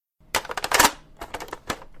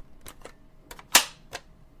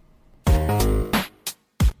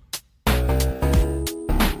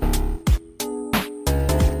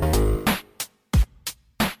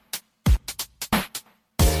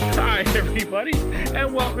everybody,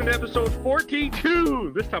 and welcome to episode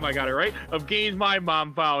 42, this time I got it right, of Games My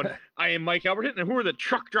Mom Found. I am Mike Alberton, and who are the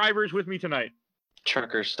truck drivers with me tonight?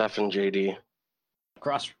 Trucker Steph and JD.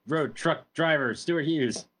 Crossroad truck driver, Stuart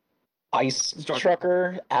Hughes. Ice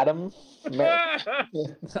trucker, Adam. I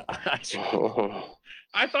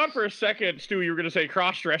thought for a second, Stu, you were going to say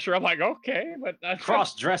cross-dresser. I'm like, okay, but that's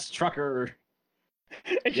Cross-dress trucker.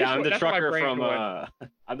 Yeah, I'm the trucker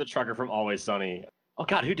from Always Sunny. Oh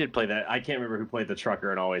God, who did play that? I can't remember who played the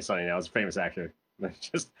trucker in Always Sunny now. It's a famous actor.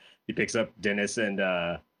 He picks up Dennis and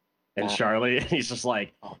Charlie, and he's just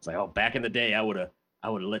like, back in the day, I would have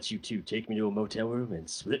let you two take me to a motel room and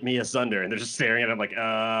split me asunder. And they're just staring at him like,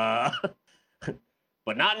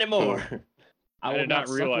 but not anymore. I will not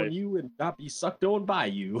suck on you and not be sucked on by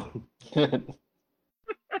you.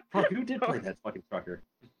 Fuck, who did play that fucking trucker?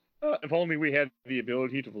 If only we had the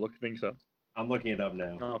ability to look things up. I'm looking it up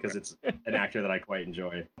now because it's an actor that I quite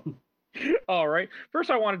enjoy. All right. First,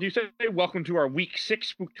 I wanted to say welcome to our week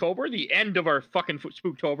 6 Spooktober, the end of our fucking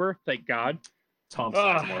Spooktober. Thank God. Tom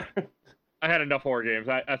Sizemore. I had enough horror games.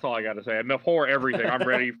 That's all I got to say. Enough horror everything. I'm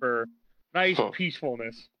ready for nice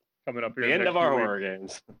peacefulness coming up here. The end of our horror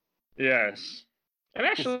games. Yes. And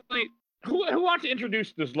actually, who wants to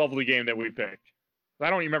introduce this lovely game that we picked? I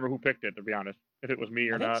don't remember who picked it, to be honest. If it was me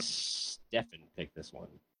or not. Stefan picked this one.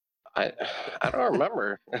 I don't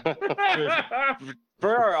remember.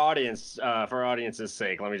 For our audience's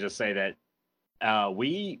sake, let me just say that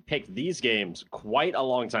we picked these games quite a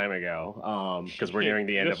long time ago, because we're nearing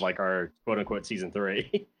the end of like our quote unquote season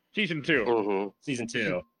 3. Season 2. Mm-hmm. Season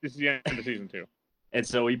 2. This is the end of season 2. And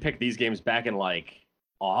so we picked these games back in like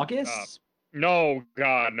August. No,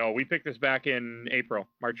 God, no. We picked this back in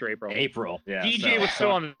March or April. Yeah. DJ was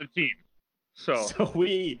still on the team, so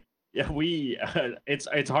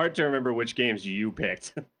it's hard to remember which games you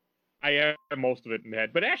picked. I have most of it in my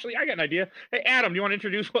head, but actually, I got an idea. Hey, Adam, do you want to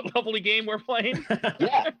introduce what lovely game we're playing?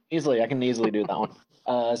 Yeah, easily. I can easily do that one.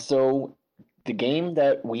 So the game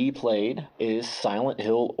that we played is Silent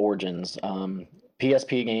Hill Origins.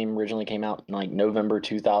 PSP game originally came out in like November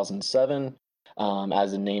 2007.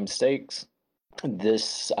 As the name states,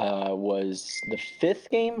 this was the 5th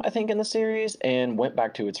game, I think, in the series, and went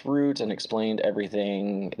back to its roots and explained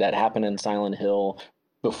everything that happened in Silent Hill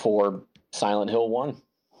before Silent Hill 1.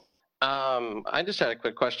 I just had a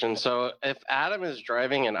quick question. So if Adam is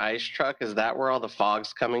driving an ice truck, is that where all the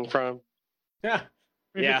fog's coming from? Yeah.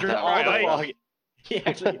 He actually,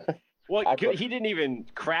 he didn't even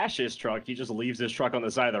crash his truck. He just leaves his truck on the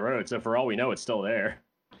side of the road. So for all we know, it's still there.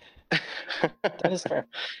 That is fair.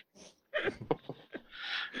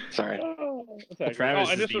 Sorry. Travis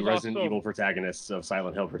is the Resident Evil protagonist of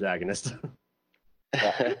Silent Hill protagonist.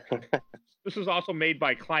 This was also made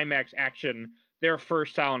by Climax Action, their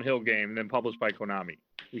first Silent Hill game, and then published by Konami.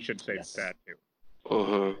 We should say that too.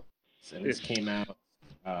 Mm-hmm. So this came out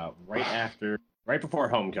right before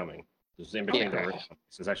Homecoming. Just in between the release.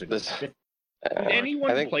 So it's actually Did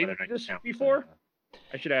anyone play this before?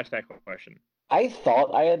 I should ask that question. I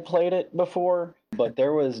thought I had played it before, but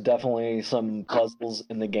there was definitely some puzzles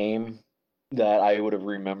in the game that I would have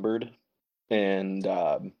remembered. And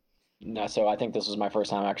so I think this was my first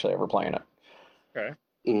time actually ever playing it. Okay.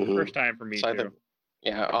 Mm-hmm. First time for me, too.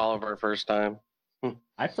 All of our first time.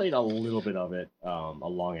 I played a little bit of it a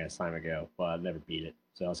long-ass time ago, but I never beat it.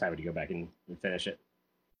 So I was happy to go back and finish it.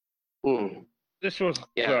 Mm. This was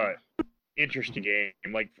interesting game.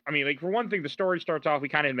 For one thing, the story starts off, we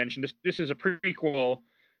kind of mentioned this is a prequel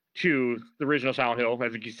to the original Silent Hill,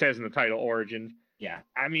 as it says in the title, Origins. Yeah.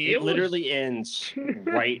 It literally ends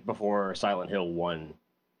right before Silent Hill 1.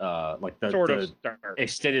 The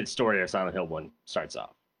extended story of Silent Hill 1 starts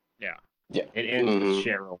off. Yeah. Yeah. It ends with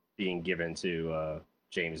Cheryl being given to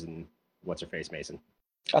James and what's-her-face Mason.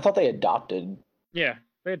 I thought they adopted. Yeah.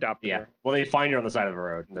 They adopted her. Well, they find her on the side of the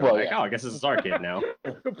road. And they're I guess this is our kid now.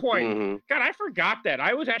 Good point. Mm-hmm. God, I forgot that.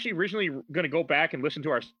 I was actually originally going to go back and listen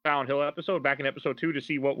to our Silent Hill episode back in episode 2 to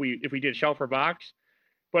see if we did shelf or box.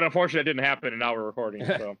 But unfortunately, that didn't happen, and now we're recording.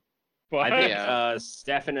 So, I think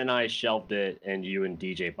Stefan and I shelved it, and you and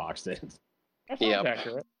DJ boxed it. That sounds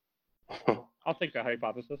accurate. I'll take that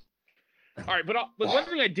hypothesis. All right, but one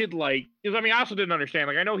thing I did like is, I also didn't understand.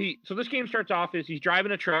 Like, I know so this game starts off as he's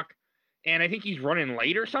driving a truck, and I think he's running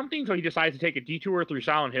late or something, so he decides to take a detour through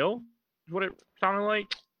Silent Hill. Is what it sounded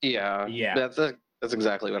like? Yeah. That's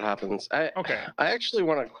exactly what happens. I actually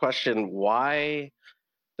want to question why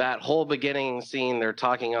that whole beginning scene they're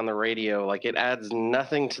talking on the radio, like, it adds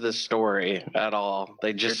nothing to the story at all.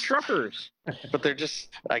 They're truckers. But they're just,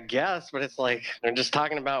 I guess, but it's like they're just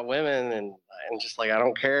talking about women and just like, I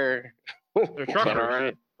don't care. They're truckers. All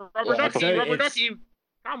right. Rubber ducky.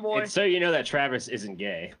 Tomboy. So you know that Travis isn't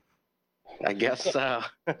gay. I guess so.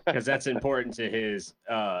 Because that's important to his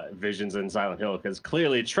visions in Silent Hill. Because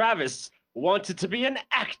clearly Travis wanted to be an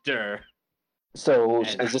actor. So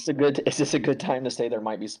is this a good time to say there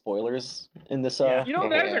might be spoilers in this? That is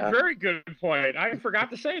a very good point. I forgot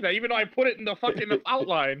to say that, even though I put it in the fucking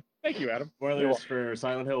outline. Thank you, Adam. Spoilers for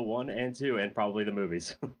Silent Hill 1 and 2, and probably the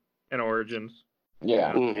movies. And Origins.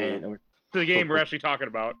 Yeah. Mm-hmm. And the game we're actually talking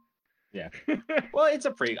about. Yeah. Well, it's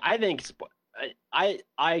a I think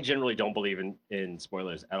I generally don't believe in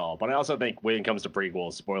spoilers at all, but I also think when it comes to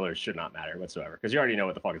prequels, spoilers should not matter whatsoever because you already know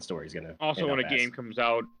what the fucking story is gonna. Also, when a game comes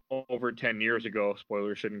out over 10 years ago,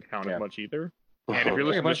 spoilers shouldn't count as much either. And if you're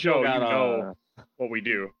listening to the show, you know what we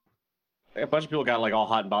do. A bunch of people got like all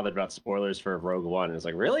hot and bothered about spoilers for Rogue One, and it's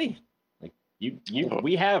like, really? Like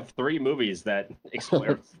we have 3 movies that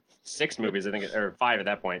explain, 6 movies, I think, or 5 at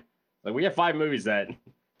that point. Like we have 5 movies that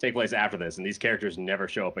take place after this, and these characters never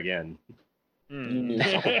show up again. You knew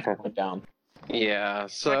something went down. Yeah,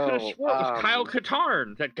 so I could have sworn it was Kyle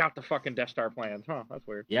Katarn that got the fucking Death Star plans. Huh, that's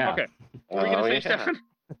weird. Yeah. Okay. What were you gonna say, Stefan?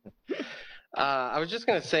 I was just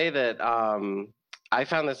gonna say that I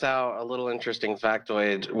found this out, a little interesting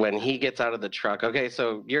factoid, when he gets out of the truck. Okay,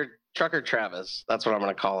 so you're Trucker Travis, that's what I'm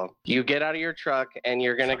gonna call him. You get out of your truck and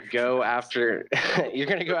you're gonna go after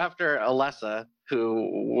Alessa,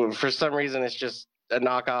 who for some reason is just a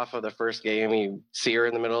knockoff of the first game. You see her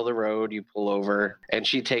in the middle of the road, you pull over, and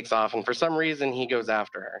she takes off, and for some reason he goes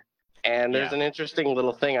after her. And there's an interesting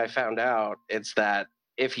little thing I found out. It's that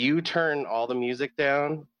if you turn all the music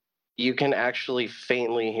down, you can actually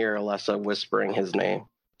faintly hear Alessa whispering his name.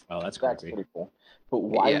 Oh, that's pretty cool. But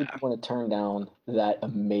why would you want to turn down that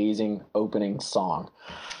amazing opening song?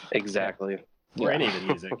 Exactly. Or any of the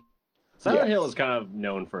music. Silent Hill is kind of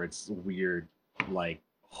known for its weird, like,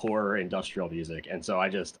 horror industrial music, and so I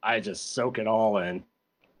just soak it all in.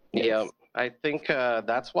 Yeah, I think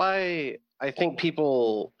that's why I think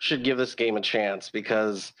people should give this game a chance,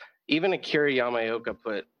 because even Akira Yamaoka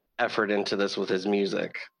put effort into this with his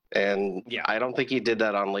music, and I don't think he did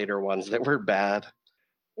that on later ones that were bad.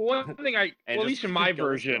 One thing at least in my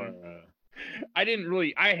version,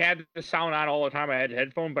 I had the sound on all the time. I had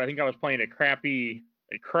headphones, but I think I was playing a crappy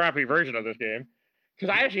version of this game.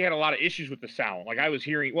 Because I actually had a lot of issues with the sound. Like I was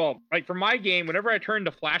hearing, like for my game, whenever I turned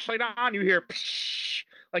the flashlight on, you hear psh,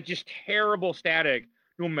 like just terrible static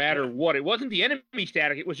no matter what. It wasn't the enemy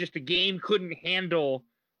static. It was just the game couldn't handle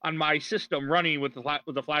on my system running with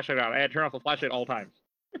the flashlight on. I had to turn off the flashlight all times.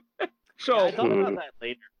 So I thought about that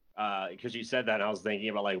later because you said that, and I was thinking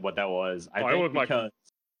about like what that was.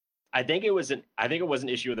 I think it was an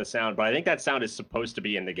issue with the sound, but I think that sound is supposed to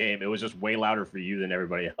be in the game. It was just way louder for you than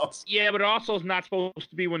everybody else. Yeah, but it also is not supposed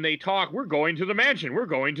to be when they talk. We're going to the mansion. We're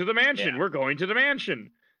going to the mansion. We're going to the mansion.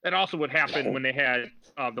 That also would happen when they had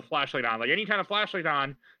the flashlight on. Like any kind of flashlight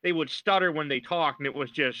on, they would stutter when they talked, and it was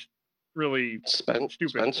just really stupid.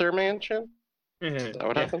 Spencer Mansion? Is that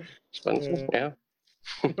what happened? Spencer? Yeah.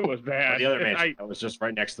 It was bad. The other mansion. I was just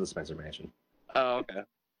right next to the Spencer Mansion. Oh,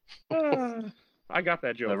 okay. I got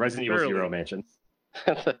that joke. The Resident Evil Zero Mansion.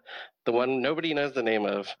 The one nobody knows the name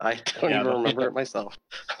of. I don't even remember it myself.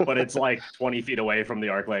 But it's like 20 feet away from the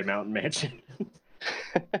Arclight Mountain Mansion.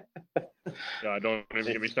 Don't even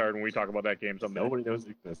get me started when we talk about that game someday. Nobody knows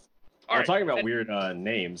it exists. Talking about weird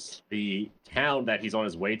names. The town that he's on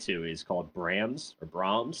his way to is called Brahms.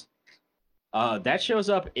 That shows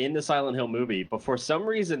up in the Silent Hill movie, but for some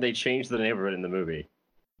reason they changed the name of it in the movie.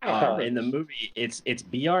 In the movie, it's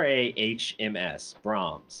Brahms,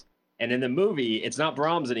 Brahms, and in the movie, it's not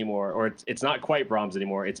Brahms anymore, or it's not quite Brahms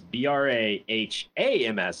anymore. It's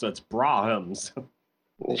Brahams, so it's Brahms.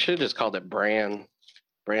 They should have just called it Bram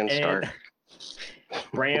Stark.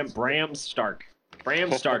 Bram Stark. Bram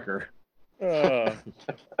Starker. All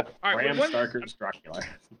right, Bram Starker's Dracula.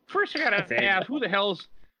 First, I gotta ask, who the hell's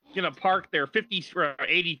gonna park their $50,000 or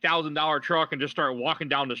 $80,000 truck and just start walking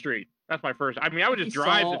down the street? That's my first. I mean, I would just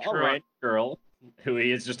drive the truck. A random girl who he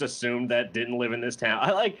has just assumed that didn't live in this town.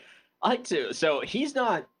 I like to. So he's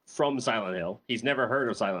not from Silent Hill. He's never heard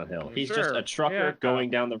of Silent Hill. He's just a trucker going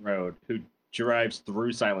down the road who drives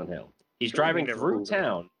through Silent Hill. He's driving through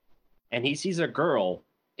town, and he sees a girl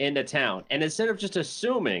in the town. And instead of just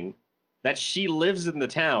assuming that she lives in the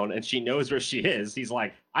town and she knows where she is, he's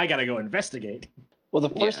like, I gotta go investigate. Well, the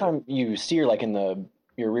first time you see her, like in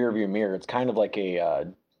your rear view mirror, it's kind of like a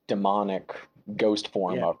demonic ghost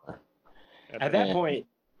form of her. At that point,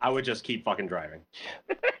 I would just keep fucking driving.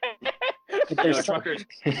 He's a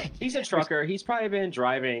trucker. He's probably been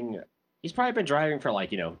driving for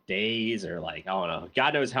like, days or like, I don't know.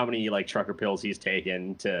 God knows how many like trucker pills he's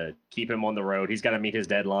taken to keep him on the road. He's got to meet his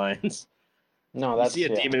deadlines. No, that's you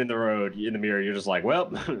see a demon in the road in the mirror. You're just like, well,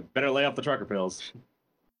 better lay off the trucker pills.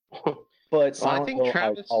 But Silent Hill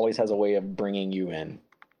Travis always has a way of bringing you in.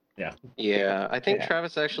 Yeah. Yeah, I think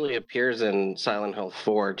Travis actually appears in Silent Hill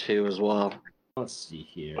 4 too as well. Let's see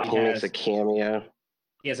here. He makes a cameo.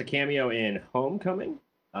 He has a cameo in Homecoming,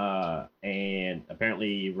 and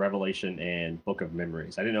apparently Revelation and Book of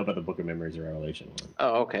Memories. I didn't know about the Book of Memories or Revelation one.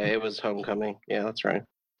 Oh, okay. It was Homecoming. Yeah, that's right.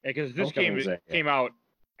 Yeah, because this game came out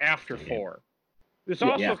after 4. This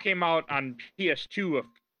also came out on PS2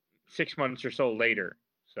 6 months or so later.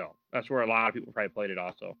 So that's where a lot of people probably played it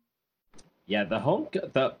also. Yeah,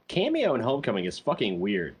 the cameo in Homecoming is fucking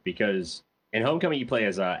weird because in Homecoming you play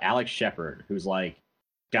as Alex Shepard, who's like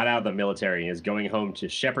got out of the military and is going home to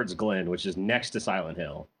Shepherd's Glen, which is next to Silent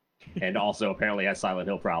Hill, and also apparently has Silent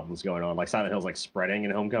Hill problems going on. Like Silent Hill's like spreading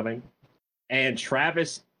in Homecoming, and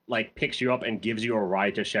Travis like picks you up and gives you a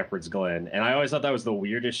ride to Shepherd's Glen, and I always thought that was the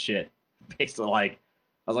weirdest shit. Basically, like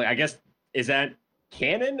I was like, I guess is that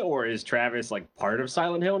canon or is Travis like part of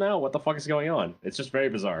Silent Hill now? What the fuck is going on? It's just very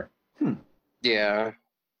bizarre. Yeah.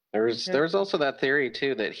 There's also that theory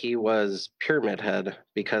too that he was Pyramid Head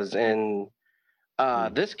because in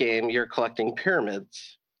this game you're collecting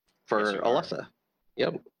pyramids for Alessa.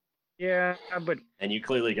 Yep. Yeah, and you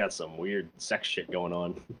clearly got some weird sex shit going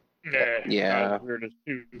on. Yeah.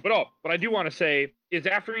 But what I do want to say is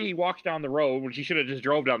after he walks down the road, which he should have just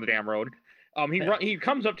drove down the damn road, he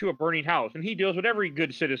comes up to a burning house and he does what every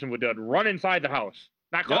good citizen would do: run inside the house,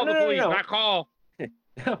 not call the police, not call.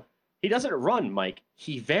 No, he doesn't run, Mike.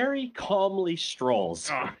 He very calmly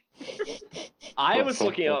strolls. I was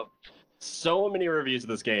looking up so many reviews of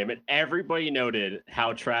this game, and everybody noted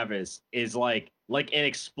how Travis is like an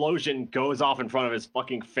explosion goes off in front of his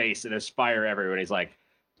fucking face and there's fire everywhere. And he's like,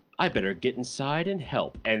 I better get inside and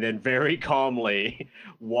help. And then very calmly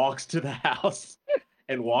walks to the house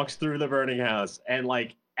and walks through the burning house. And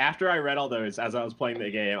like, after I read all those as I was playing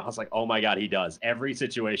the game, I was like, oh my God, he does. Every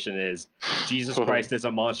situation is, Jesus Christ is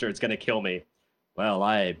a monster. It's going to kill me. Well,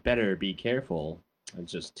 I better be careful and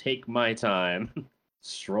just take my time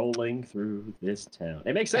strolling through this town.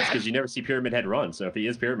 It makes sense because you never see Pyramid Head run. So if he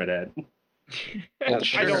is Pyramid Head. I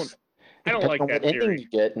don't like that theory. You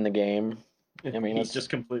get in the game. I mean, he's just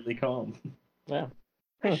completely calm. Yeah.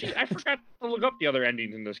 I forgot to look up the other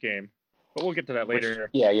endings in this game, but we'll get to that later.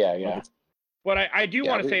 Yeah. But I do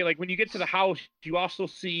want to say, like, when you get to the house, you also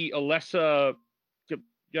see Alessa,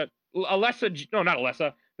 no, not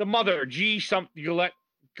Alessa, the mother, Dahlia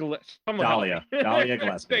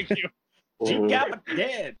Gillespie. Thank you.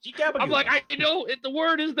 I'm like, I know the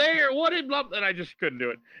word is there. What in blah? And I just couldn't do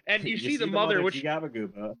it. And you see the mother, which I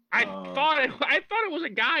thought it was a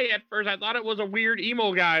guy at first. I thought it was a weird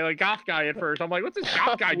emo guy, like goth guy at first. I'm like, what's this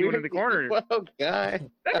goth guy doing in the corner? Guy.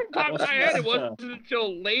 That didn't pop in my head. It wasn't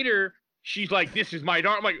until later she's like, "This is my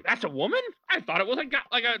daughter." I'm like, "That's a woman?" I thought it was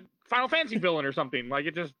like a Final Fantasy villain or something. Like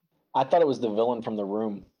it just. I thought it was the villain from The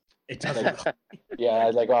Room. It does.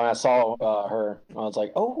 Like when I saw her, I was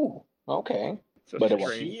like, "Oh, okay." So but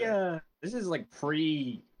this is like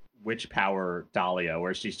pre-witch power Dahlia,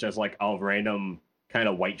 where she's just like a random kind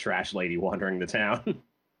of white trash lady wandering the town.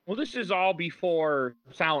 Well, this is all before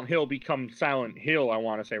Silent Hill becomes Silent Hill. I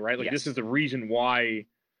want to say, right? Like This is the reason why.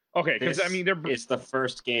 Okay, because I mean, it's the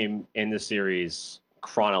first game in the series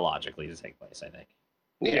chronologically to take place, I think.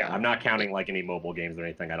 Yeah, I'm not counting like any mobile games or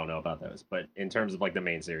anything. I don't know about those, but in terms of like the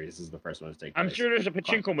main series, this is the first one to take place. I'm sure there's a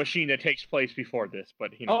pachinko machine that takes place before this,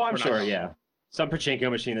 but I'm sure, yeah. Some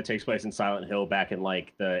pachinko machine that takes place in Silent Hill back in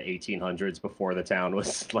like the 1800s before the town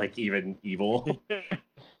was like even evil.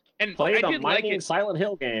 And play the mining Silent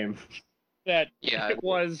Hill game. That it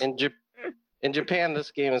was in Japan.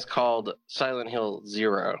 This game is called Silent Hill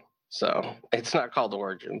 0, so it's not called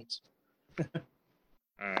Origins.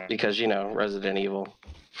 Because Resident Evil.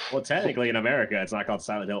 Well, technically in America, it's not called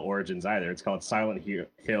Silent Hill Origins either. It's called Silent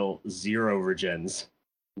Hill Zero Regens.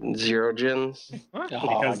 Zero Gens?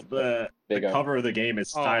 Because the cover of the game is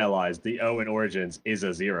stylized. The O in Origins is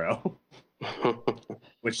a 0.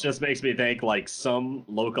 Which just makes me think like some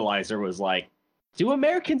localizer was like, do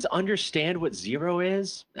Americans understand what 0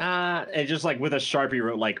 is? And just like with a Sharpie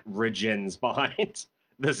wrote like Regens behind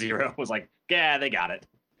the 0. Was like, yeah, they got it.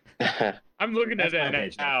 I'm looking at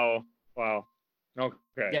it now. Wow. Okay.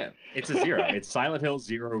 Yeah, it's a 0. It's Silent Hill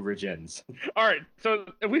 0 Regens. All right. So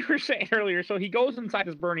we were saying earlier, so he goes inside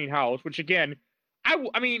this burning house, which again,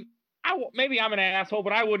 maybe I'm an asshole,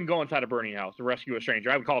 but I wouldn't go inside a burning house to rescue a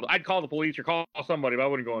stranger. I'd call the police or call somebody, but I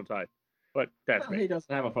wouldn't go inside. But that's me. He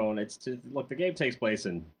doesn't have a phone. Look, the game takes place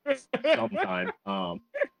in some time.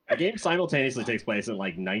 The game simultaneously takes place in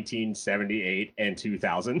like 1978 and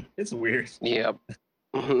 2000. It's weird. Yep.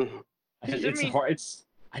 It's hard.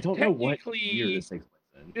 I don't know what year this takes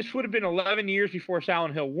place in. This would have been 11 years before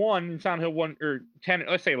Silent Hill 1, and Silent Hill 1, or 10,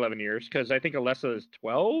 let's say 11 years, because I think Alessa is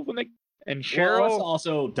 12 when and Cheryl... Alessa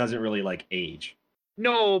also doesn't really, age.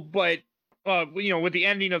 No, but, with the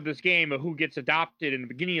ending of this game of who gets adopted in the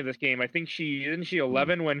beginning of this game, I think isn't she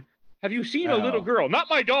 11 when... Have you seen a little girl? Not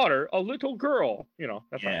my daughter, a little girl. That's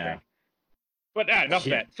what I'm saying. But enough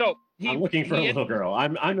of that. So I'm looking for a little girl.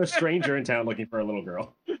 I'm a stranger in town looking for a little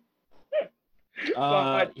girl.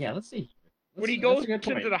 Let's see. When he goes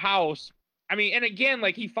into the house, and again,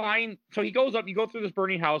 you go through this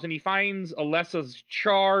burning house and he finds Alessa's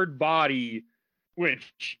charred body, and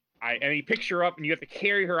he picks her up and you have to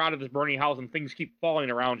carry her out of this burning house and things keep falling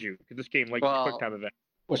around you because this game quick time event.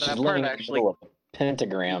 Well, she's laying in the middle of a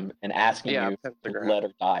pentagram and asking you to let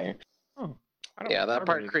her die. Oh, that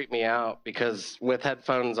part creeped me out because with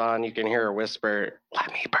headphones on, you can hear her whisper,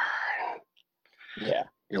 "Let me burn." Yeah.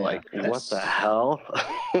 You're like, what the hell?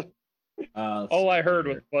 All I heard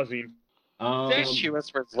was buzzing. She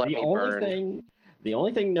whispers, "Let me burn." The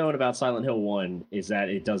only thing known about Silent Hill 1 is that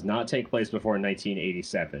it does not take place before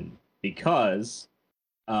 1987 because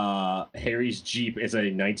Harry's Jeep is a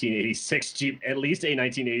 1986 Jeep, at least a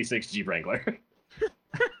 1986 Jeep Wrangler.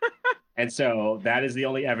 And so that is the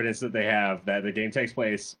only evidence that they have that the game takes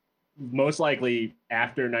place most likely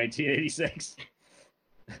after 1986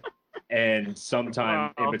 and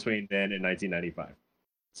sometime in between then and 1995.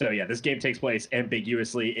 So yeah, this game takes place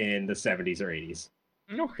ambiguously in the 70s or 80s.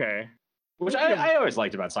 Okay. Which I always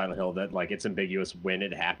liked about Silent Hill, that it's ambiguous when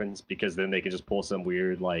it happens because then they can just pull some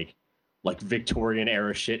weird like Victorian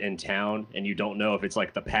era shit in town and you don't know if it's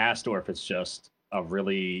the past or if it's just a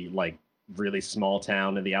really small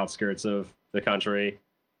town in the outskirts of the country.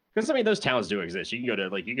 Because those towns do exist. You can go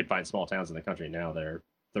to you could find small towns in the country now that are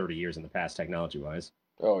 30 years in the past technology wise.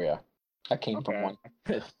 Oh yeah. I came from one.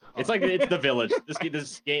 It's it's The Village. This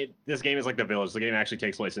game is like The Village. The game actually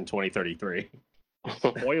takes place in 2033.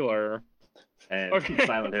 Spoiler. And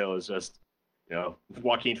Silent Hill is just,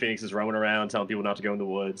 Joaquin Phoenix is roaming around telling people not to go in the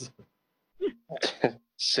woods.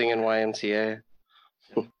 Singing YMCA.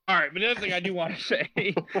 All right, but the other thing I do want to say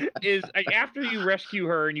is after you rescue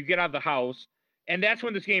her and you get out of the house, and that's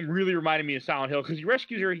when this game really reminded me of Silent Hill, because he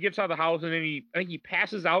rescues her, he gets out of the house, and then I think he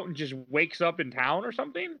passes out and just wakes up in town or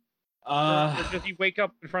something? Or does he wake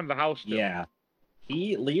up in front of the house still? Yeah.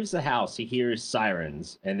 He leaves the house, he hears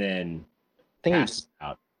sirens, and then passes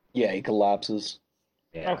out. Yeah, he collapses.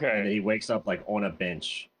 Yeah. Okay. And then he wakes up on a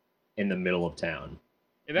bench in the middle of town.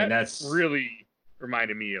 And that's really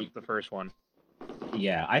reminded me of the first one.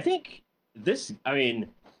 Yeah, I think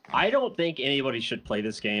I don't think anybody should play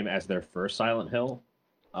this game as their first Silent Hill.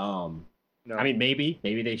 No. Maybe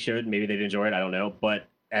they should, maybe they'd enjoy it, I don't know. But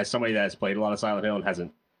as somebody that has played a lot of Silent Hill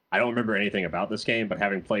and I don't remember anything about this game, but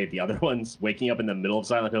having played the other ones, waking up in the middle of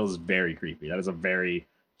Silent Hill is very creepy. That is a very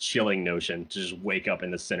chilling notion to just wake up in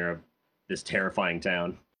the center of this terrifying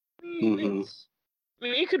town. Mm-hmm.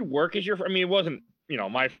 It could work as it wasn't,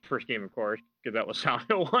 my first game, of course, because that was Silent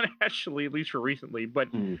Hill 1, actually, at least for recently. But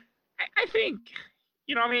I think,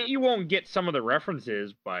 you won't get some of the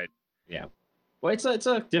references, but... Yeah. Well, it's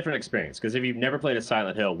a different experience, because if you've never played a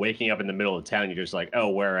Silent Hill, waking up in the middle of town, you're just like, oh,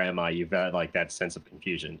 where am I? You've got, that sense of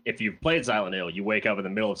confusion. If you've played Silent Hill, you wake up in the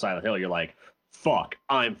middle of Silent Hill, you're like, fuck,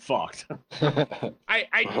 I'm fucked.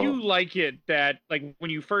 I do like it that, when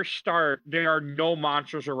you first start, there are no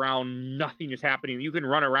monsters around, nothing is happening. You can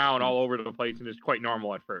run around all over the place, and it's quite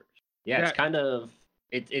normal at first. Yeah, it's kind of...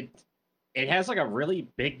 It has, a really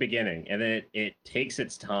big beginning, and then it takes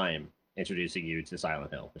its time introducing you to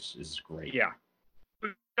Silent Hill, which is great. Yeah.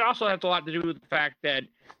 But it also has a lot to do with the fact that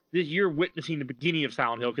you're witnessing the beginning of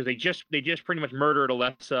Silent Hill, because they just pretty much murdered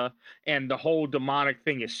Alessa, and the whole demonic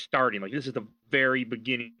thing is starting. This is the very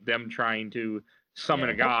beginning of them trying to summon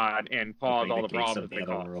a god and cause all the problems they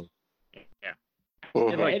cause. Yeah.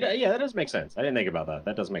 That does make sense. I didn't think about that.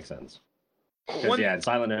 That does make sense. Because in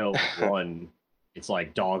Silent Hill 1, it's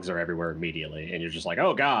dogs are everywhere immediately, and you're just like,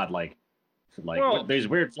 oh god, these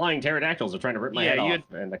weird flying pterodactyls are trying to rip my head off,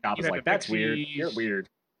 and the cop is like, that's weird. You're weird.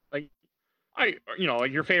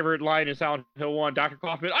 Your favorite line in Silent Hill 1, Dr.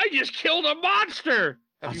 Kaufman, I just killed a monster!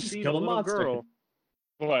 Have you seen a little girl?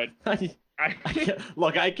 What?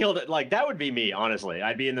 Look, I killed it. That would be me, honestly.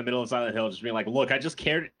 I'd be in the middle of Silent Hill just being like, look, I just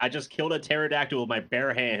killed a pterodactyl with my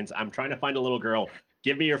bare hands. I'm trying to find a little girl.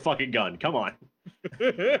 Give me your fucking gun. Come on.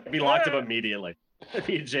 I'd be locked up immediately. I'd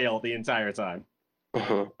be in jail the entire time.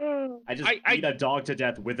 I just beat a dog to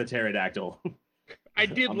death with a pterodactyl. I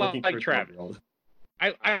did like Travis.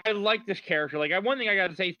 I like this character. One thing I got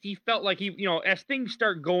to say is he felt like he, as things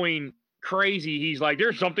start going crazy, he's like,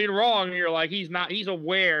 there's something wrong. And you're like, he's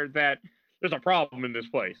aware that there's a problem in this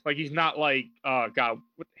place. Like he's not like God.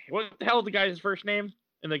 What the hell is the guy's first name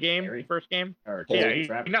in the game? Harry? First game? Or he's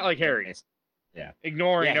not like Harry. Yeah,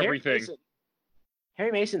 ignoring everything.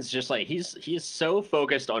 Harry Mason's just like he's so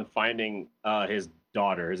focused on finding his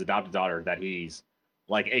adopted daughter, that he's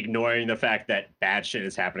like ignoring the fact that bad shit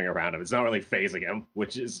is happening around him. It's not really phasing him,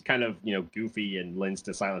 which is kind of, goofy and lends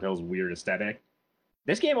to Silent Hill's weird aesthetic.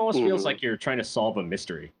 This game almost feels like you're trying to solve a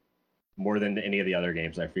mystery more than any of the other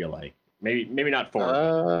games, I feel like. Maybe not 4.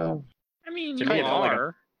 I mean, to me, it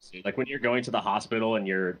felt like when you're going to the hospital and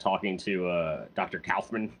you're talking to Dr.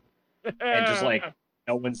 Kaufman and just like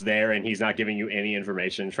no one's there and he's not giving you any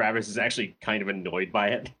information. Travis is actually kind of annoyed by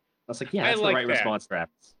it. I was like, yeah, that's the right response,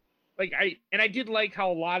 Travis. I did like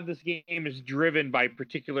how a lot of this game is driven by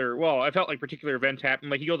I felt like particular events happen.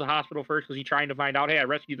 Like, he goes to the hospital first because he's trying to find out, hey, I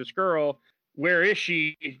rescued this girl. Where is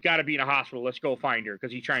she? She's got to be in a hospital. Let's go find her,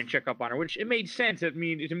 because he's trying to check up on her, which it made sense. To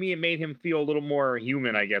me, it made him feel a little more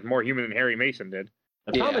human, I guess. More human than Harry Mason did.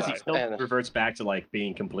 The problem is he still reverts back to, like,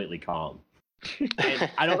 being completely calm. And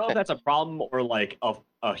I don't know if that's a problem or, like,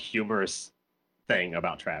 a humorous thing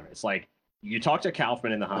about Travis. Like, you talk to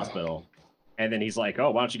Kaufman in the hospital, and then he's like,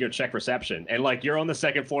 oh, why don't you go check reception? And, like, you're on the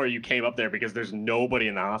second floor, you came up there because there's nobody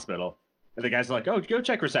in the hospital. And the guy's like, oh, go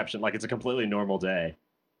check reception. Like, it's a completely normal day.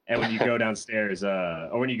 And when you go downstairs,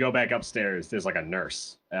 or when you go back upstairs, there's, like, a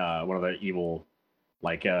nurse, one of the evil,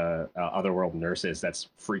 like, otherworld nurses that's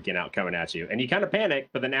freaking out coming at you. And you kind of panic,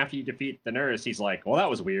 but then after you defeat the nurse, he's like, well, that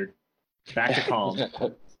was weird. Back to calm.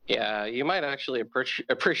 Yeah, you might actually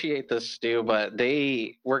appreciate this, Stu, but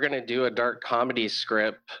they were going to do a dark comedy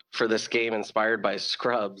script for this game inspired by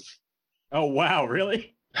Scrubs. Oh, wow,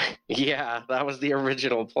 really? Yeah, that was the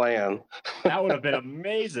original plan. That would have been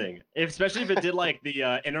amazing, especially if it did, like,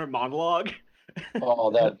 the inner monologue. Yeah. I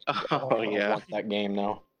want that game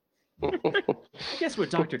now. I guess what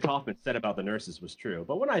Dr. Kaufman said about the nurses was true,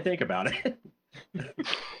 but when I think about it...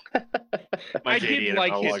 I did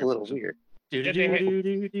like it's a little weird. I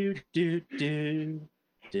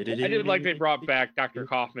did like they brought back Dr.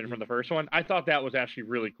 Kaufman from the first one. I thought that was actually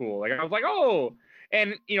really cool. Like, I was like, oh,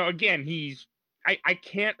 and again, I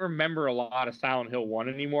can't remember a lot of Silent Hill 1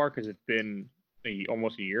 anymore because it's been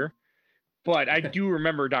almost a year. But I do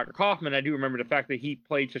remember Dr. Kaufman. I do remember the fact that he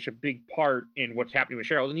played such a big part in what's happening with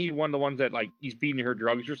Cheryl. Isn't he one of the ones that, like, he's feeding her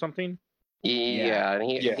drugs or something? Yeah, and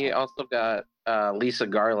he also got Lisa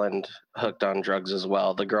Garland hooked on drugs as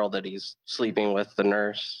well, the girl that he's sleeping with, the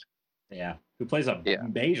nurse. Yeah, who plays a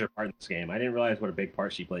major part in this game. I didn't realize what a big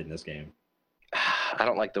part she played in this game. I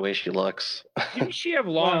don't like the way she looks. Didn't she have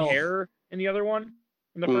long hair in the other one?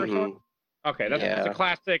 In the first one? Okay, that's a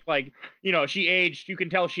classic, like, she aged. You can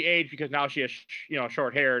tell she aged because now she has,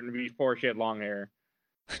 short hair, and before she had long hair.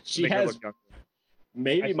 She has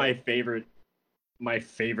maybe my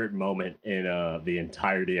favorite moment in the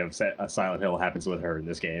entirety of Silent Hill happens with her in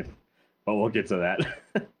this game, but we'll get to that.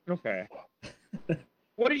 Okay.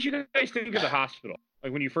 What did you guys think of the hospital?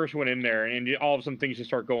 Like, when you first went in there, and all of a sudden things just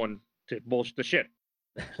start going to bullshit the shit.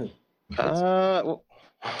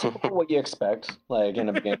 What you expect, like, in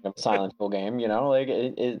a beginning of a Silent Hill game, like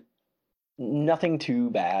it nothing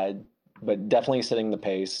too bad, but definitely setting the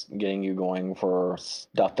pace, getting you going for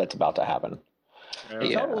stuff that's about to happen.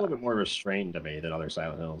 It felt a little bit more restrained to me than other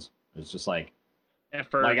Silent Hills. It's just like,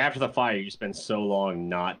 after the fire, you spend so long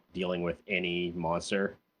not dealing with any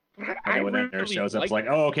monster. And then when that nurse shows up, it's like,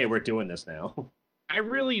 oh, okay, we're doing this now. I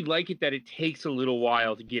really like it that it takes a little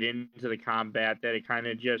while to get into the combat, that it kind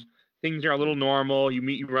of just, things are a little normal.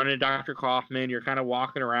 You run into Dr. Kaufman, you're kind of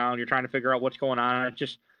walking around, you're trying to figure out what's going on.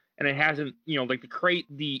 And it hasn't, like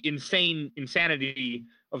the insanity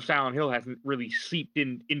of Silent Hill hasn't really seeped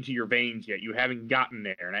into your veins yet. You haven't gotten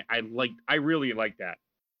there, and I really like that.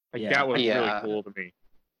 That was really cool to me.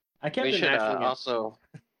 I kept we should also.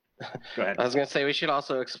 Go ahead. I was going to say we should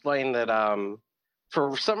also explain that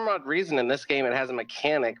for some odd reason in this game it has a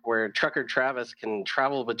mechanic where Trucker Travis can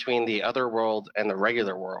travel between the other world and the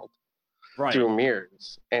regular world through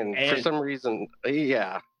mirrors, and for some reason,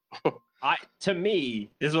 to me,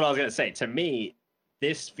 this is what I was going to say. To me,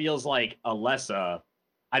 this feels like Alessa.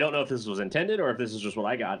 I don't know if this was intended or if this is just what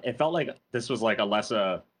I got. It felt like this was like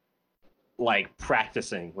Alessa, like,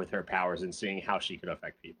 practicing with her powers and seeing how she could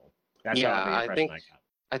affect people. That's the impression I got.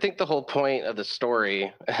 I think the whole point of the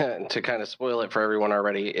story, to kind of spoil it for everyone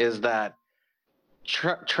already, is that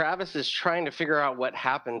Travis is trying to figure out what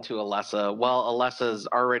happened to Alessa while Alessa's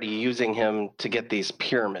already using him to get these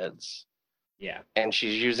pyramids. Yeah. And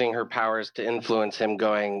she's using her powers to influence him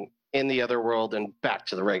going in the other world and back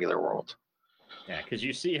to the regular world. Yeah, because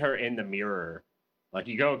you see her in the mirror. Like,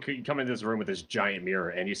 you come into this room with this giant mirror,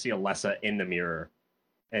 and you see Alessa in the mirror.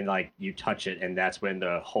 and like you touch it, and that's when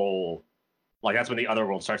the whole, like that's when the other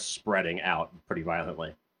world starts spreading out pretty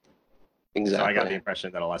violently. Exactly. So I got the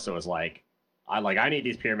impression that Alessa was like, I need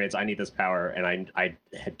these pyramids, I need this power, and I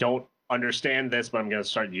don't understand this, but I'm gonna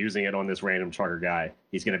start using it on this random trucker guy.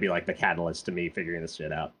 He's gonna be like the catalyst to me figuring this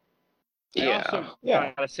shit out. I also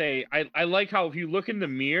gotta say, I like how if you look in the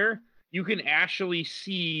mirror, you can actually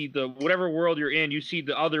see the whatever world you're in, you see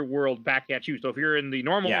the other world back at you. So if you're in the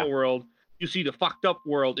normal world, you see the fucked up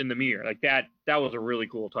world in the mirror. Like that was a really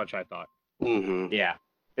cool touch, I thought. Mm-hmm. Yeah.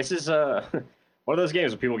 This is one of those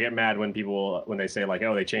games where people get mad when they say like,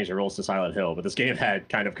 oh, they changed the rules to Silent Hill, but this game had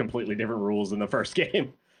kind of completely different rules than the first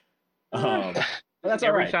game. But that's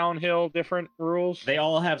every all right. Silent Hill different rules. They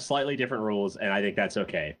all have slightly different rules, and I think that's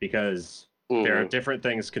okay because there are different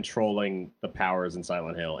things controlling the powers in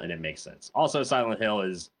Silent Hill, and it makes sense. Also, Silent Hill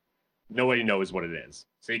is nobody knows what it is,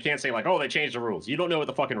 so you can't say like, oh, they changed the rules. You don't know what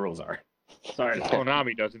the fucking rules are. Sorry,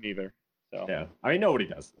 Konami doesn't either. So. Yeah, I mean nobody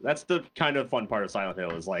does. That's the kind of fun part of Silent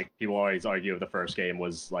Hill is like people always argue if the first game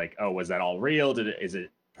was like, oh, was that all real? Is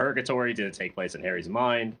it purgatory? Did it take place in Harry's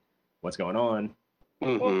mind? What's going on?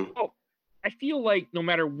 Well, I feel like no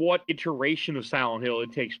matter what iteration of Silent Hill,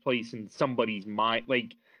 it takes place in somebody's mind.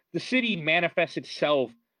 Like the city manifests itself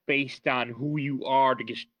based on who you are to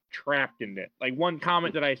get trapped in it. Like one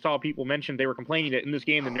comment that I saw people mention, they were complaining that in this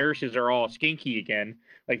game the nurses are all skinky again,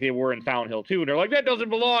 like they were in Silent Hill 2. And they're like, that doesn't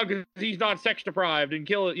belong because he's not sex deprived and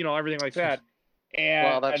kill it, everything like that. And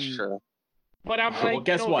well, that's true. But I'm like, well,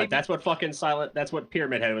 guess what? That's what fucking that's what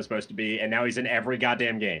Pyramid Head was supposed to be, and now he's in every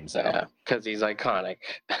goddamn game. So yeah, because he's iconic.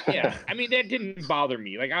 Yeah, I mean that didn't bother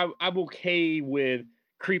me. Like I'm okay with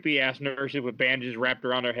creepy ass nurses with bandages wrapped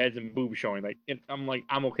around their heads and boobs showing. Like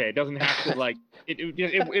I'm okay. It doesn't have to like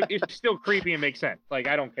it's still creepy and makes sense. Like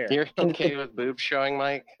I don't care. You're okay with boobs showing,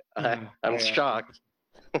 Mike? I'm shocked.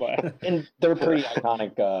 But, and they're pretty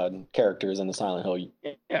iconic characters in the Silent Hill.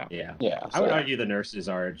 Yeah. So. I would argue the nurses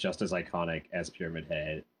are just as iconic as Pyramid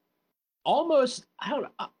Head. Almost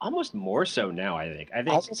more so now. I think. I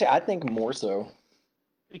was gonna say I think more so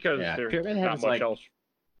because there's Pyramid Head not is much like, else.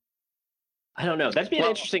 I don't know. That'd be an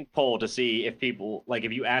interesting poll to see if people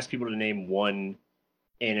if you ask people to name one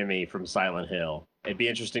enemy from Silent Hill. It'd be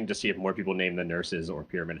interesting to see if more people name the nurses or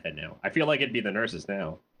Pyramid Head now. I feel like it'd be the nurses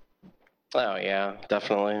now. Oh yeah,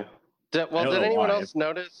 definitely. Did anyone else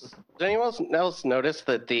notice? Did anyone else notice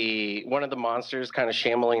that one of the monsters kind of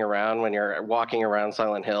shambling around when you're walking around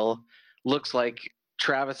Silent Hill looks like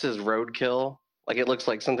Travis's roadkill? Like it looks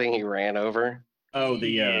like something he ran over. Oh,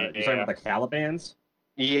 you're talking about the Calibans?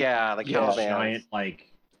 Yeah, the Calibans. Giant,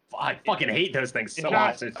 I fucking hate those things so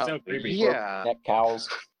much. It's so creepy. Yeah, neck cows.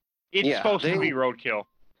 It's supposed to be roadkill.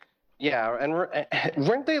 Yeah, and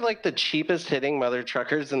weren't they like the cheapest hitting mother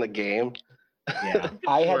truckers in the game? Yeah,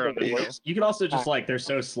 I had the worst. You can also just they're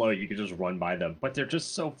so slow you can just run by them, but they're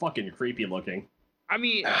just so fucking creepy looking. I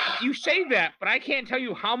mean, you say that, but I can't tell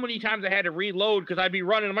you how many times I had to reload because I'd be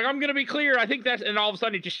running. I'm like, I'm gonna be clear. I think that's, and all of a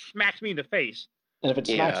sudden it just smacks me in the face. And if it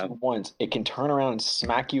smacks you once, it can turn around and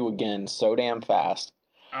smack you again so damn fast.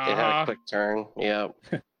 It had a quick turn. Yep.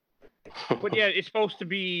 But yeah, it's supposed to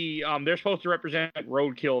be. They're supposed to represent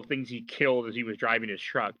roadkill, things he killed as he was driving his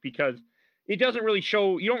truck, because it doesn't really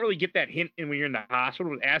show. You don't really get that hint when you're in the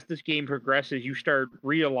hospital. As this game progresses, you start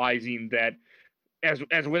realizing that, as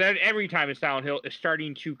with every time in Silent Hill, is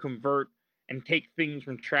starting to convert and take things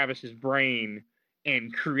from Travis's brain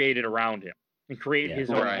and create it around him and create his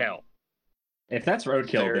own hell. If that's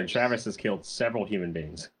roadkill, then Travis has killed several human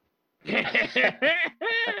beings.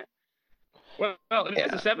 Well,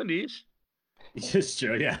 it's the 70s. It's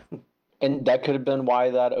true, yeah. And that could have been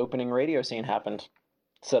why that opening radio scene happened.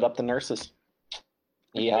 Set up the nurses.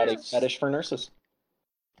 He had a fetish for nurses.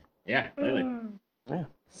 Yeah, really. Yeah.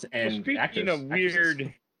 And speaking of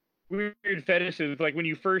weird fetishes, like when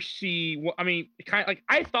you first see, I mean, kind of like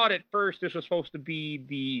I thought at first this was supposed to be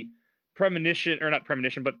the premonition, or not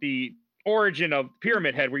premonition, but the origin of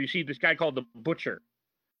Pyramid Head, where you see this guy called the Butcher.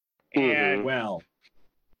 And well,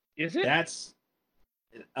 is it? That's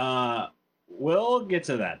we'll get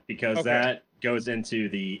to that because that goes into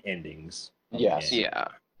the endings. Yes. Yeah.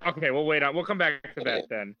 Okay, we'll wait on. We'll come back to that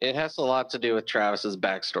then. It has a lot to do with Travis's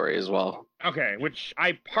backstory as well. Okay, which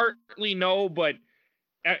I partly know, but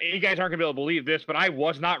you guys aren't gonna be able to believe this, but I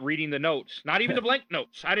was not reading the notes, not even the blank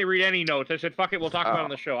notes. I didn't read any notes. I said, "Fuck it, we'll talk about it on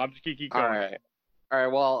the show." I'm just gonna keep going. All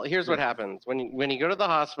right. Well, here's what happens when you go to the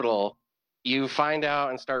hospital. You find out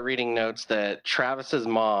and start reading notes that Travis's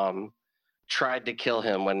mom tried to kill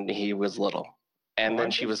him when he was little, and then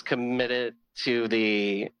she was committed to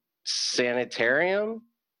the sanitarium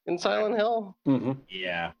in Silent Hill. Mm-hmm.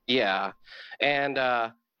 Yeah. Yeah, and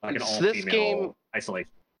like this game isolation.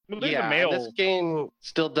 this game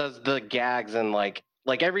still does the gags and like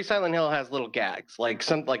every Silent Hill has little gags. Like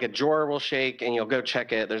a drawer will shake and you'll go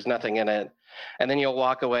check it. There's nothing in it. And then you'll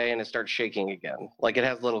walk away and it starts shaking again. Like it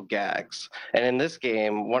has little gags. And in this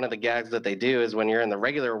game, one of the gags that they do is when you're in the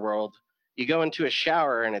regular world, you go into a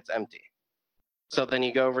shower and it's empty. So then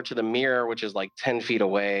you go over to the mirror, which is like 10 feet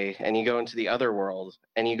away, and you go into the other world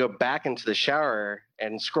and you go back into the shower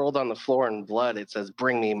and scrolled on the floor in blood. It says,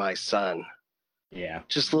 "Bring me my son." Yeah.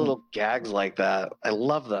 Just little gags like that. I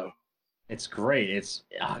love them. It's great. It's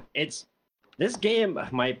this game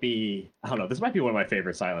might be, I don't know, this might be one of my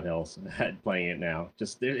favorite Silent Hills playing it now.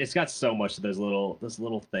 Just it's got so much of those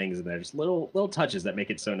little things in there, just little touches that make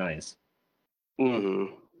it so nice.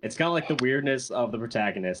 Mm-hmm. It's got like the weirdness of the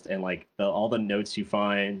protagonist and like all the notes you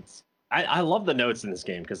find. I love the notes in this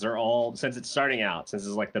game because they're all, since it's starting out, since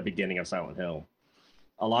it's like the beginning of Silent Hill,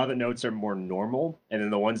 a lot of the notes are more normal, and then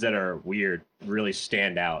the ones that are weird really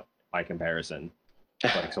stand out by comparison.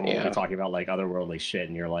 Like someone will be talking about like otherworldly shit,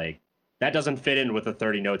 and you're like, that doesn't fit in with the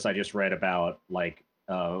 30 notes I just read about like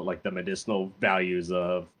the medicinal values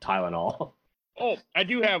of Tylenol. Oh, I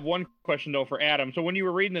do have one question though for Adam. So when you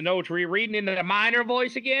were reading the notes, were you reading in the minor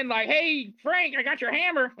voice again, like, "Hey Frank, I got your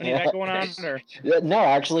hammer"? Any of that going on? Or? No,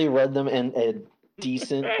 I actually read them in a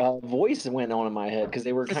decent voice that went on in my head because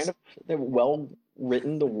they were they were well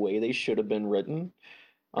written the way they should have been written.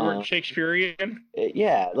 Shakespearean.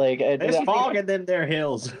 Yeah, like there's fog and then there are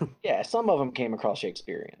hills. Yeah, some of them came across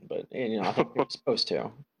Shakespearean, but I think they were supposed to.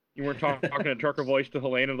 You weren't talking a trucker voice to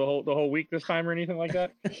Helena the whole week this time or anything like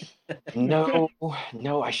that?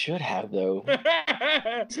 No, I should have though.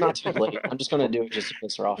 It's not too late. I'm just gonna do it just to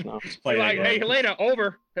piss her off now. Like, "Hey Helena,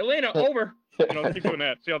 over. Helena, over." Keep doing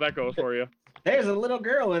that. See how that goes for you. There's a little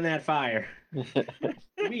girl in that fire.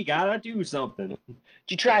 We gotta do something. Did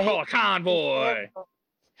you try call a convoy?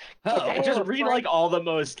 Just read like all the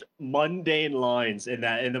most mundane lines in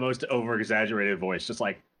the most over-exaggerated voice. Just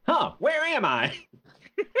like, where am I?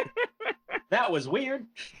 That was weird.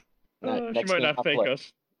 She might not thank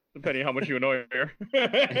us, depending on how much you annoy her.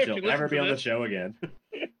 She'll never be on the show again.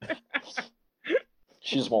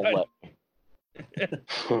 She just won't let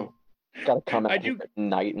me. Gotta come out at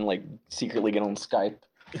night and like secretly get on Skype.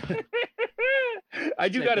 I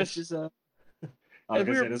do gotta.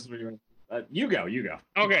 You go.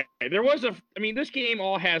 Okay, there was this game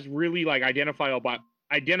all has really like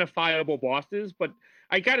identifiable bosses, but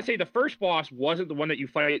I gotta say the first boss wasn't the one that you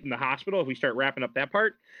fight in the hospital. If we start wrapping up that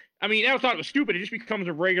part, I thought it was stupid. It just becomes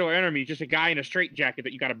a regular enemy, just a guy in a straitjacket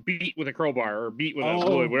that you gotta beat with a crowbar or beat with a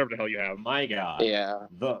wood, whatever the hell you have. My God, yeah,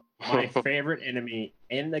 my favorite enemy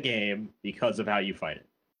in the game because of how you fight it.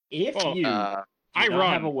 If you don't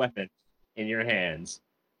have a weapon in your hands,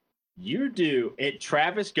 you do it.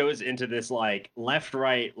 Travis goes into this like left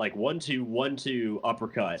right like 1-2 1-2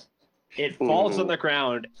 uppercut. It falls on the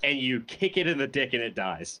ground, and you kick it in the dick, and it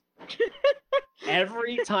dies.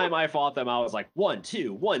 Every time I fought them, I was like,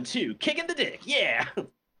 1-2 1-2, kick in the dick, yeah.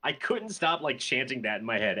 I couldn't stop like chanting that in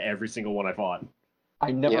my head every single one I fought.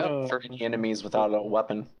 I never fought any enemies without a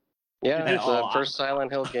weapon. Yeah, it's the first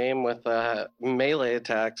Silent Hill game with melee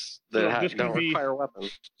attacks that don't require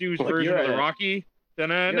weapons. Stu's version of the Rocky.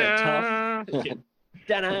 Da-na-na.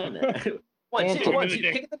 1-2 1-2,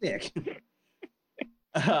 kick in the dick.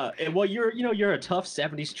 Well, you're a tough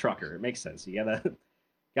 70s trucker. It makes sense. You gotta.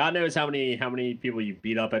 God knows how many people you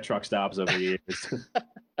beat up at truck stops over the years.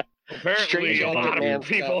 Apparently, a lot of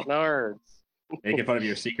people. Nerds. Making fun of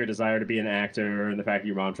your secret desire to be an actor and the fact that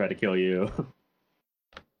your mom tried to kill you.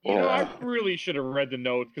 I really should have read the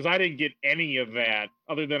notes because I didn't get any of that.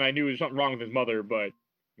 Other than I knew there was something wrong with his mother, but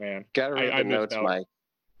man, gotta read the notes, Mike.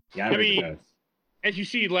 Yeah, the notes. As you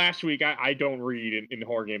see last week, I don't read in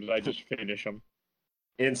horror games. I just finish them.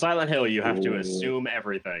 In Silent Hill, you have to assume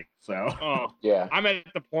everything. So, yeah, I'm at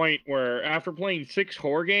the point where after playing 6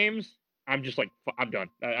 horror games, I'm just like, I'm done.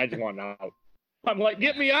 I just want out. I'm like,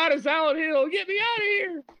 get me out of Silent Hill, get me out of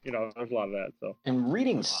here. There's a lot of that. So, and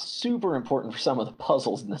reading's super important for some of the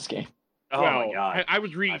puzzles in this game. Oh my God! I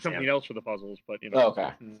was reading something else for the puzzles, but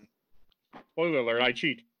okay. Spoiler alert! I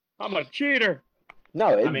cheat. I'm a cheater. No,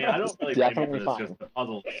 I don't really definitely blame you for this, fine. just the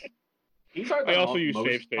puzzles. I also use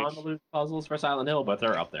save states. Convoluted puzzles for Silent Hill, but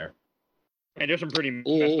they're up there. And there's some pretty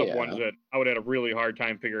messed up ones that I would have had a really hard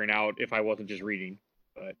time figuring out if I wasn't just reading.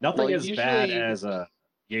 But nothing as bad as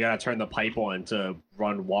you gotta turn the pipe on to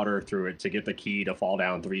run water through it to get the key to fall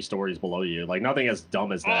down 3 stories below you. Like nothing as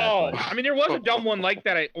dumb as that. Oh, but... there was a dumb one like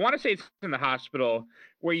that. I want to say it's in the hospital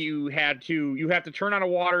where you have to turn on a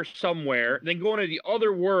water somewhere, then go into the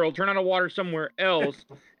other world, turn on a water somewhere else,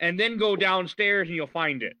 and then go downstairs and you'll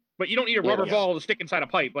find it. But you don't need a rubber ball to stick inside a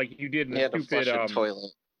pipe like you did in the stupid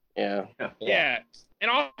toilet. Yeah. And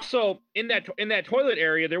also in that toilet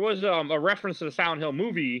area, there was a reference to the Silent Hill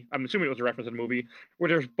movie. I'm assuming it was a reference to the movie where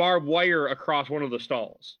there's barbed wire across one of the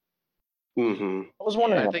stalls. Mm-hmm. I was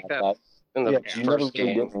wondering I think that's that. in the you never first really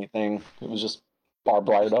game. did anything. It was just barbed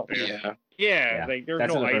wired up. Yeah. Like there's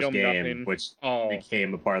that's no in the first item, game, nothing. which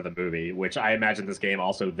became a part of the movie. Which I imagine this game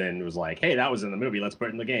also then was like, hey, that was in the movie. Let's put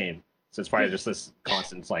it in the game. So it's probably just this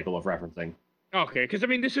constant cycle of referencing. Okay, because I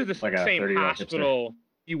mean, this is the same hospital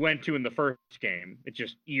you went to in the first game. It's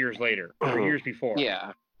just years later, or years before.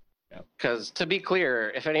 Yeah. Because to be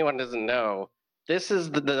clear, if anyone doesn't know, this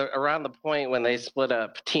is the around the point when they split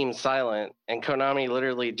up Team Silent, and Konami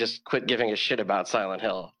literally just quit giving a shit about Silent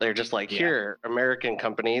Hill. They're just like, here, American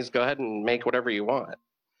companies, go ahead and make whatever you want.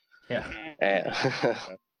 Yeah.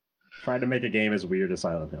 Trying to make a game as weird as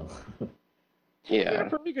Silent Hill. They did a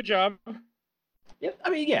pretty good job. Yeah, I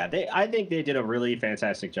mean, I think they did a really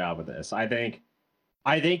fantastic job with this. I think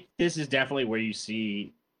this is definitely where you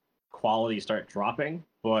see quality start dropping,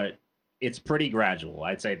 but it's pretty gradual.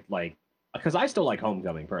 I'd say, like, because I still like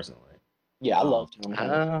Homecoming personally. Yeah, I loved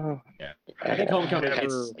Homecoming. I think Homecoming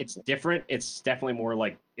it's different. It's definitely more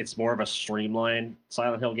like it's more of a streamlined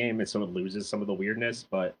Silent Hill game, and so it loses some of the weirdness.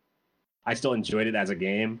 But I still enjoyed it as a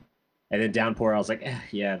game. And then Downpour, I was like,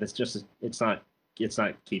 this just it's not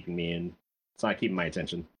keeping me in. It's not keeping my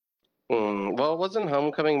attention. Well, wasn't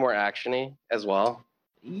Homecoming more actiony as well?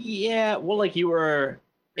 Yeah, well, like it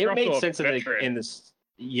made sense in this.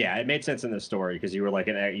 Yeah, it made sense in the story because you were like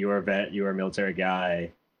you were a vet, you were a military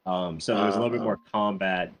guy. So there was a little bit more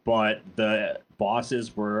combat, but the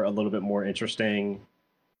bosses were a little bit more interesting.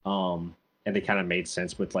 And they kind of made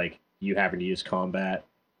sense with like you having to use combat.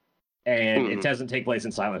 And it doesn't take place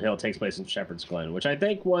in Silent Hill; it takes place in Shepherd's Glen, which I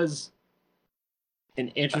think was an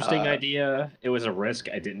interesting idea. It was a risk;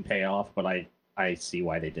 it didn't pay off, but I see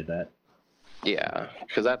why they did that. Yeah,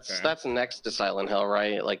 because that's next to Silent Hill,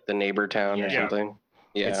 right? Like the neighbor town or something.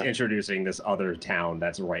 Yeah, it's introducing this other town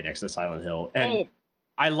that's right next to Silent Hill, and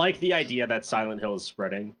I like the idea that Silent Hill is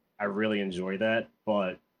spreading. I really enjoy that,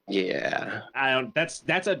 but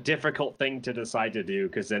that's a difficult thing to decide to do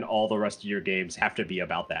because then all the rest of your games have to be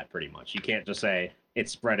about that pretty much. You can't just say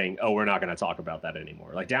it's spreading. Oh, we're not going to talk about that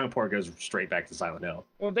anymore. Like Downpour goes straight back to Silent Hill.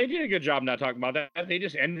 Well, they did a good job not talking about that. They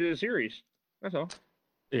just ended the series. That's all.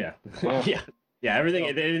 Yeah. Yeah. Everything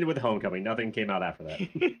it ended with Homecoming. Nothing came out after that.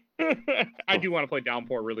 I do want to play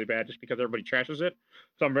Downpour really bad just because everybody trashes it.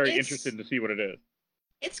 So I'm very interested to see what it is.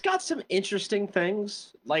 It's got some interesting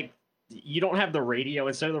things. Like you don't have the radio.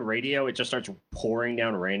 Instead of the radio, it just starts pouring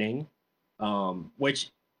down raining.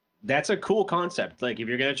 Which that's a cool concept. Like if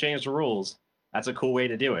you're gonna change the rules, that's a cool way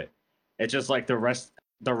to do it. It's just like the rest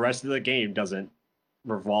of the game doesn't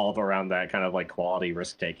revolve around that kind of like quality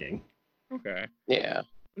risk taking. Okay. Yeah.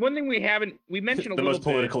 One thing we mentioned the most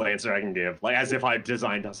political answer I can give, like as if I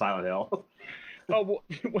designed a Silent Hill.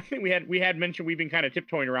 One thing we had mentioned we've been kind of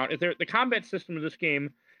tiptoeing around is the combat system of this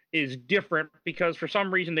game is different because for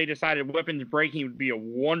some reason they decided weapons breaking would be a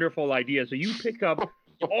wonderful idea. So you pick up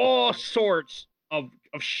all sorts of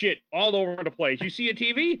shit all over the place. You see a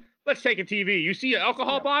TV? Let's take a TV. You see an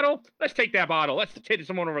alcohol bottle? Let's take that bottle. Let's hit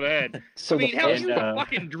someone over the head. So hell, use a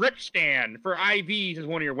fucking drip stand for IVs as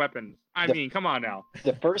one of your weapons. I mean, come on now.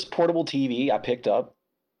 The first portable TV I picked up,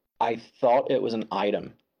 I thought it was an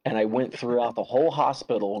item. And I went throughout the whole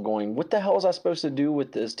hospital going, what the hell was I supposed to do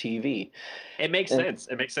with this TV? It makes sense.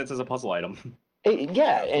 It makes sense as a puzzle item.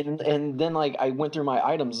 And then like I went through my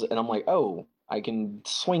items and I'm like, oh, I can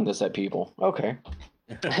swing this at people. Okay.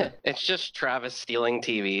 It's just Travis stealing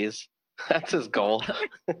TVs. That's his goal.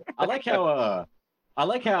 I like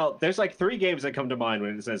how there's like 3 games that come to mind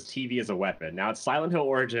when it says TV as a weapon. Now it's Silent Hill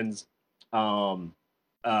Origins,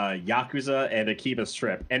 Yakuza and Akiba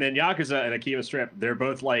Strip. And in Yakuza and Akiba Strip, they're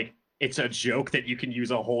both like, it's a joke that you can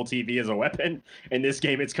use a whole TV as a weapon. In this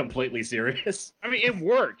game, it's completely serious. I mean, it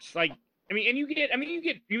works. Like, you get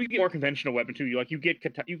more conventional weapons too.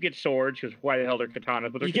 You get swords because why the hell they're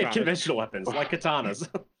katanas? But they're get conventional weapons like katanas.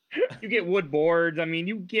 You get wood boards. I mean,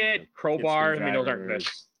 you get crowbars. I mean, those aren't good.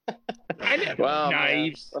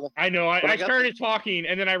 Knives. Man. I know. I started talking,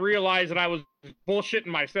 and then I realized that I was bullshitting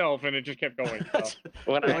myself, and it just kept going. So.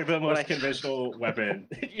 The most conventional weapon.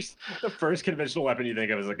 The first conventional weapon you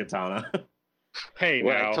think of is a katana. Hey,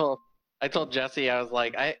 now. I told Jesse, I was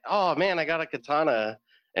like, oh man, I got a katana,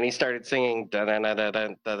 and he started singing. I'm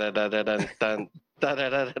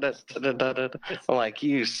like,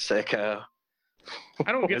 you sicko.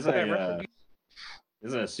 I don't get that reference.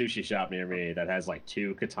 There's a sushi shop near me that has like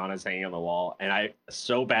 2 katanas hanging on the wall, and I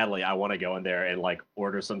want to go in there and like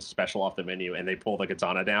order some special off the menu, and they pull the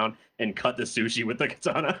katana down and cut the sushi with the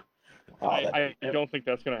katana. I don't think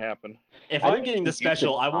that's going to happen. If I'm getting the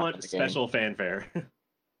special, I want special fanfare.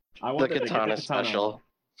 I want the katana special.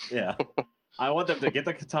 Yeah. I want them to get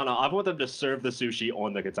the katana. I want them to serve the sushi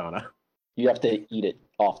on the katana. You have to eat it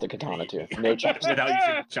off the katana too. No chopsticks. Without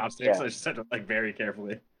using chopsticks. Yeah. I just said it like very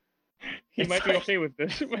carefully. He might be okay with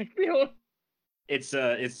this. It's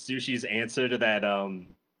sushi's answer to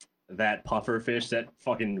that puffer fish that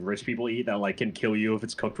fucking rich people eat that like can kill you if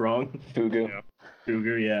it's cooked wrong. Fugu. Yeah.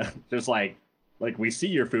 Fugu, yeah. Just like we see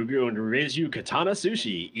your fugu and raise you katana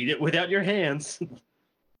sushi. Eat it without your hands.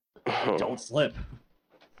 Don't slip.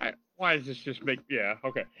 Why does this just make? Yeah,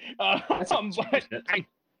 okay. But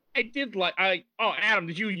I did like Adam,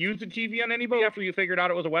 did you use the TV on anybody after you figured out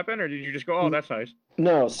it was a weapon, or did you just go, oh, that's nice?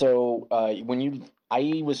 No. So I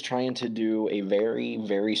was trying to do a very,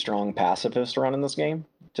 very strong pacifist run in this game,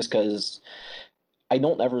 just because I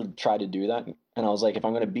don't ever try to do that. And I was like, if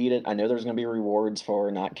I'm going to beat it, I know there's going to be rewards for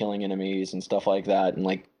not killing enemies and stuff like that, and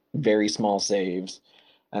like very small saves.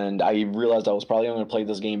 And I realized I was probably going to play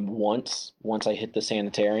this game once I hit the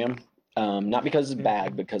sanitarium. Not because it's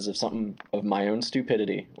bad, because of something of my own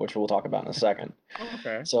stupidity, which we'll talk about in a second.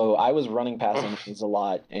 Okay. So I was running past enemies a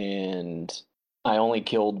lot, and I only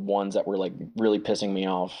killed ones that were like really pissing me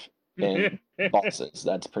off, and bosses.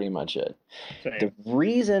 That's pretty much it. Same. The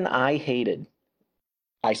reason I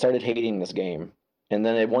started hating this game, and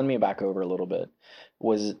then it won me back over a little bit,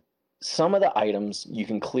 was some of the items you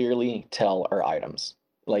can clearly tell are items.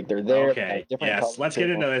 Like they're there. Okay. Yes. Let's get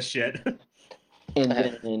into this shit. And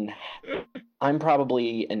then I'm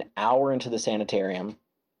probably an hour into the sanitarium.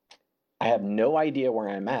 I have no idea where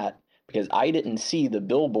I'm at because I didn't see the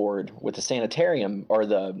billboard with the sanitarium or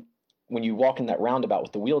when you walk in that roundabout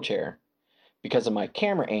with the wheelchair. Because of my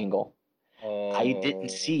camera angle, I didn't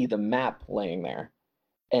see the map laying there.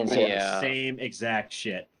 And so same exact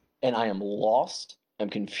shit. And I am lost. I'm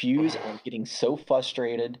confused. I'm getting so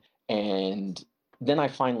frustrated. And then I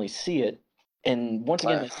finally see it. And once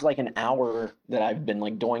again, it's like an hour that I've been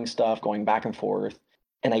like doing stuff, going back and forth,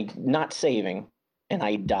 and I'm not saving, and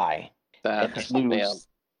I die. And I lose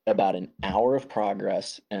about an hour of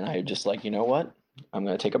progress, and I just like, you know what? I'm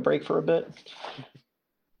going to take a break for a bit.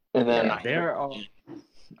 And then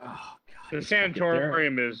the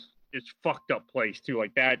sanatorium is fucked up place too.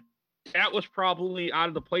 Like that was probably out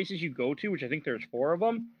of the places you go to, which I think there's 4 of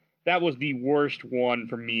them. That was the worst one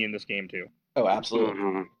for me in this game too. Oh, absolutely.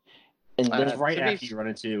 Mm-hmm. And then right after you run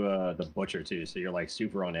into the butcher too, so you're like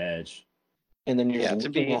super on edge. And then you're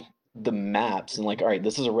looking at the maps and like, all right,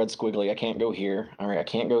 this is a red squiggly. I can't go here. All right, I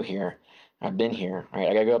can't go here. I've been here. All right,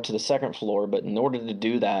 I gotta go up to the 2nd floor, but in order to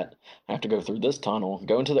do that, I have to go through this tunnel,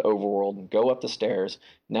 go into the overworld, go up the stairs.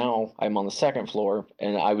 Now I'm on the 2nd floor,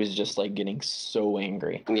 and I was just like getting so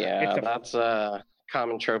angry. Yeah, that's a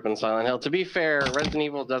common trope in Silent Hill. To be fair, Resident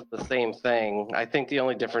Evil does the same thing. I think the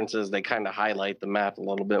only difference is they kind of highlight the map a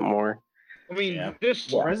little bit more. I mean,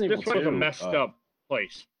 this was a messed up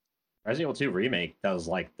place. Resident Evil 2 Remake does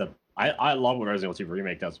like I love what Resident Evil 2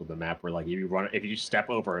 Remake does with the map, where like if you step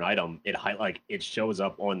over an item, it shows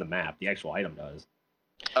up on the map. The actual item does.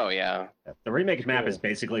 Oh yeah. The remake map is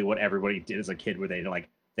basically what everybody did as a kid, where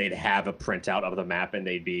they'd have a printout of the map and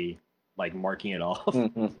they'd be like marking it off.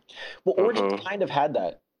 Mm-hmm. Well, Origins kind of had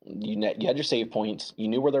that. You had your save points. You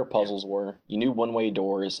knew where their puzzles were. You knew one-way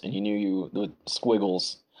doors, and you knew the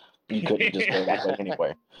squiggles. You couldn't just go that way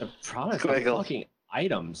anyway. The problem is the fucking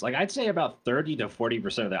items. Like I'd say about 30 to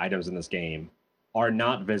 40% of the items in this game are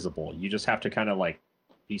not visible. You just have to kind of like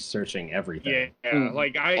be searching everything. Yeah,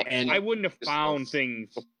 like I wouldn't have found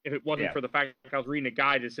things if it wasn't for the fact that I was reading a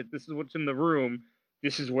guide that said this is what's in the room.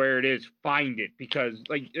 This is where it is. Find it, because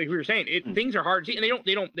like we were saying, things are hard to see,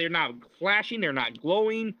 and they're not flashing. They're not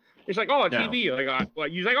glowing. It's like, oh, a TV.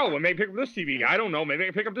 Like you're like, oh, well, maybe pick up this TV. I don't know. Maybe I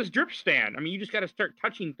can pick up this drip stand. I mean, you just got to start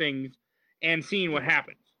touching things and seeing what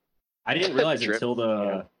happens. I didn't realize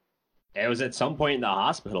until it was at some point in the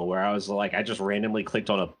hospital where I was like, I just randomly clicked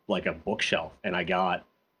on a bookshelf, and I got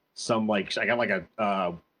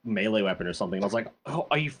a melee weapon or something. I was like, oh,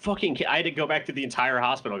 are you fucking kidding? I had to go back to the entire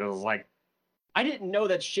hospital because I was like, I didn't know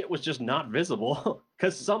that shit was just not visible.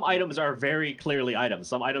 Because some items are very clearly items.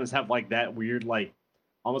 Some items have like that weird like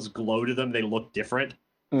almost glow to them. They look different.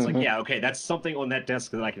 It's like, yeah, okay, that's something on that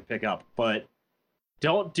desk that I can pick up, but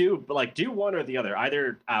do one or the other.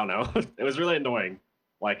 Either, I don't know. It was really annoying.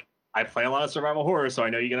 Like, I play a lot of survival horror, so I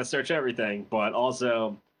know you're going to search everything, but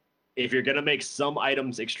also, if you're going to make some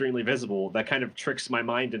items extremely visible, that kind of tricks my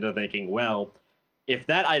mind into thinking, well, if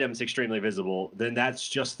that item's extremely visible, then that's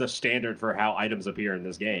just the standard for how items appear in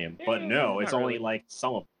this game. But no, it's only like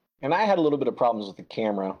some of them. And I had a little bit of problems with the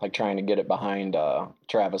camera, like trying to get it behind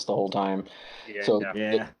Travis the whole time.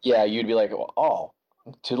 Yeah, you'd be like, oh,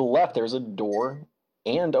 to the left, there's a door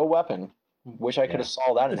and a weapon. Wish I could have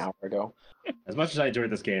saw that an hour ago. As much as I enjoyed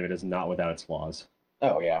this game, it is not without its flaws.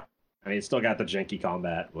 Oh, yeah. I mean, it's still got the janky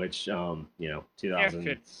combat, which,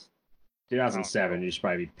 2007, you should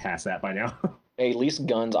probably be past that by now. Hey, at least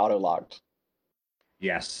guns auto-locked.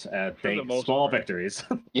 Yes, small victories.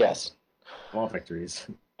 Yes. Small victories.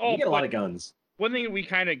 You get a lot of guns. One thing we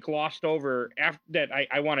kind of glossed over after that I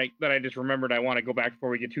just remembered I want to go back before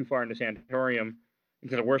we get too far into Sanatorium,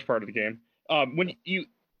 into the worst part of the game.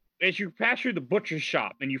 As you pass through the butcher's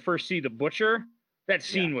shop and you first see the butcher, that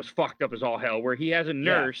scene was fucked up as all hell, where he has a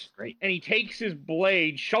nurse and he takes his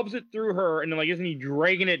blade, shoves it through her, and then isn't he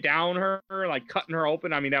dragging it down her, like cutting her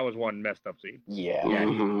open? I mean, that was one messed up scene.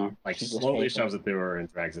 Yeah. He slowly shoves it through her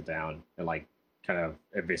and drags it down and kind of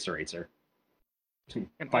eviscerates her.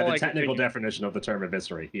 And by the technical definition of the term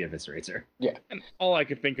eviscerate, he eviscerates her. Yeah. And all I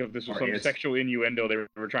could think of was some sexual innuendo they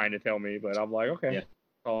were trying to tell me, but I'm like, okay. Yeah.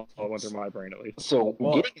 All went through my brain at least. So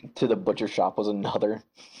getting to the butcher shop was another.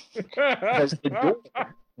 Because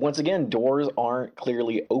once again, doors aren't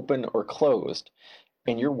clearly open or closed.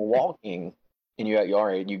 And you're walking and all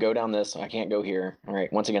right, you go down this, I can't go here. All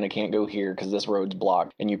right, once again, I can't go here because this road's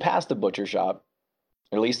blocked. And you pass the butcher shop,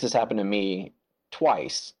 or at least this happened to me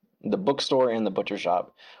twice, the bookstore and the butcher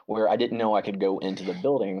shop, where I didn't know I could go into the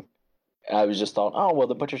building. I was just thought, oh, well,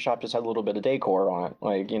 the butcher shop just had a little bit of decor on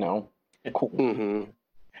it. Cool. Mm-hmm.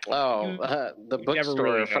 Oh, the bookstore.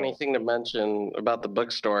 Really funny thing to mention about the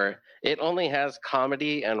bookstore, it only has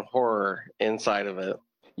comedy and horror inside of it.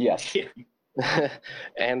 Yes.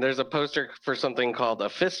 And there's a poster for something called A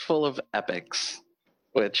Fistful of Epics,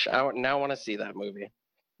 which I now want to see that movie.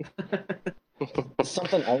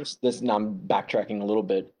 Something else, now I'm backtracking a little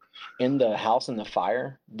bit. In the house in the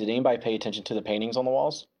fire, did anybody pay attention to the paintings on the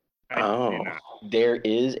walls? There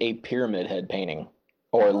is a pyramid head painting.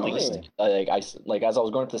 Or at least, as I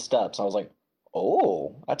was going up the steps, I was like,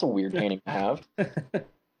 "Oh, that's a weird painting to have."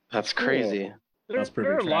 That's crazy. There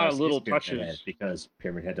are a lot of little touches because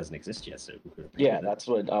Pyramid Head doesn't exist yet. So that's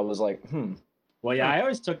what I was like. Well, yeah, I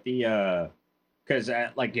always took the because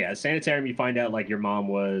Sanitarium, you find out your mom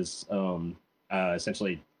was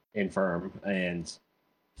essentially infirm and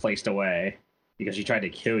placed away because she tried to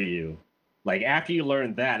kill you. After you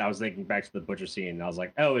learned that, I was thinking back to the butcher scene, and I was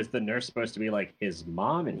like, oh, is the nurse supposed to be his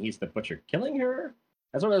mom, and he's the butcher killing her?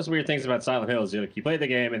 That's one of those weird things about Silent Hill, is you play the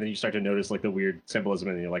game, and then you start to notice, the weird symbolism,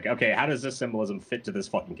 and you're like, okay, how does this symbolism fit to this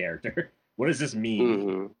fucking character? What does this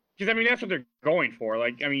mean? Because, that's what they're going for.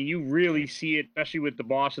 You really see it, especially with the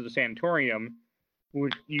boss of the Sanatorium, where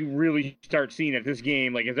you really start seeing that this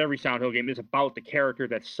game, as every Silent Hill game, is about the character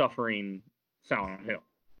that's suffering Silent Hill.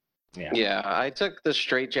 Yeah, I took the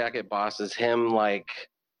straitjacket boss as him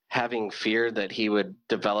having fear that he would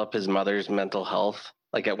develop his mother's mental health.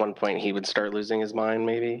 At one point he would start losing his mind,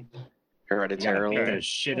 maybe hereditarily. You beat the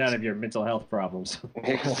shit out of your mental health problems.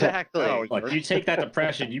 Exactly. You take that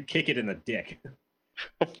depression, you kick it in the dick.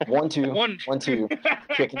 1, 2, 1, 2,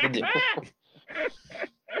 kick in the dick.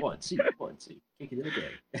 1, 2, 1, 2, kick it in the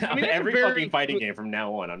dick. Every fucking fighting game from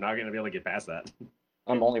now on, I'm not gonna be able to get past that.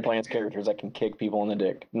 I'm only playing as characters that can kick people in the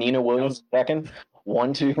dick. Nina Williams, second.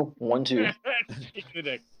 1, 2, 1, 2. Kick in the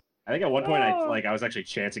dick. I think at one point I was actually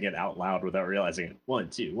chanting it out loud without realizing it. 1,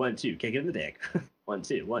 2, 1, 2, kick it in the dick. 1,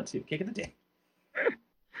 2, 1, 2, kick it in the dick.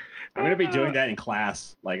 I'm gonna be doing that in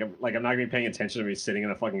class. I'm not gonna be paying attention to me sitting in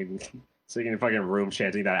a fucking room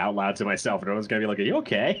chanting that out loud to myself, and everyone's gonna be like, "Are you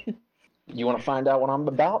okay?" You want to find out what I'm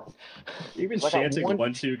about? You've been chanting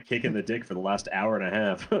 1, 2, kick in the dick for the last hour and a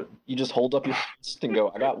half. You just hold up your fist and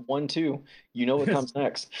go, I got 1, 2. You know what comes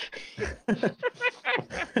next.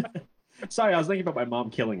 Sorry, I was thinking about my mom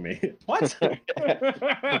killing me. What?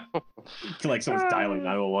 Someone's dialing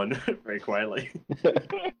 911 very quietly.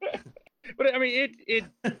 But it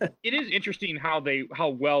is interesting how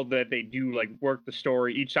well that they do work the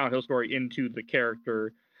story, each Silent Hill story, into the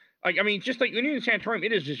character. Just when you're in the Sanatorium,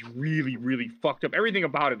 it is just really, really fucked up. Everything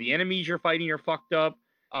about it. The enemies you're fighting are fucked up.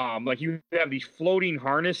 You have these floating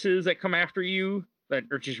harnesses that come after you that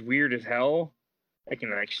are just weird as hell. That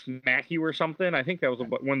can smack you or something. I think that was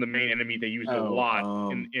one of the main enemies they used a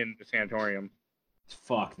lot in the Sanatorium.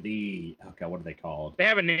 Fuck what are they called? They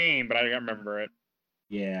have a name, but I don't remember it.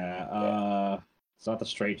 Yeah, it's not the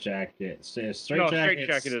straitjacket.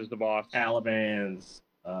 Straitjacket is the boss. Taliban's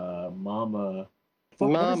Mama.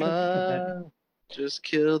 Mama just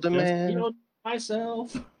killed a man. Killed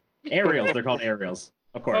myself. Ariels, they're called Ariels,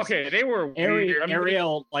 of course. Okay, they were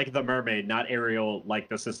Ariel like the mermaid, not Ariel like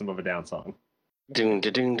the System of a Down song. Ding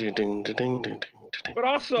ding ding ding ding ding But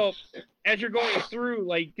also, as you're going through,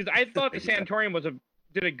 like, because I thought the sanatorium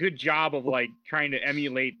did a good job of like trying to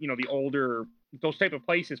emulate, the older those type of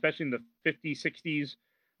places, especially in the 50s, 60s.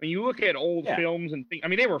 When you look at old films and things, I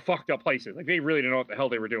mean, they were fucked up places. Like, they really didn't know what the hell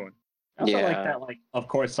they were doing. I also like that, like, of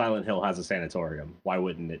course, Silent Hill has a sanatorium. Why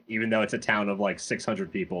wouldn't it? Even though it's a town of like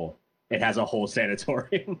 600 people, it has a whole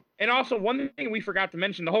sanatorium. And also, one thing we forgot to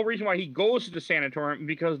mention, the whole reason why he goes to the sanatorium,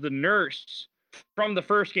 because the nurse from the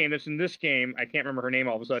first game that's in this game, I can't remember her name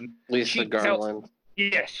all of a sudden. Lisa Garland.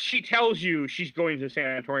 Yes, she tells you she's going to the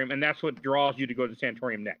sanatorium, and that's what draws you to go to the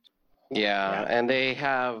sanatorium next. Yeah, and they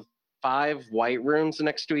have 5 white rooms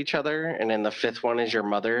next to each other, and then the 5th one is your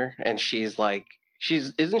mother, and she's like,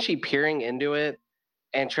 isn't she peering into it?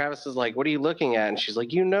 And Travis is like, what are you looking at? And she's like,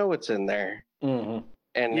 it's in there. Mm-hmm.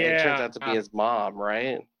 And it turns out to be his mom,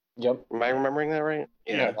 right? Yep. Am I remembering that right?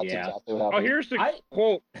 Yeah, that's exactly what happened. Oh, here's the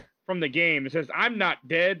quote from the game. It says, "I'm not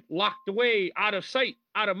dead, locked away, out of sight,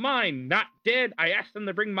 out of mind, not dead. I asked them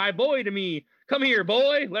to bring my boy to me. Come here,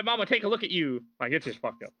 boy. Let mama take a look at you." Like, it's just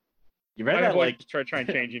fucked up. You read that like trying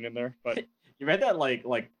changing in there, but you read that like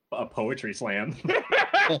a poetry slam.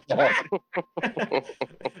 Like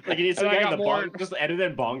you need some guy in the just edit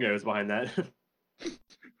in bongos behind that.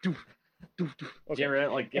 Okay. Yeah,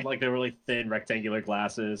 like the really thin rectangular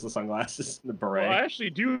glasses, the sunglasses, the beret. Well, I actually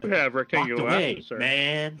do have rectangular glasses, sir.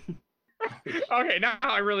 Man. Okay, now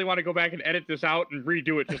I really want to go back and edit this out and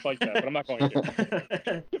redo it just like that, but I'm not going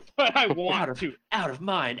to. But I want to. Out of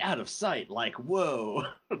mind, out of sight. Like, whoa.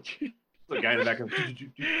 The guy in the back of.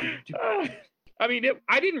 I mean,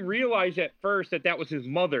 I didn't realize at first that was his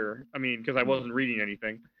mother. I mean, because I wasn't reading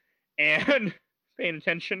anything and paying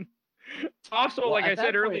attention. Also, like I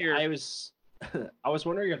said earlier, I was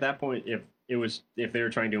wondering at that point if they were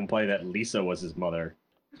trying to imply that Lisa was his mother,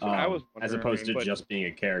 as opposed to just being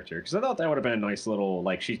a character. Because I thought that would have been a nice little,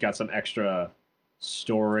 like, she's got some extra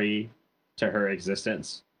story to her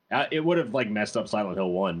existence. It would have like messed up Silent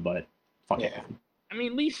Hill 1, but fuck it. I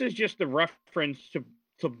mean, Lisa's just the reference to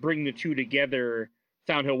bring the two together,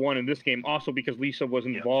 Silent Hill 1 in this game, also because Lisa was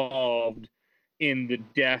involved in the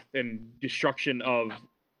death and destruction of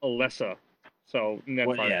Alessa. So,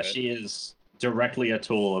 she is directly a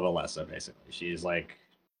tool of Alessa, basically.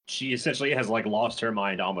 She essentially has like lost her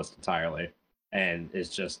mind almost entirely and is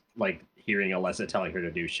just like hearing Alessa telling her to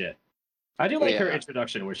do shit. I do like her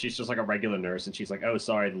introduction where she's just like a regular nurse and she's like, "Oh,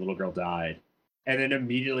 sorry, the little girl died." And then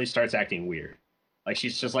immediately starts acting weird. Like,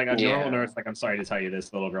 she's just like a normal nurse, like, "I'm sorry to tell you this,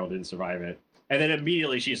 the little girl didn't survive it." And then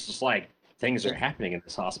immediately she's just like, "Things are happening in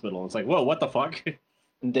this hospital." It's like, whoa, what the fuck?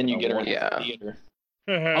 And then you get her in the theater.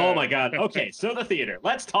 Oh my god. Okay, so the theater.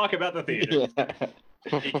 Let's talk about the theater.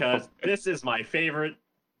 Because this is my favorite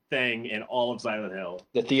thing in all of Silent Hill.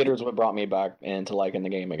 The theater is what brought me back into liking the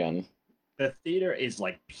game again. The theater is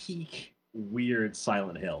like peak weird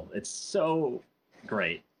Silent Hill. It's so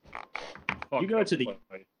great. You go to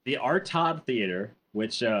the Artad Theater,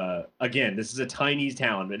 which, again, this is a tiny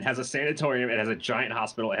town. It has a sanatorium, it has a giant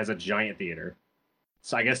hospital, it has a giant theater.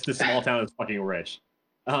 So I guess this small town is fucking rich.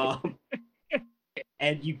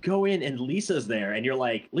 And you go in and Lisa's there, and you're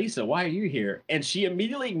like, "Lisa, why are you here?" And she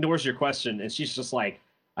immediately ignores your question, and she's just like,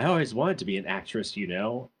 "I always wanted to be an actress, you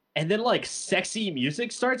know?" And then, like, sexy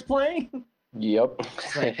music starts playing. Yep.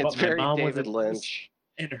 It's very David Lynch.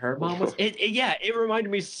 And her mom was... It reminded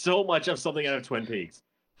me so much of something out of Twin Peaks.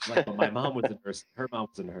 Like, but my mom was a nurse. Her mom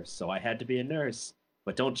was a nurse, so I had to be a nurse.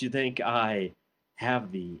 But don't you think I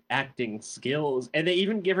have the acting skills? And they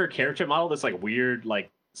even give her character model this, like, weird, like,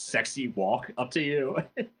 sexy walk up to you.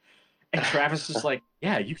 And Travis is like,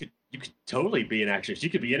 "Yeah, you could totally be an actress. You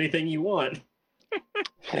could be anything you want."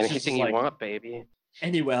 Anything you want, baby.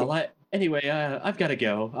 Anyway, I've got to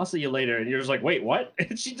go. I'll see you later. And you're just like, "Wait, what?"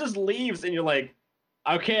 And she just leaves, and you're like,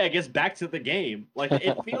 "Okay, I guess back to the game." Like,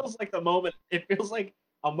 it feels like a moment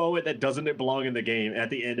that doesn't belong in the game. At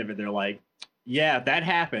the end of it, they're like, "Yeah, that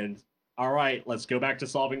happened. All right, let's go back to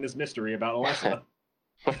solving this mystery about Alessa."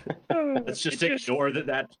 Let's just ignore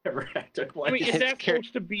that ever took place. I mean, is that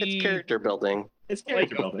supposed to be... It's character building. It's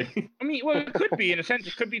character building. I mean, well, it could be, in a sense.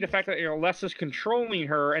 It could be the fact that, Alessa's controlling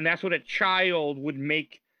her, and that's what a child would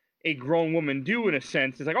make a grown woman do, in a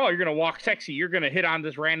sense. It's like, "Oh, you're going to walk sexy. You're going to hit on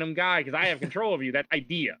this random guy because I have control of you." That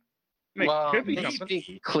idea. I mean, well, it could be let's something.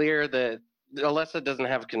 be clear that Alessa doesn't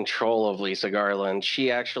have control of Lisa Garland.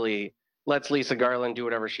 She actually lets Lisa Garland do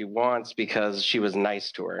whatever she wants because she was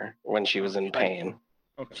nice to her when she was in pain.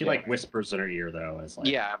 Okay. She like whispers in her ear though. It's like,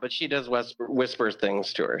 yeah, but she does whisper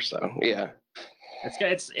things to her. So yeah,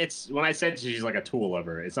 it's when I said she's like a tool of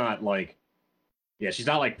her. It's not like, she's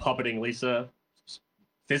not like puppeting Lisa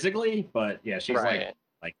physically, but yeah, she's like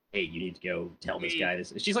like, hey, you need to go tell this guy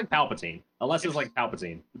this. She's like Palpatine. Alessa's like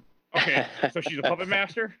Palpatine. Okay, so she's a puppet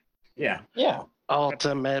master? Yeah. Yeah.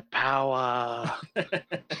 Ultimate power.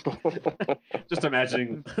 Just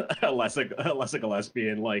imagining Alessa Gillespie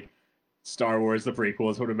in like Star Wars, the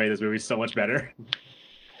prequels would have made this movie so much better.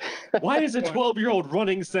 Why is a 12-year-old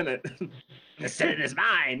running Senate? The Senate is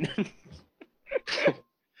mine.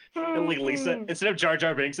 And like Lisa, instead of Jar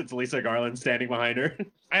Jar Binks, it's Lisa Garland standing behind her.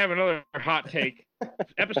 I have another hot take.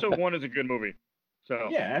 Episode 1 is a good movie. So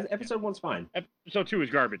yeah, episode 1's fine. Episode 2 is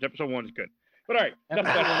garbage. Episode 1 is good. But all right,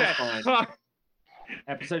 episode 1 is fine.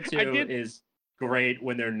 Episode 2 is great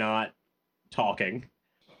when they're not talking.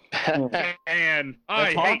 And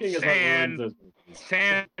I hate sand.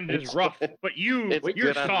 Sand is rough, but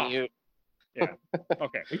you're soft. Yeah.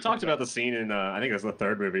 Okay. We talked about the scene in I think it was the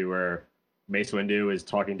third movie where Mace Windu is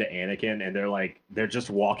talking to Anakin, and they're just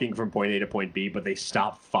walking from point A to point B, but they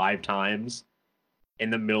stop 5 times in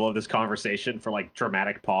the middle of this conversation for like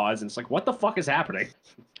dramatic pause, and it's like, what the fuck is happening?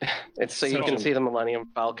 It's so you can see the Millennium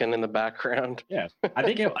Falcon in the background. Yeah, I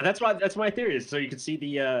think that's my theory is so you can see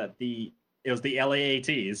it was the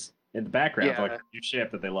LAATs in the background for like a new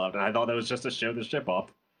ship that they loved, and I thought that was just to show the ship off.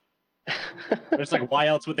 It's like, why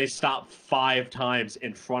else would they stop 5 times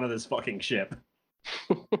in front of this fucking ship?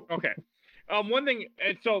 Okay. One thing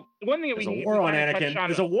that There's a war on Anakin.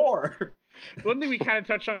 There's a war. One thing we kind of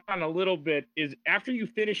touched on a little bit is after you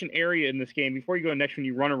finish an area in this game, before you go to the next one,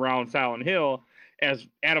 you run around Silent Hill, as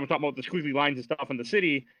Adam was talking about the squiggly lines and stuff in the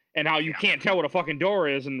city, and how you can't tell what a fucking door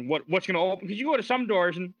is and what's going to open. Because you go to some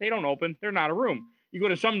doors and they don't open. They're not a room. You go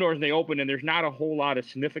to some doors and they open, and there's not a whole lot of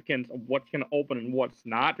significance of what's going to open and what's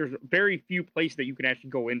not. There's very few places that you can actually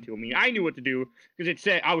go into. I mean, I knew what to do because it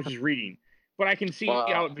said I was just reading. But I can see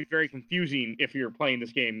how it would be very confusing if you're playing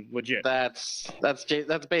this game legit. That's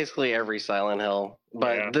basically every Silent Hill,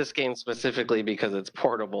 but this game specifically because it's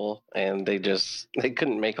portable and they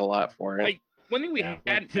couldn't make a lot for it. Like, one thing we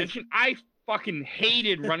hadn't mentioned, I fucking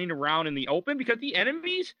hated running around in the open because the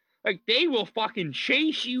enemies, like, they will fucking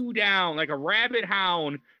chase you down like a rabid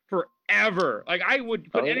hound forever. Like, I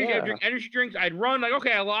would put energy drinks, I'd run, like,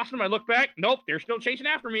 okay, I lost them, I look back, nope, they're still chasing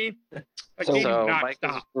after me. Like,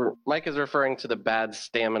 so Mike is referring to the bad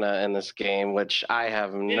stamina in this game, which I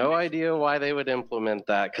have no idea why they would implement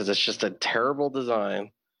that, because it's just a terrible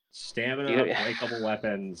design. Stamina, breakable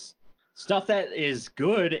weapons, stuff that is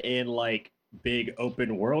good in, like, big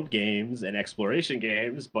open world games and exploration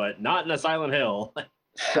games, but not in a Silent Hill.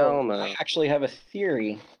 Hell no. I actually have a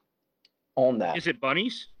theory on that. Is it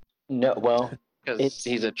bunnies? No, well, because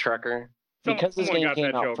he's a trucker. Because this game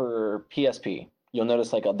came out for PSP, you'll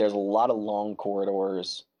notice like there's a lot of long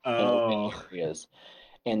corridors in open areas,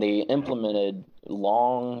 and they implemented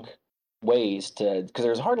long ways because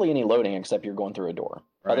there's hardly any loading except you're going through a door.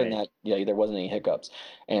 Right. Other than that, there wasn't any hiccups,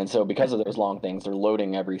 and so because of those long things, they're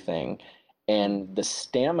loading everything, and the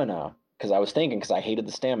stamina. Because I hated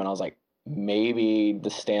the stamina. I was like, maybe the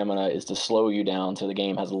stamina is to slow you down so the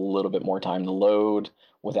game has a little bit more time to load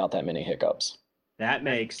without that many hiccups. That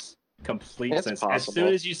makes complete sense. Possible. As soon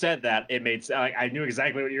as you said that, it made I knew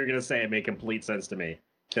exactly what you were going to say. It made complete sense to me.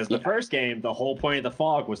 Because the first game, the whole point of the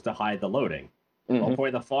fog was to hide the loading. Mm-hmm. The whole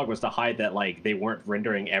point of the fog was to hide that like they weren't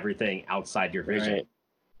rendering everything outside your vision. Right.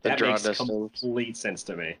 That makes complete sense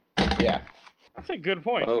to me. Yeah. That's a good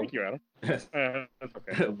point. Thank you, Adam. That's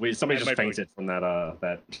okay. Somebody just fainted from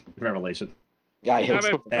that revelation. Yeah, I hit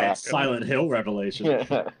that Silent Hill revelation.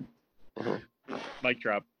 Mic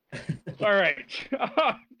drop. All right.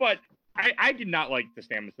 But I did not like the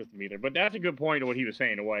stamina system either. But that's a good point of what he was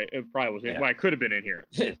saying. Why it probably was why I could have been in here.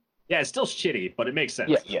 Yeah, it's still shitty, but it makes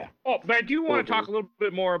sense. Yeah. Oh, but I do want to talk a little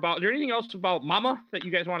bit more about. Is there anything else about Mama that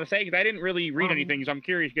you guys want to say? Because I didn't really read anything, so I'm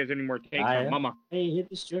curious if you guys have any more takes on Mama. Hey, hit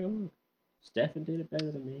the string. Stefan did it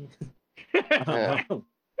better than me. I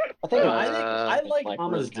like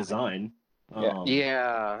Mama's design. I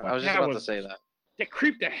was just about to say that. That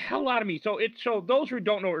creeped the hell out of me. So those who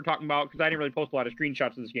don't know what we're talking about, because I didn't really post a lot of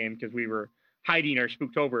screenshots of this game because we were hiding our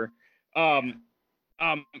Spooktober.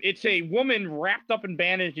 It's a woman wrapped up in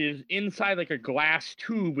bandages inside like a glass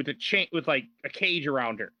tube with a chain with like a cage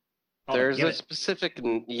around her. There's a specific,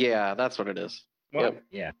 that's what it is. What?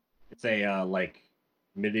 Yeah, it's a like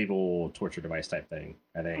medieval torture device type thing,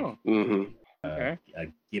 I think. Oh. Mm-hmm. Okay. A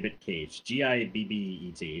gibbet cage,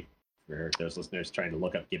 Gibbet, for those listeners trying to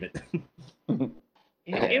look up gibbet.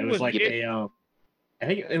 It was like I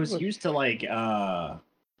think it was used to like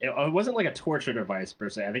it wasn't like a torture device per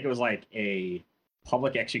se. I think it was like a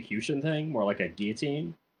public execution thing, more like a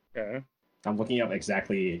guillotine. Okay. I'm looking up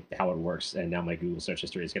exactly how it works, and now my Google search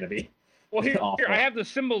history is going to be here I have the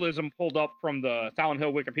symbolism pulled up from the Silent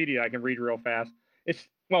Hill Wikipedia. I can read real fast.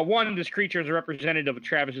 one, this creature is a representative of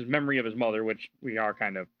Travis's memory of his mother, which we are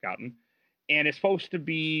kind of gotten, and it's supposed to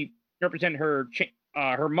be represent her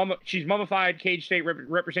mum. She's mummified, cage state,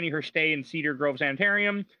 representing her stay in Cedar Grove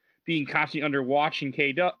Sanitarium, being constantly under watch and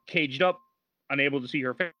caged up, unable to see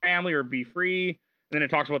her family or be free. And then it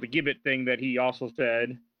talks about the gibbet thing that he also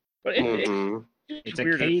said. But it's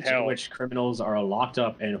a cage in which criminals are locked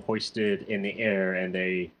up and hoisted in the air, and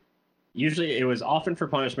it was often for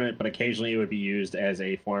punishment, but occasionally it would be used as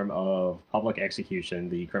a form of public execution.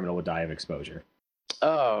 The criminal would die of exposure.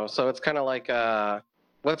 Oh, so it's kind of like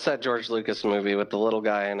what's that George Lucas movie with the little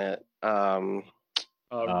guy in it? Return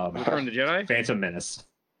of the Jedi? Phantom Menace.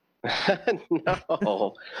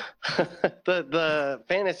 No, the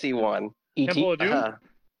fantasy one. Temple of Doom.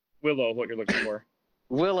 Willow, what you're looking for?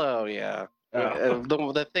 Willow, yeah.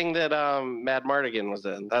 The thing that Mad Mardigan was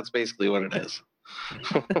in. That's basically what it is.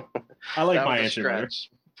 I like my answer.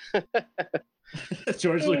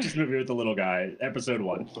 George Lucas movie with the little guy, episode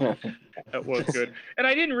 1. That was good. And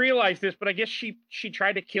I didn't realize this, but I guess she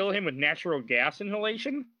tried to kill him with natural gas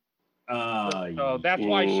inhalation. So that's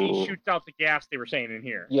why she shoots out the gas they were saying in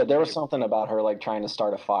here. Yeah, there was something about her like trying to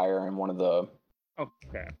start a fire in one of the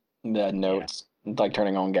notes, like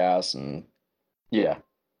turning on gas and yeah.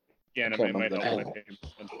 And I don't remember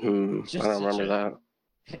that.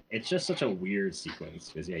 It's just such a weird sequence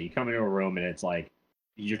because you come into a room and it's like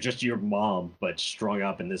you're just your mom but strung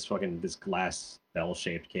up in this glass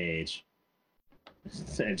bell-shaped cage,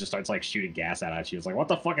 and it just starts like shooting gas at you. It's like, what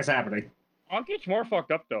the fuck is happening? It gets more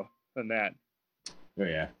fucked up though than that. Oh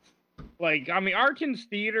yeah. Like, I mean, Arkin's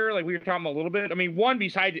theater, like we were talking about a little bit. I mean,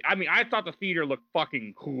 I thought the theater looked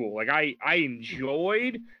fucking cool. Like I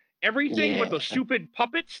enjoyed everything but those stupid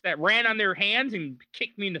puppets that ran on their hands and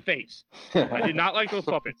kicked me in the face. I did not like those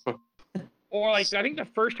puppets. Or like, I think the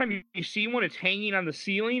first time you see one, it's hanging on the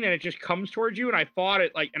ceiling and it just comes towards you. And I fought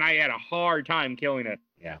it and I had a hard time killing it.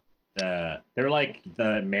 Yeah. They're like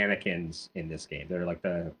the mannequins in this game. They're like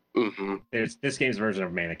there's this game's version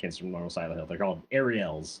of mannequins from normal Silent Hill. They're called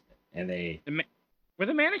Ariels, and were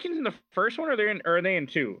the mannequins in the first one, or are they in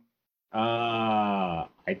 2? I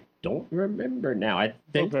don't remember now. I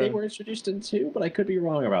think they were introduced in 2, but I could be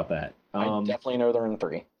wrong about that. I definitely know they're in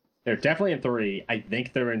 3. They're definitely in 3. I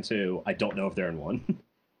think they're in 2. I don't know if they're in 1.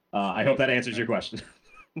 I hope that answers your question.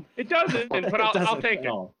 It doesn't, but I'll take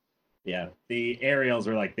it. Yeah, the aerials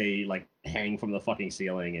are like they hang from the fucking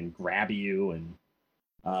ceiling and grab you, and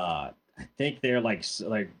I think they're like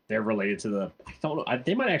they're related to the. I don't know.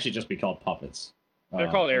 They might actually just be called puppets. They're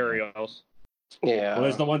called aerials. Yeah. Well,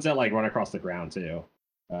 there's the ones that run across the ground too.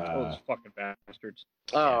 Those fucking bastards.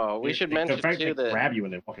 Oh, we should mention the fact too they that grab you when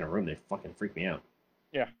they walk in a room, they fucking freak me out.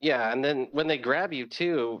 Yeah. Yeah, and then when they grab you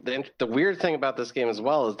too, the weird thing about this game as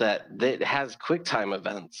well is that it has QuickTime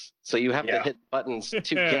events. So you have to hit buttons to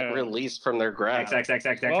get released from their grab.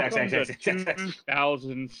 Welcome to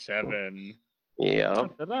 2007.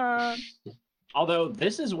 Yeah. Although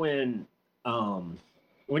this is when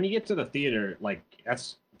you get to the theater, like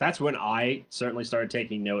that's when I certainly started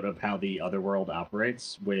taking note of how the Otherworld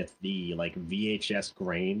operates with the VHS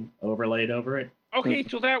grain overlaid over it. Okay,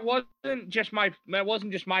 so that wasn't just my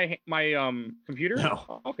computer?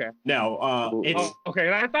 No. Okay. No, it's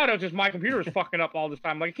okay. I thought it was just my computer was fucking up all this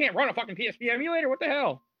time. Like, I can't run a fucking PSP emulator. What the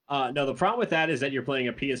hell? No, the problem with that is that you're playing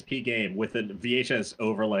a PSP game with a VHS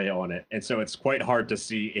overlay on it, and so it's quite hard to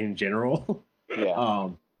see in general. Yeah.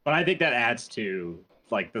 But I think that adds to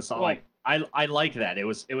the song. Well, I like that. It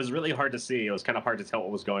was really hard to see. It was kind of hard to tell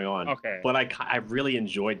what was going on. Okay. But I really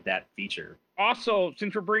enjoyed that feature. Also,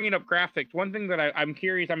 since we're bringing up graphics, one thing that I'm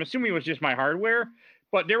curious, I'm assuming it was just my hardware,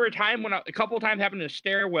 but there were a time when a couple of times happened in a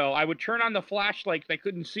stairwell, I would turn on the flashlight I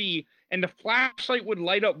couldn't see, and the flashlight would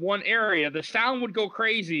light up one area, the sound would go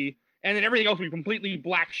crazy, and then everything else would be completely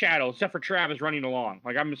black shadow, except for Travis running along.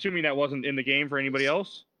 Like, I'm assuming that wasn't in the game for anybody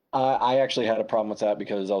else? I actually had a problem with that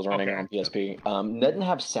because I was running it on PSP. Didn't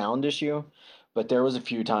have sound issue, but there was a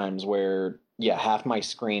few times where, half my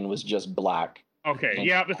screen was just black. Okay,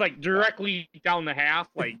 it was directly down the half,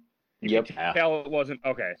 you could tell it wasn't,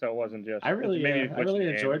 so it wasn't just... I really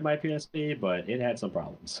enjoyed my PSP, but it had some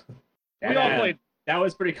problems. We all played... That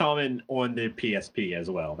was pretty common on the PSP as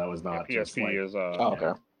well. That was not just PSP is...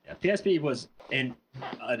 okay. Yeah, PSP was an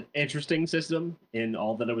interesting system in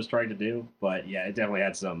all that it was trying to do, but it definitely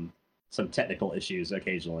had some technical issues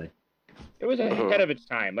occasionally. It was ahead of its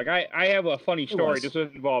time. Like, I have a funny story. This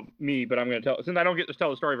doesn't involve me, but I'm going to tell. Since I don't get to tell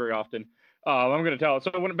the story very often, I'm going to tell it.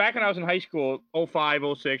 So back when I was in high school, 05,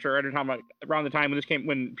 06, or around the time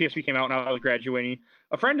when PSP came out and I was graduating,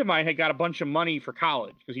 a friend of mine had got a bunch of money for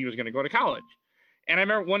college because he was going to go to college. And I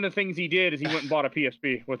remember one of the things he did is he went and bought a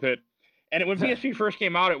PSP with it. And when PSP first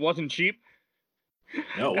came out, it wasn't cheap.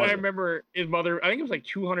 No, and I remember his mother. I think it was like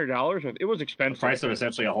 $200. It was expensive. The price of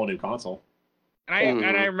essentially a whole new console. And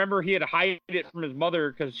I remember he had to hide it from his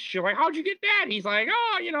mother because she's like, "How'd you get that?" He's like,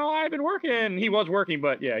 "Oh, I've been working." He was working,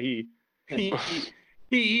 but yeah, he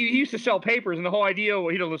used to sell papers, and the whole idea. Well,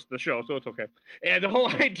 he doesn't listen to the show, so it's okay. And the whole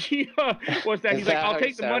idea was that he's like, "I'll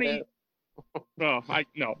take the money." No,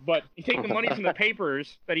 but he take the money from the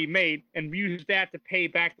papers that he made and use that to pay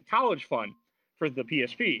back the college fund for the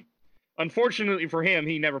PSP. Unfortunately for him,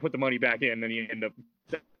 he never put the money back in, and he ended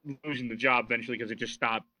up losing the job eventually because it just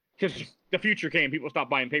stopped. Because the future came, people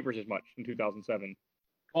stopped buying papers as much in 2007.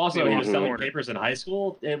 Also, he was selling papers in high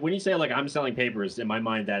school. And when you say, like, I'm selling papers, in my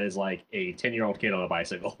mind, that is like a 10-year-old kid on a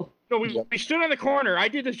bicycle. No, we stood on the corner. I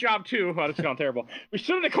did this job, too. Oh, this sounds terrible. We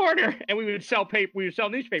stood in the corner, and we would sell paper. We would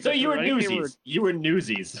sell newspapers. So you were Newsies. You were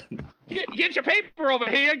Newsies. Get your paper over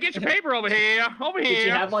here. Get your paper over here. Over here. Did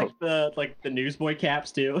you have, like, the newsboy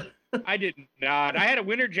caps, too? I did not. I had a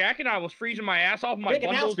winter jacket, and I was freezing my ass off. My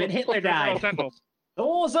bundles of Hitler died. The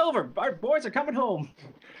war's over. Our boys are coming home.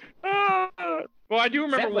 Well, I do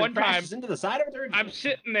remember one time. Into the side of it. I'm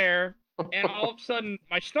sitting there, and all of a sudden,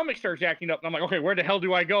 my stomach starts acting up. And I'm like, okay, where the hell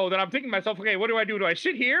do I go? Then I'm thinking to myself, okay, what do I do? Do I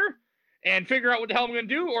sit here and figure out what the hell I'm going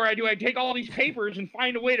to do? Or do I take all these papers and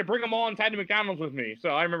find a way to bring them all inside the McDonald's with me?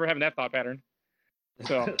 So I remember having that thought pattern.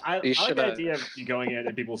 So I like the idea of you going in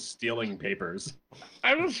and people stealing papers.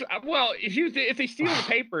 If they steal the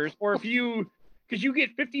papers, or because you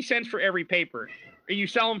get 50 cents for every paper. You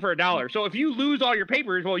sell them for $1. So if you lose all your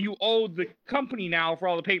papers, well, you owe the company now for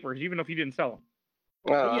all the papers, even if you didn't sell them.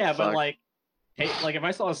 Well, yeah, but like if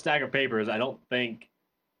I saw a stack of papers, I don't think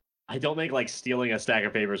like stealing a stack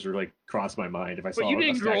of papers would like cross my mind if I saw. But you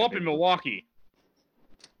didn't grow up in Milwaukee.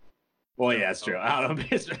 Well, yeah, that's true. I don't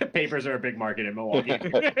know. Papers are a big market in Milwaukee.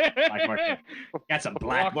 Black market. Got some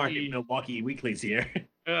black market Milwaukee weeklies here.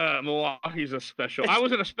 Milwaukee's a special. I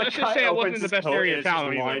was in a special. Say I wasn't in the best area of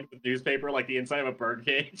town. Lined with newspaper like the inside of a bird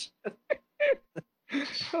cage.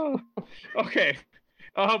 Okay.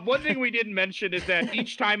 One thing we didn't mention is that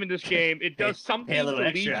each time in this game, it does something to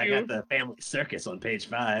lead you. I got the family circus on page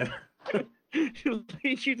 5. To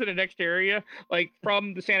lead you to the next area. Like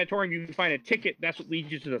from the sanatorium, you can find a ticket. That's what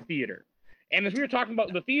leads you to the theater. And as we were talking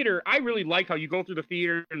about the theater, I really like how you go through the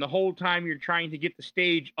theater and the whole time you're trying to get the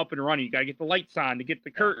stage up and running. You got to get the lights on, to get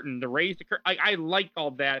the curtain, to raise the curtain. I like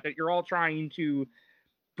all that you're all trying to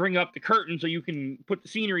bring up the curtain so you can put the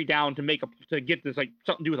scenery down to get this like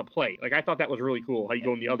something to do with a play. Like I thought that was really cool how you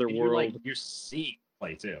go in the other world. You see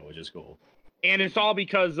play too, which is cool. And it's all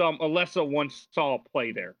because Alessa once saw a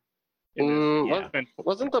play there.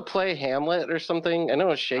 Wasn't the play Hamlet or something? I know it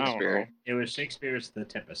was Shakespeare. It was Shakespeare's The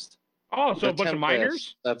Tempest. Oh, so a bunch of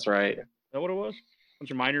miners? That's right. Is that what it was? A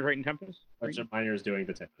bunch of miners writing Tempest? A bunch of miners doing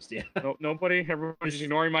The Tempest, yeah. Nobody? Everybody's just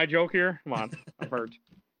ignoring my joke here? Come on. I'm hurt.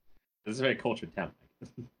 This is a very cultured town.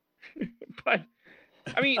 But,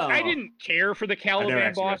 I mean, I didn't care for the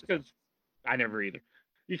Caliban boss because I never either.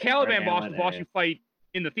 Your Caliban boss, the boss you fight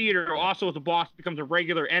in the theater, also is a boss that becomes a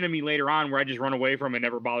regular enemy later on where I just run away from and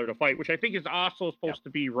never bother to fight, which I think is also supposed to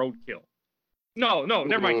be roadkill. No,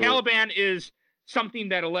 never mind. Caliban is something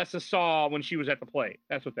that Alessa saw when she was at the play.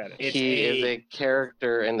 That's what that is. He is a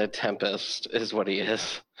character in The Tempest, is what he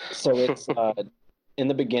is. So it's in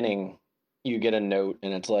the beginning, you get a note,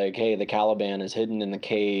 and it's like, hey, the Caliban is hidden in the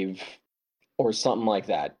cave, or something like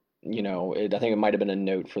that. You know, I think it might have been a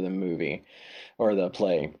note for the movie or the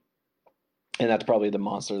play. And that's probably the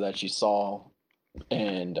monster that you saw.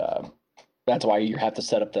 And that's why you have to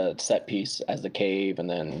set up the set piece as the cave and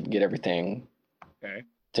then get everything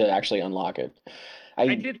to actually unlock it.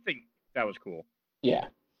 I did think that was cool. Yeah.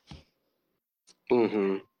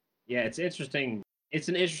 Mm-hmm. Yeah, it's interesting. It's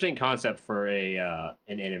an interesting concept for an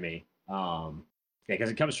enemy.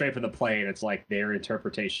 Because it comes straight from the play, and it's like their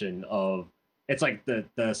interpretation of... It's like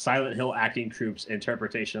the Silent Hill acting troupe's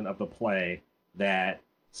interpretation of the play that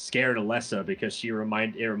scared Alessa because it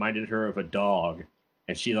reminded her of a dog,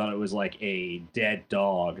 and she thought it was like a dead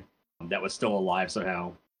dog that was still alive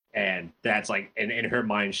somehow. And that's like, in her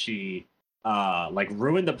mind, she like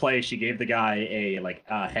ruined the play. She gave the guy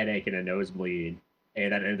a headache and a nosebleed,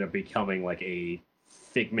 and that ended up becoming like a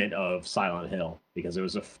figment of Silent Hill because it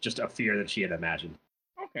was just a fear that she had imagined.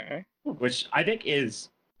 Okay. Which I think is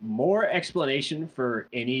more explanation for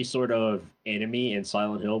any sort of enemy in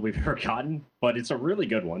Silent Hill we've ever gotten, but it's a really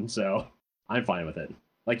good one, so I'm fine with it.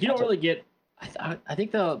 Like, you don't really get... I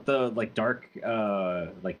think the like dark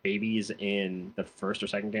like babies in the first or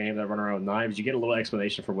second game that run around with knives, you get a little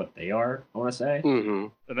explanation for what they are, I want to say.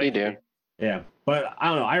 Mm-hmm. They do. Yeah, but I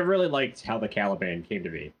don't know. I really liked how the Caliban came to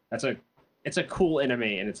be. It's a cool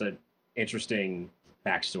enemy, and it's a interesting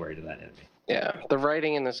backstory to that enemy. Yeah, the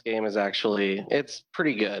writing in this game is it's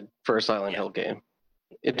pretty good for a Silent Hill game.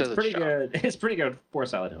 It's pretty good. It's pretty good for a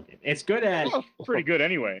Silent Hill game. It's good at pretty good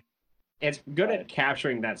anyway. It's good at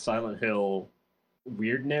capturing that Silent Hill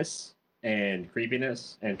weirdness and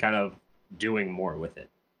creepiness and kind of doing more with it.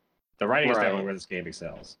 The writing is definitely where this game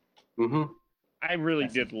excels. Mm-hmm. I really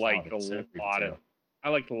did like I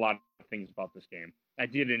liked a lot of things about this game. I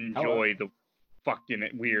did enjoy the fucking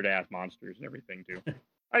weird ass monsters and everything too.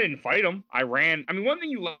 I didn't fight them. I ran. I mean, one thing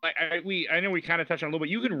you like, I know we kind of touched on a little bit.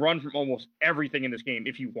 You can run from almost everything in this game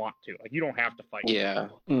if you want to. Like, you don't have to fight. Yeah,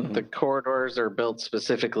 the corridors are built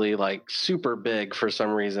specifically like super big for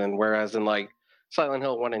some reason, whereas in like Silent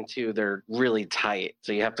Hill 1 and 2, they're really tight,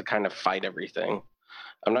 so you have to kind of fight everything.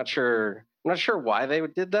 I'm not sure why they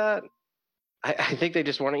did that. I think they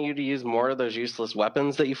just wanted you to use more of those useless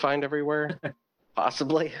weapons that you find everywhere.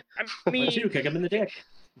 Possibly. I mean, kick them in the dick.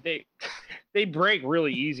 They break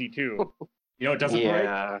really easy too. You know, it doesn't break.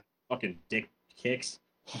 Fucking dick kicks.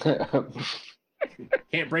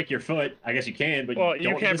 Can't break your foot. I guess you can, but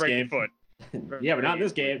you can't break your foot. Yeah, but not in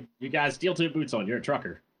this game. You guys steel toe boots on. You're a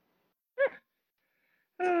trucker.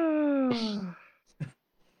 The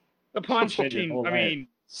punching. I mean,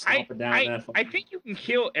 I think you can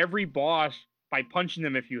kill every boss by punching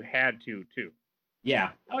them if you had to too.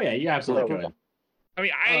 Yeah. Oh yeah, you absolutely could. I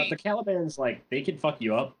mean, the Calibans, like, they can fuck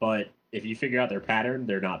you up, but if you figure out their pattern,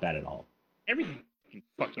 they're not bad at all. Everything can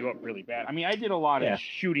fuck you up really bad. I mean, I did a lot of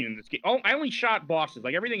shooting in this game. Oh, I only shot bosses.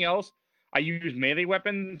 Like, everything else, I used melee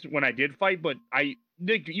weapons when I did fight, but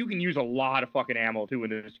you can use a lot of fucking ammo, too, in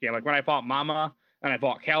this game. Like, when I fought Mama and I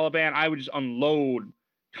fought Caliban, I would just unload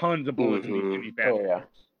tons of bullets in these bastards. Oh, yeah.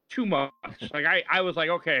 Too much. Like, I was like,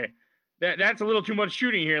 okay, that's a little too much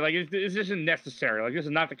shooting here. Like, this isn't necessary. Like, this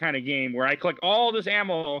is not the kind of game where I collect all this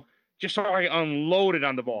ammo just so I unload it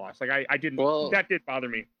on the boss. Like, I didn't. Well, that did bother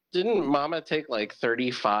me. Didn't Mama take like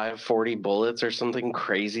 35, 40 bullets or something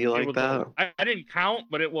crazy like that? I didn't count,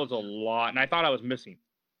 but it was a lot, and I thought I was missing.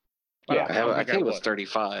 But yeah, I think it was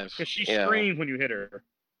 35. Because she screams when you hit her.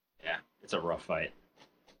 Yeah, it's a rough fight.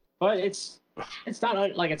 But it's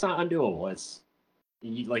not like it's not undoable. It's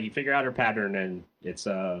you figure out her pattern, and it's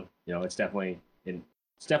it's definitely a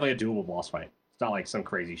doable boss fight. It's not like some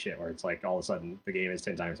crazy shit where it's like all of a sudden the game is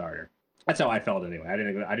 10 times harder. That's how I felt anyway. I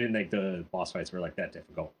didn't think the boss fights were like that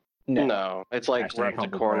difficult. No, it's like run the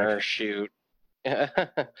corner, shoot.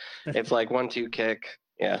 It's like 1-2 kick.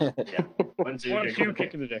 Yeah. 1-2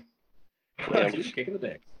 kick in the dick. Kick in the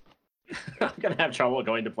dick. I'm gonna have trouble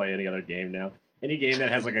going to play any other game now. Any game that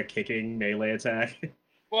has like a kicking melee attack.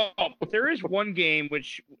 Well, there is one game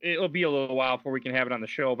which it'll be a little while before we can have it on the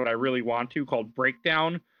show, but I really want to, called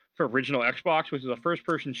Breakdown for original Xbox, which is a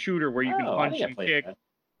first-person shooter where you can punch and kick. Yeah.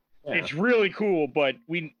 It's really cool, but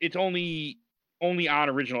it's only on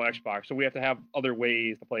original Xbox, so we have to have other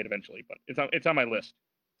ways to play it eventually. But it's on my list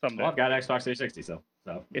someday. Well, I've got Xbox 360, so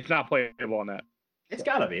it's not playable on that. It's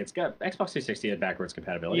gotta be. It's got Xbox 360 had backwards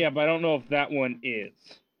compatibility. Yeah, but I don't know if that one is.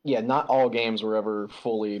 Yeah, not all games were ever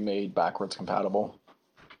fully made backwards compatible.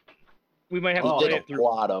 We might have to play it through a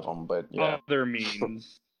lot of them, but yeah. Other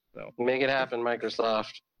means. So make it happen,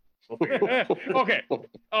 Microsoft. Okay.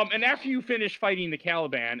 And after you finish fighting the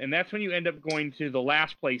Caliban, and that's when you end up going to the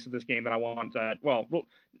last place of this game that I want to. Well,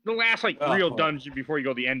 the last real dungeon before you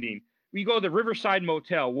go to the ending. We go to the Riverside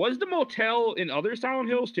Motel. Was the motel in other Silent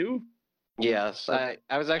Hills too? Yes, I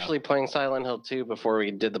was actually playing Silent Hill 2 before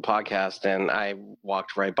we did the podcast, and I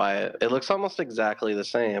walked right by it. It looks almost exactly the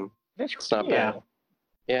same. It's not bad.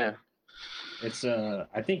 Yeah. It's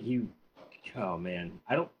I think oh man,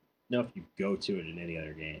 I don't know if you go to it in any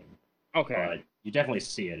other game. Okay. But you definitely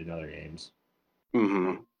see it in other games.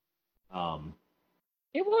 Mm-hmm.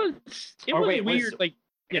 It was weird.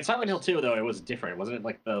 In Silent Hill 2 though, it was different. Wasn't it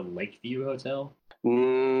like the Lakeview Hotel?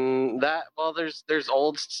 There's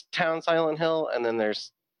Old Town Silent Hill, and then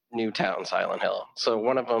there's New Town Silent Hill. So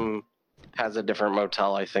one of them has a different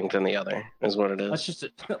motel, I think, than the other. Is what it is.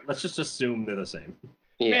 Let's just assume they're the same.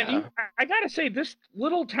 Yeah. Man, I gotta say, this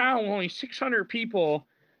little town, only 600 people,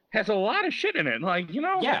 has a lot of shit in it.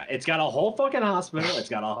 Yeah, it's got a whole fucking hospital. It's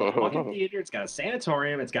got a fucking theater. It's got a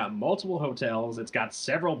sanatorium. It's got multiple hotels. It's got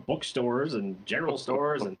several bookstores and general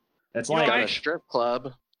stores, and it's got a strip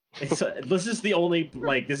club. This is the only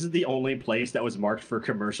place that was marked for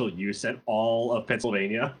commercial use in all of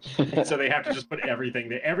Pennsylvania. So they have to just put everything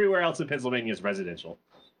there. Everywhere else in Pennsylvania is residential.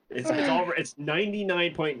 It's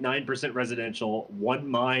 99.9% residential, one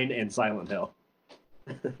mine, and Silent Hill.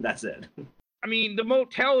 That's it. I mean, the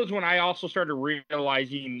motel is when I also started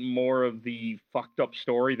realizing more of the fucked up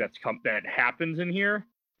story that happens in here.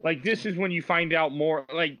 Like, this is when you find out more.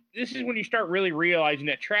 Like, this is when you start really realizing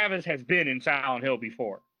that Travis has been in Silent Hill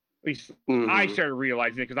before. At least I started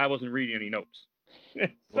realizing it because I wasn't reading any notes.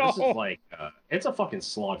 Well, this is like, it's a fucking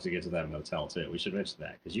slog to get to that motel, too. We should mention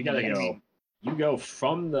that. Because you gotta go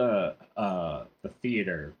from the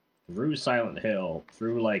theater through Silent Hill,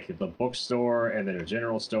 through, like, the bookstore, and then a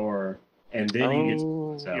general store, and then you get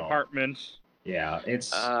to the apartments. Yeah,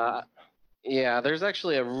 it's... Yeah, there's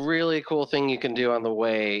actually a really cool thing you can do on the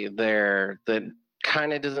way there that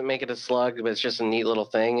kind of doesn't make it a slug, but it's just a neat little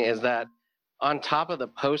thing, is that on top of the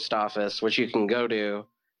post office, which you can go to,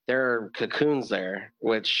 there are cocoons there,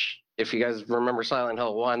 which, if you guys remember Silent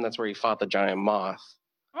Hill 1, that's where you fought the giant moth.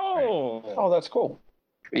 Oh, that's cool.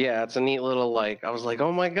 Yeah, it's a neat little, like, I was like,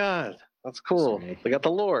 oh my god, that's cool. They got the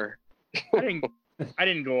lore. I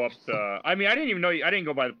didn't go up I didn't even know. I didn't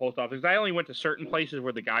go by the post office. I only went to certain places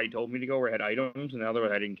where the guy told me to go where it had items, and the other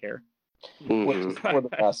one I didn't care. Which is for the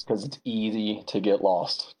best because it's easy to get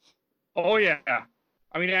lost. Oh yeah,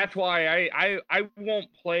 I mean that's why I won't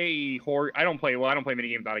play horror. I don't play mini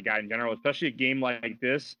games without a guide in general, especially a game like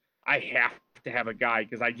this. I have to have a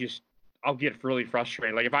guide because I'll get really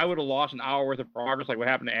frustrated. Like if I would have lost an hour worth of progress, like what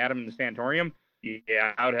happened to Adam in the sanatorium,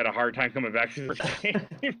 yeah, I would have had a hard time coming back to the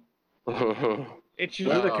game. It's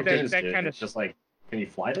just that kind of just like, can you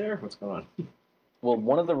fly there? What's going on? Well,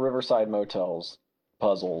 one of the Riverside Motels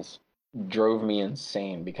puzzles drove me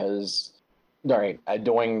insane because, all right,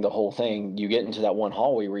 doing the whole thing, you get into that one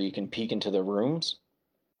hallway where you can peek into the rooms,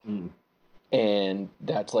 and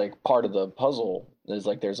that's like part of the puzzle. Is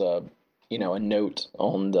like there's a note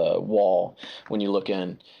on the wall when you look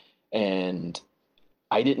in, and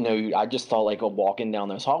I didn't know. I just thought like walking down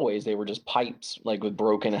those hallways, they were just pipes like with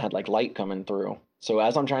broken and had like light coming through. So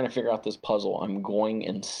as I'm trying to figure out this puzzle, I'm going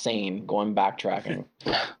insane, going backtracking.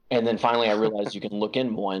 And then finally I realized you can look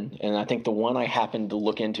in one. And I think the one I happened to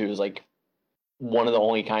look into is like one of the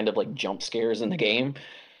only kind of like jump scares in the game.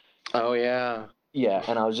 Oh, yeah. Yeah.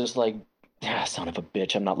 And I was just like, son of a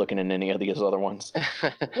bitch, I'm not looking in any of these other ones.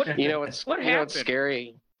 You know what's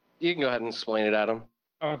scary? You can go ahead and explain it, Adam.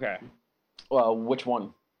 Okay. Well, which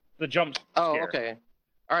one? The jump scare. Oh, okay.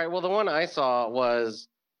 All right. Well, the one I saw was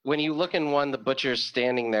when you look in one, the butcher's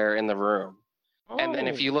standing there in the room, and then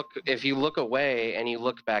if you look away and you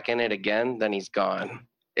look back in it again, then he's gone.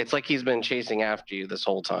 It's like he's been chasing after you this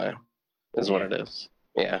whole time. Is what it is.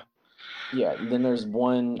 Yeah. Yeah. Then there's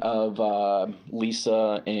one of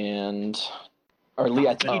Lisa and I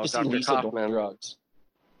think you just see Lisa doing drugs.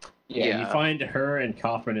 Yeah. You find her and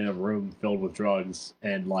Kaufman in a room filled with drugs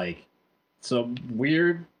and like some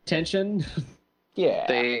weird tension. Yeah.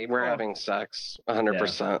 They were having sex,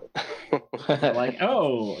 100%. Like,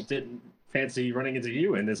 oh, didn't fancy running into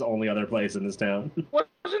you in this only other place in this town.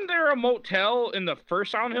 Wasn't there a motel in the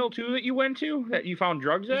first Silent Hill 2 that you went to that you found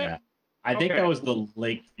drugs at? Yeah. I think that was the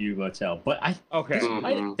Lakeview Motel. But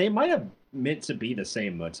they might have meant to be the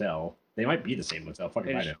same motel. They might be the same motel.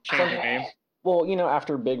 Fucking I know. Well,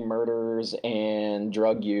 after big murders and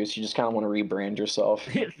drug use, you just kind of want to rebrand yourself.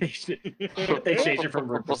 They changed it from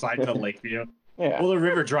Riverside to Lakeview. Yeah. Well, the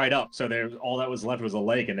river dried up, so all that was left was a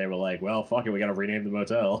lake, and they were like, well, fuck it, we got to rename the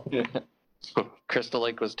motel. Yeah. Crystal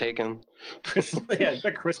Lake was taken.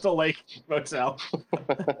 The Crystal Lake Motel.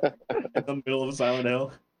 In the middle of Silent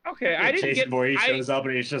Hill. Okay, I didn't Jason Voorhees shows up,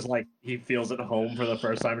 and he's just like, he feels at home for the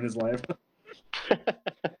first time in his life.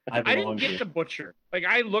 I didn't get the butcher. Like,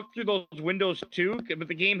 I looked through those windows too, but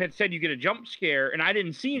the game had said you get a jump scare, and I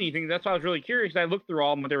didn't see anything. That's why I was really curious. I looked through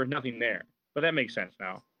all of them, but there was nothing there. But that makes sense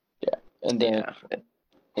now. Yeah, and then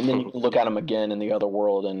you can look at them again in the other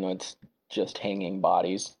world, and it's just hanging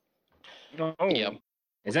bodies. Oh, yeah.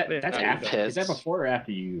 Is that before or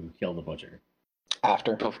after you kill the butcher?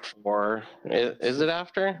 After. Before. Is it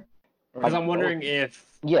after? Because I'm wondering if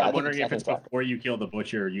it's after. before you kill the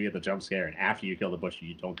butcher, you get the jump scare, and after you kill the butcher,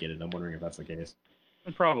 you don't get it. I'm wondering if that's the case.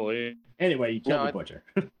 Probably. Anyway, you kill the butcher.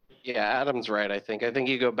 Yeah, Adam's right. I think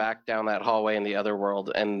you go back down that hallway in the other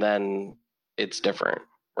world, and then it's different,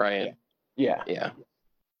 right? Yeah. Yeah.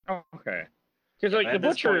 Oh, okay. Because like the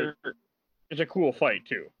butcher is a cool fight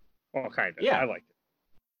too. Well, kind of. Yeah, I liked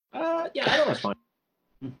it. Yeah, I thought it was fun.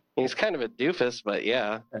 He's kind of a doofus, but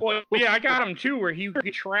yeah. Well, yeah, I got him too, where you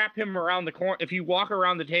could trap him around the corner. If you walk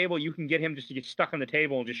around the table, you can get him just to get stuck on the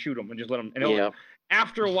table and just shoot him and just let him. And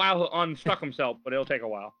after a while, he'll unstuck himself, but it'll take a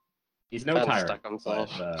while. He's no tyrant. Unstuck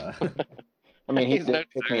himself. But, I mean, he did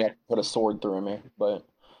put a sword through me, but.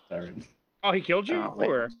 Oh, he killed you?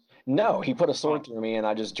 Or? No, he put a sword through me, and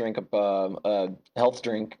I just drank a health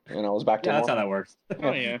drink, and I was back to normal. That's how that works.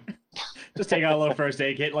 Oh, yeah. Just take out a little first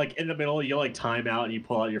aid kit. Like, in the middle, you, like, time out, and you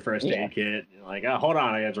pull out your first aid kit. And you're like, oh, hold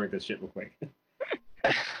on, I gotta drink this shit real quick.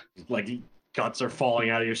 Like guts are falling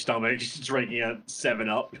out of your stomach, just drinking a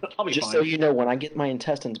 7-Up. I'll be just fine. So you know, when I get my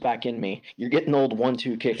intestines back in me, you're getting old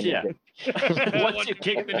 1-2 kicking. Yeah. 1-2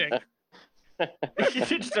 kick in the dick.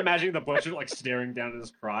 Just imagine the butcher like staring down at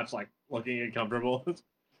his crotch, like looking uncomfortable.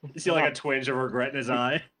 You see like a twinge of regret in his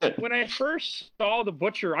eye. When I first saw the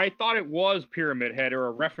butcher, I thought it was Pyramid Head or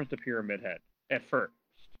a reference to Pyramid Head at first.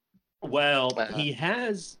 Well, he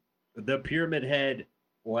has the Pyramid Head,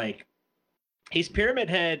 like he's Pyramid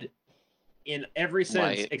Head in every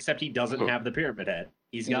sense, except he doesn't have the Pyramid Head.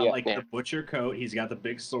 He's got the butcher coat, he's got the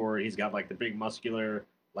big sword, he's got like the big muscular,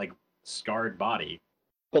 like scarred body.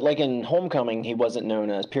 But like in Homecoming, he wasn't known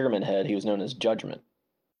as Pyramid Head, he was known as Judgment.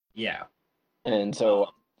 Yeah. And so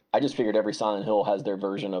I just figured every Silent Hill has their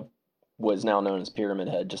version of what is now known as Pyramid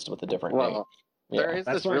Head, just with a different name. There is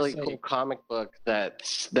this really cool comic book that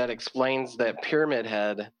explains that Pyramid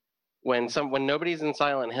Head, when nobody's in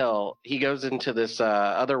Silent Hill, he goes into this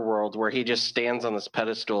other world where he just stands on this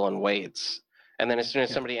pedestal and waits. And then as soon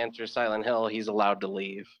as somebody enters Silent Hill, he's allowed to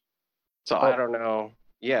leave. So I don't know.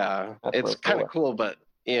 Yeah, it's kind of cool, but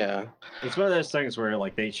yeah. It's one of those things where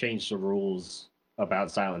like they changed the rules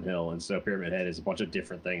about Silent Hill, and so Pyramid Head is a bunch of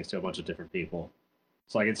different things to a bunch of different people.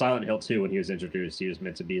 So like in Silent Hill 2, when he was introduced, he was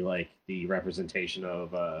meant to be like the representation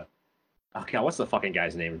of oh god, what's the fucking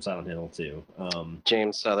guy's name in Silent Hill 2?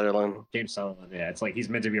 James Sutherland. James Sutherland, yeah. It's like he's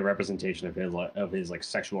meant to be a representation of his like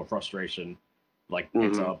sexual frustration, like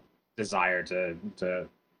it's a desire to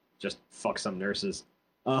just fuck some nurses.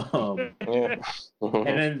 And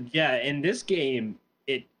then in this game,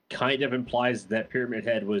 it kind of implies that Pyramid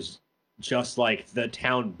Head was just like the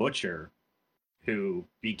town butcher who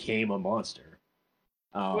became a monster.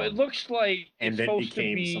 Well, it looks like and it's then supposed became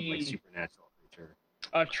to be some like supernatural creature.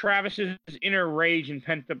 Travis's inner rage and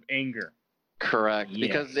pent up anger. Correct. Yeah.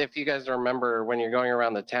 Because if you guys remember, when you're going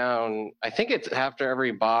around the town, I think it's after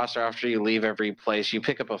every boss or after you leave every place, you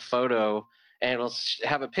pick up a photo and it'll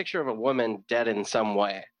have a picture of a woman dead in some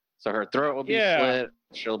way. So her throat will be slit,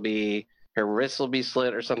 her wrists will be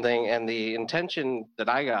slit or something. And the intention that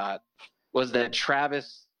I got was that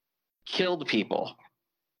Travis killed people.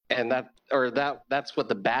 And that's what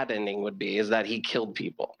the bad ending would be, is that he killed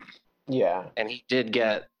people. Yeah. And he did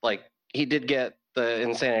get the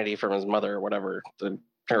insanity from his mother or whatever, the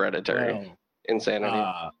hereditary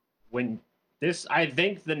insanity. I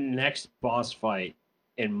think the next boss fight,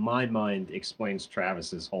 in my mind, explains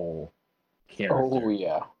Travis's whole character. Oh,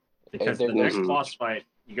 yeah. Because the next boss fight,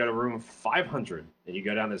 you go to room 500, and you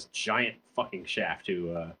go down this giant fucking shaft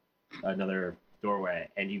to another doorway,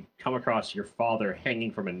 and you come across your father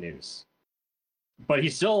hanging from a noose. But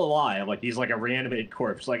he's still alive, like he's like a reanimated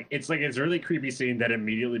corpse. It's a really creepy scene that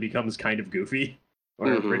immediately becomes kind of goofy.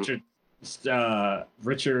 Where Richard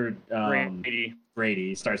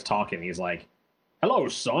Brady starts talking. He's like, "Hello,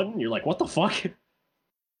 son." You're like, "What the fuck?"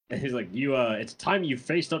 And he's like, it's time you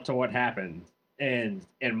faced up to what happened." And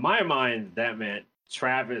in my mind, that meant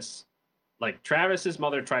Travis's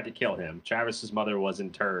mother tried to kill him. Travis's mother was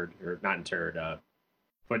put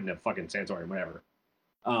in a fucking sanatorium, whatever.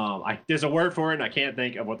 There's a word for it, and I can't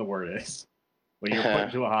think of what the word is. When you're put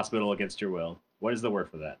into a hospital against your will. What is the word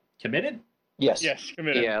for that? Committed? Yes. Yes,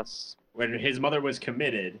 committed. Yes. When his mother was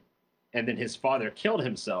committed, and then his father killed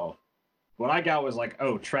himself, what I got was like,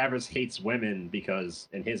 oh, Travis hates women because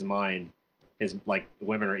in his mind,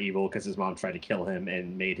 women are evil because his mom tried to kill him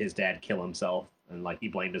and made his dad kill himself, and he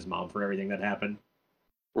blamed his mom for everything that happened.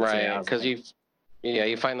 Right, because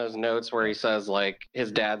you find those notes where he says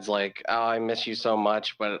his dad's like, "Oh, I miss you so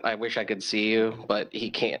much, but I wish I could see you," but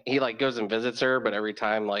he can't. He goes and visits her, but every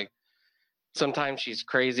time sometimes she's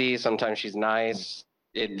crazy, sometimes she's nice.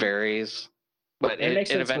 It varies, but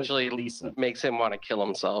it eventually makes him want to kill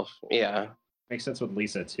himself. Yeah, makes sense with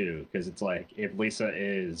Lisa too, because it's like if Lisa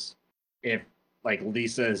is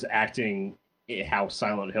acting how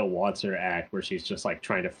Silent Hill wants her to act, where she's just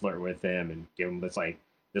trying to flirt with him and give him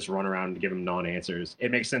this run around and give him non-answers.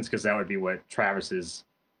 It makes sense because that would be what Travis's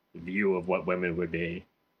view of what women would be,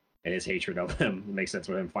 and his hatred of them. It makes sense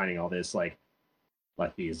with him finding all this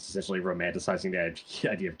he's essentially romanticizing the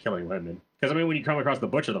idea of killing women. Because when you come across the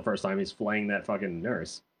butcher the first time, he's flaying that fucking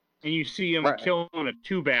nurse, and you see him killing a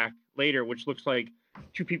two-back later, which looks like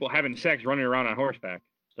two people having sex running around on horseback.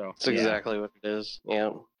 So that's exactly what it is.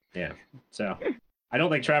 Yeah. Yeah. So I don't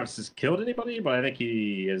think Travis has killed anybody, but I think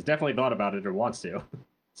he has definitely thought about it or wants to,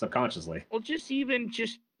 subconsciously. Well,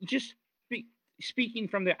 speaking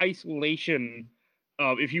from the isolation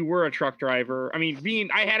of if you were a truck driver. I mean,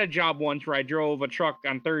 I had a job once where I drove a truck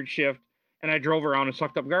on third shift and I drove around and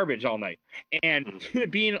sucked up garbage all night. And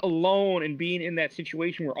being alone and being in that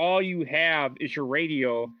situation where all you have is your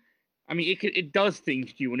radio, I mean, it does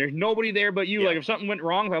things to you, and there's nobody there but you. Like, if something went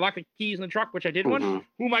wrong, if I locked the keys in the truck, which I did once,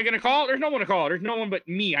 who am I going to call? There's no one to call. There's no one but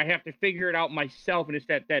me. I have to figure it out myself, and it's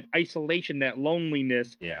that isolation, that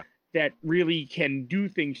loneliness that really can do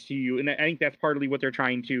things to you, and I think that's partly what they're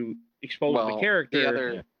trying to expose the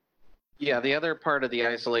character. The other part of the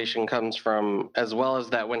isolation comes from, as well as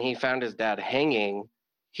that when he found his dad hanging,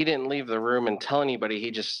 he didn't leave the room and tell anybody.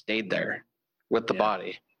 He just stayed there with the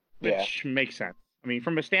body. Which makes sense. I mean,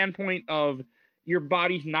 from a standpoint of your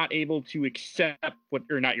body's not able to accept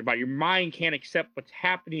your mind can't accept what's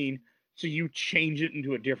happening, so you change it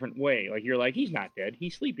into a different way. Like, you're like, he's not dead,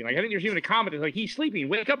 he's sleeping. Like, I think there's even a comment that's like, he's sleeping,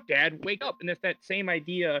 wake up, Dad, wake up. And it's that same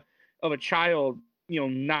idea of a child,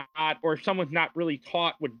 or someone's not really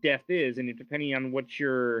taught what death is, and depending on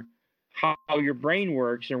how your brain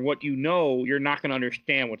works and what you're not going to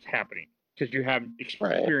understand what's happening because you haven't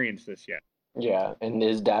experienced this yet. Yeah, and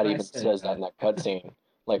his dad even says that in that cutscene.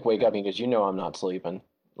 Like, wake up, because I'm not sleeping.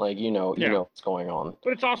 Like, you know what's going on.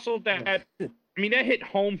 But it's also that, that hit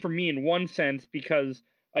home for me in one sense, because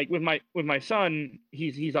like with my son,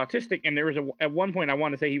 he's autistic, and there was at one point, I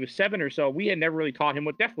want to say he was 7 or so, we had never really taught him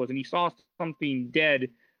what death was, and he saw something dead,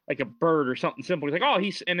 like a bird or something simple. He's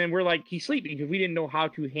like, and then we're like, he's sleeping, because we didn't know how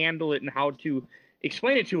to handle it and how to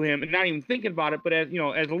explain it to him, and not even thinking about it. But as as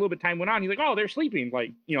a little bit of time went on, he's like, oh, they're sleeping,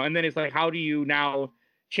 like, and then it's like, how do you now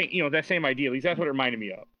change, that same idea? At least that's what it reminded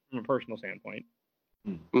me of from a personal standpoint.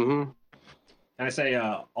 Can I say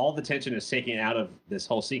all the tension is taken out of this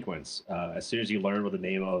whole sequence as soon as you learn what the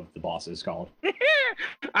name of the boss is called.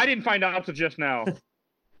 I didn't find out until just now.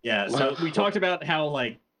 Yeah, so we talked about how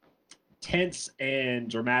like tense and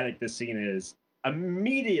dramatic this scene is.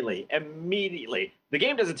 Immediately, the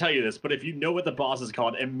game doesn't tell you this, but if you know what the boss is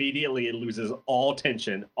called, immediately it loses all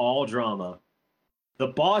tension, all drama. The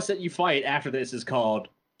boss that you fight after this is called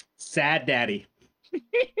Sad Daddy.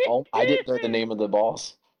 Oh, I didn't know the name of the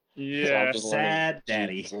boss. Yeah, Sad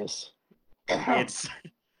Daddy.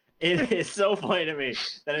 It is so funny to me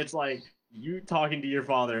that it's like you talking to your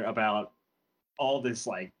father about all this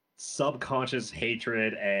like subconscious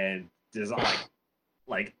hatred and just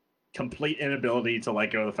like complete inability to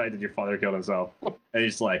let go of the fact that your father killed himself. And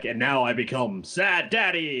he's like, and now I become Sad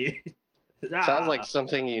Daddy. Sounds like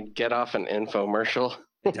something you'd get off an infomercial.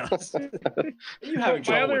 It does. Are you having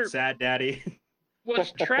trouble with Sad Daddy?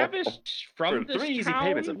 Was Travis from this 3 easy town?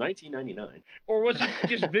 payments of $19.99. Or was he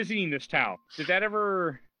just visiting this town? Did that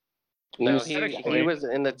ever... No, he was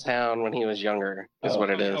in the town when he was younger, is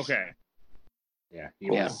what it is. Okay. Yeah,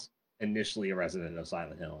 he was initially a resident of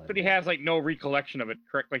Silent Hill. But he has, like, no recollection of it,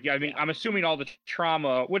 correct? Like, I mean, I'm assuming all the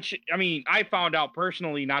trauma, which, I mean, I found out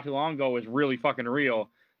personally not too long ago is really fucking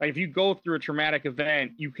real. Like, if you go through a traumatic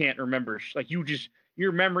event, you can't remember. Like,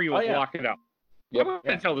 your memory will block it out. Yep. I'm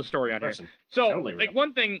going to tell the story on here. So, totally like,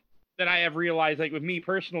 one thing that I have realized, like, with me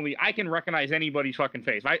personally, I can recognize anybody's fucking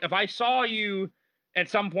face. If I saw you at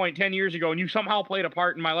some point 10 years ago and you somehow played a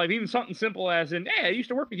part in my life, even something simple as in, hey, I used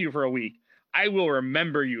to work with you for a week, I will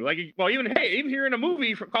remember you. Like, well, even here in a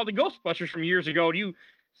movie called The Ghostbusters from years ago, and you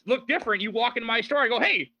look different, you walk into my store, I go,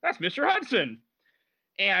 hey, that's Mr. Hudson.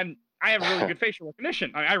 And I have really good facial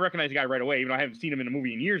recognition. I recognize the guy right away, even though I haven't seen him in a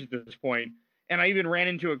movie in years at this point. And I even ran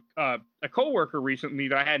into a coworker recently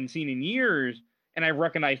that I hadn't seen in years, and I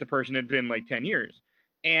recognized the person had been like 10 years.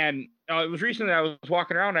 And it was recently I was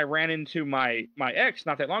walking around, and I ran into my ex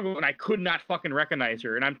not that long ago, and I could not fucking recognize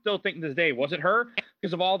her. And I'm still thinking to this day, was it her?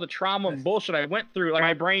 Because of all the trauma and bullshit I went through, like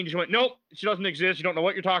my brain just went, nope, she doesn't exist. You don't know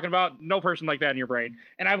what you're talking about. No person like that in your brain.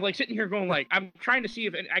 And I was like sitting here going like, I'm trying to see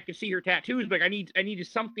if I could see her tattoos, but I needed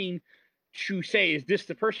something to say, is this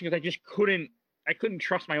the person? Because I couldn't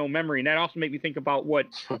trust my own memory. And that also made me think about what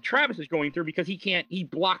Travis is going through, because he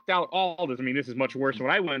blocked out all this. I mean, this is much worse than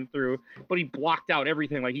what I went through, but he blocked out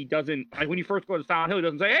everything. Like, he doesn't, like, when you first go to Silent Hill, he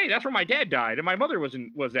doesn't say, hey, that's where my dad died and my mother was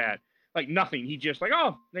at. Like, nothing. He just like,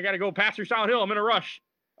 oh, I got to go past through Silent Hill. I'm in a rush.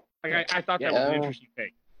 Like, I thought that was an interesting thing.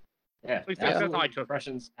 Yeah, that's how I took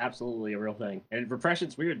repression's absolutely a real thing. And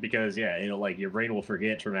repression's weird because, like, your brain will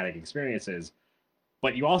forget traumatic experiences.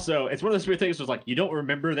 But you also, it's one of those weird things where it's like, you don't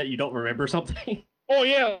remember that you don't remember something. Oh,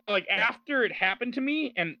 yeah. Like, after it happened to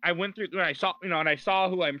me, and I went through, and I saw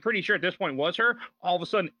who I'm pretty sure at this point was her, all of a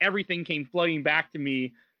sudden, everything came flooding back to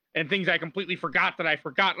me, and things I completely forgot that I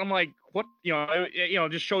forgot. And I'm like, what?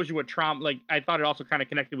 It just shows you what trauma, like, I thought it also kind of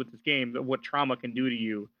connected with this game, that what trauma can do to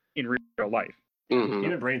you in real life. Mm-hmm.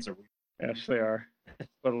 Human brains are weird. Yes, they are.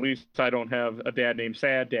 But at least I don't have a dad named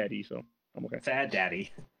Sad Daddy, so I'm okay. Sad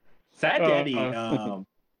Daddy. Sad Daddy,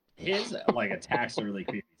 his, like, attacks are really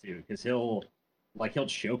creepy, too, because he'll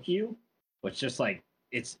choke you, but just, like,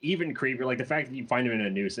 it's even creepier. Like the fact that you find him in a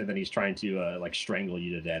noose and then he's trying to like strangle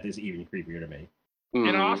you to death is even creepier to me.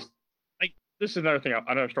 And also, like, this is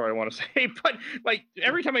another story I want to say, but like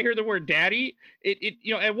every time I hear the word daddy, it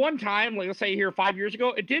at one time, like let's say here 5 years ago,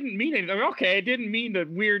 it didn't mean anything. Okay, it didn't mean the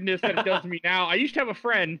weirdness that it does to me now. I used to have a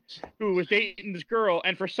friend who was dating this girl,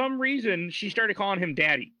 and for some reason she started calling him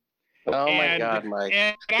daddy. My God, Mike.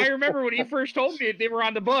 And I remember when he first told me they were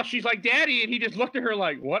on the bus, she's like, daddy, and he just looked at her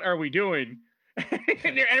like, what are we doing?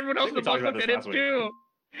 And everyone else in the bus looked at him too.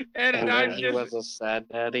 And then he was a sad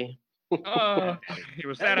daddy. He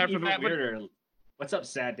was sad after that. What's up,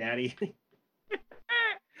 sad daddy?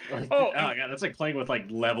 Oh God, that's like playing with like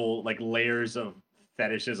layers of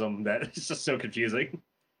fetishism that is just so confusing.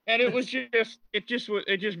 And it just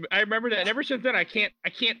I remember that, and ever since then I can't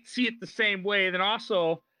see it the same way. And then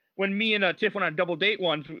also when me and Tiff went on a double date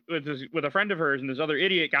once with a friend of hers and this other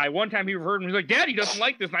idiot guy, one time he heard him, he's like, Daddy doesn't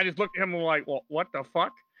like this, and I just looked at him and was like, well, what the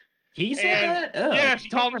fuck? He said that? Yeah, she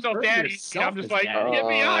called herself Daddy. And I'm just like, get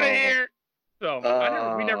me out of here. So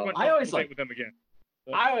we never went to date with them again.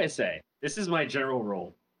 So. I always say, this is my general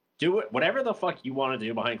rule. Do it. Whatever the fuck you want to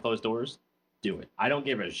do behind closed doors, do it. I don't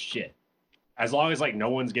give a shit. As long as like no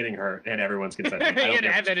one's getting hurt and everyone's consenting.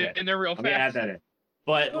 Add that in there real fast. Add that in.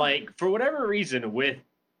 But like for whatever reason, with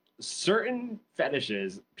certain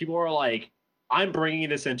fetishes, people are like, I'm bringing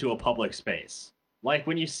this into a public space. Like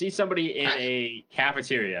when you see somebody in a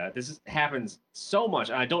cafeteria, happens so much,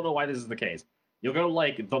 and I don't know why this is the case. You'll go to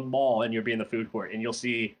like the mall and you'll be in the food court and you'll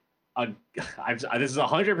see this is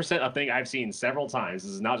 100% a thing I've seen several times.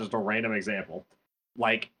 This is not just a random example.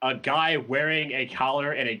 Like a guy wearing a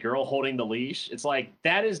collar and a girl holding the leash. It's like,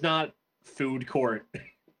 that is not food court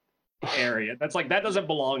area. That's like, that doesn't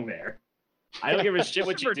belong there. I don't give a shit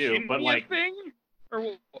what you do, but like thing?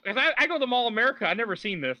 Or I go to the Mall of America. I've never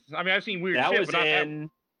seen this. I mean, I've seen weird shit.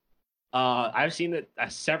 I've seen it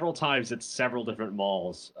several times at several different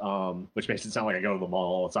malls, which makes it sound like I go to the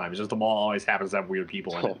mall all the time. It's just the mall always happens to have weird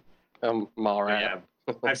people in it. Mall rat.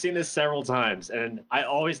 Yeah, I've seen this several times, and I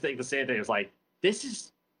always think the same thing. It's like, this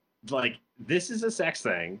is a sex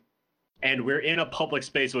thing, and we're in a public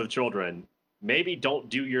space with children. Maybe don't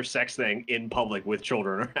do your sex thing in public with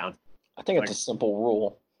children around. I think it's a simple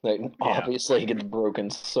rule that obviously gets broken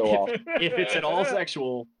so often. If it's at all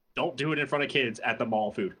sexual, don't do it in front of kids at the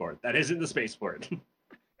mall food court. That isn't the space for it.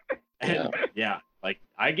 And like,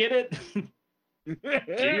 I get it. Do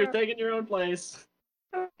your thing in your own place.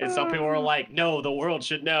 And some people are like, no, the world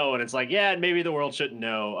should know. And it's like, yeah, maybe the world shouldn't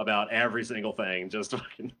know about every single thing. Just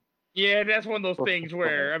fucking. Yeah, that's one of those things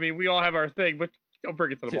where, I mean, we all have our thing, but don't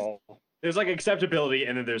bring it to the mall. There's like acceptability,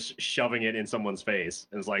 and then there's shoving it in someone's face.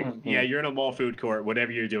 And it's like, yeah, you're in a mall food court.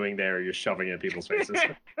 Whatever you're doing there, you're shoving it in people's faces.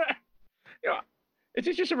 Yeah. Is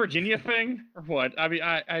this just a Virginia thing, or what? I mean,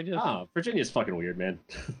 I just... Oh, Virginia's fucking weird, man.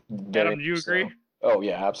 Adam, do you agree? Oh,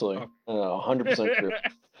 yeah, absolutely. 100% true.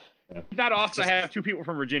 It's not often I have two people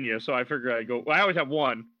from Virginia, so I figure I go... Well, I always have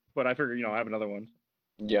one, but I figure, I have another one.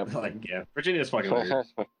 Yeah. Virginia's fucking weird.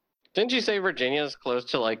 Didn't you say Virginia's close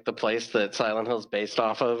to, like, the place that Silent Hill's based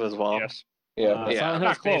off of as well? Yes. Yeah. Silent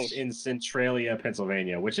Hill's based in Centralia,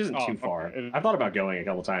 Pennsylvania, which isn't too far. Okay. I thought about going a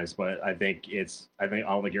couple times, but I don't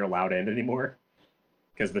think you're allowed in anymore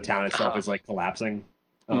because the town itself is, like, collapsing.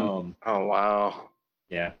 Oh, wow.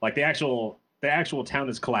 Yeah. Like, the actual town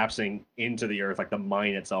is collapsing into the earth. Like, the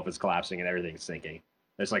mine itself is collapsing and everything's sinking.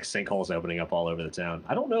 There's, like, sinkholes opening up all over the town.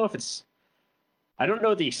 I don't know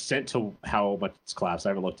the extent to how much it's collapsed. I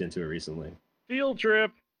haven't looked into it recently. Field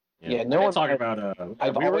trip. Yeah, no one's talking about.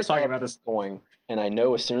 We were talking about this going, and I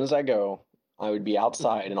know as soon as I go, I would be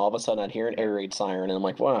outside, and all of a sudden I'd hear an air raid siren, and I'm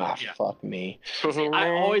like, "Wow, fuck me." See,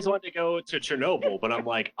 I always wanted to go to Chernobyl, but I'm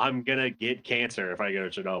like, I'm gonna get cancer if I go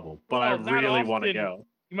to Chernobyl. But I really want to go.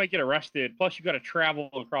 You might get arrested. Plus, you got to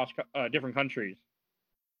travel across different countries.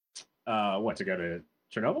 What, to go to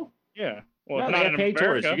Chernobyl? Yeah. Well, no, they have paid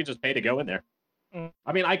tours. You can just pay to go in there.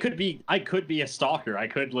 I mean, I could be a stalker. I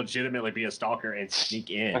could legitimately be a stalker and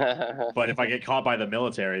sneak in. But if I get caught by the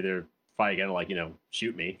military, they're probably gonna,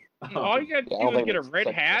 shoot me. All you gotta do is get a red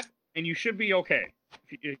hat, and you should be okay.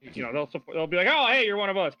 They'll be like, "Oh, hey, you're one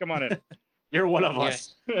of us. Come on in." You're one of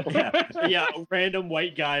us. Yeah, a random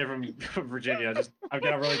white guy from Virginia. I've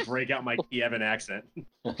got to really break out my Kievan accent.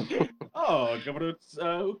 Oh, Governor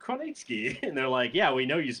Ukrainsky. And they're like, yeah, we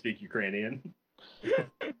know you speak Ukrainian.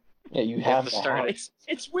 Yeah, you have to start.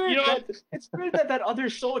 It's weird that other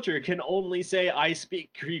soldier can only say, I speak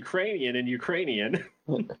Ukrainian in Ukrainian.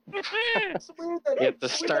 It's weird that you have to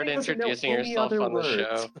start introducing yourself on the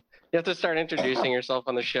show. You have to start introducing yourself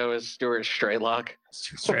on the show as Stuart Straylock.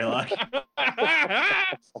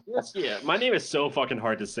 Yeah, my name is so fucking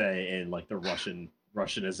hard to say in like the Russian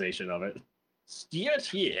Russianization of it.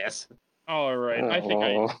 Yes. All right. I think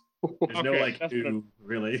I. There's no like ooh,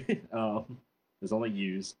 really. There's only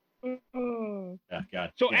U's. Oh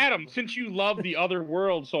God. So Adam, since you love the other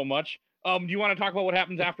world so much, do you want to talk about what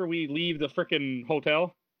happens after we leave the frickin'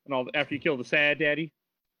 hotel and all after you kill the sad daddy?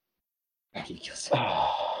 After you kill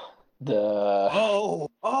the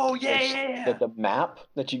map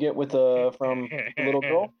that you get with from the little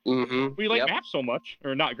girl. Mm-hmm. We like maps so much,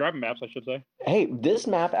 or not grabbing maps, I should say. Hey, this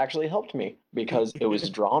map actually helped me because it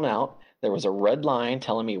was drawn out. There was a red line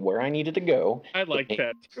telling me where I needed to go. I like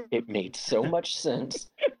that. It made so much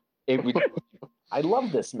sense. I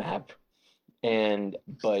love this map,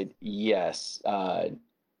 but yes,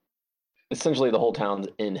 essentially the whole town's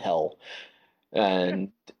in hell,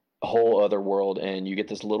 and a whole other world, and you get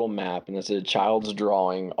this little map, and it's a child's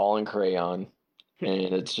drawing, all in crayon,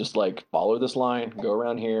 and it's just like, follow this line, go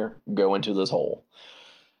around here, go into this hole,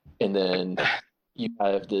 and then you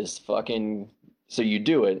have this so you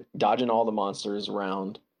do it, dodging all the monsters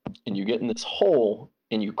around, and you get in this hole,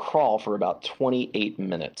 and you crawl for about 28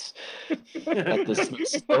 minutes at the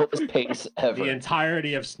slowest pace ever. The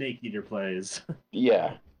entirety of Snake Eater plays.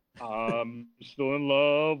 Yeah. I'm still in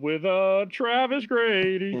love with Travis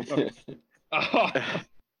Grady.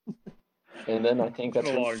 And then I think that's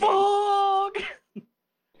fog.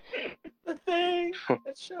 The thing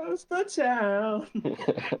that shows the town.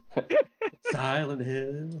 Silent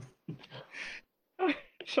Hill.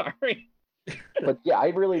 Sorry. But yeah, I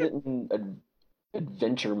really didn't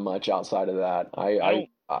adventure much outside of that. I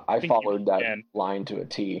followed that line to a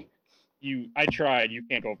T. I tried. You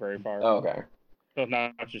can't go very far. Oh, okay. So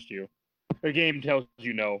not just you. The game tells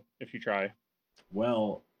you no if you try.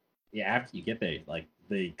 Well, yeah. After you get there, like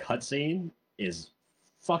the cutscene is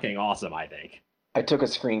fucking awesome. I think. I took a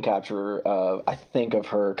screen capture. I think of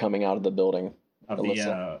her coming out of the building. We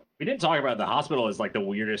didn't talk about the hospital. Is like the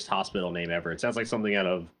weirdest hospital name ever. It sounds like something out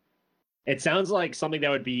of. It sounds like something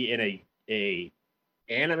that would be in a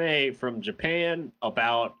anime from Japan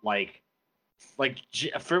about like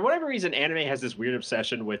for whatever reason, anime has this weird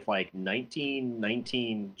obsession with like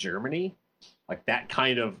 1919 Germany, like that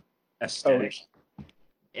kind of aesthetic. Oh.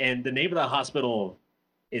 And the name of the hospital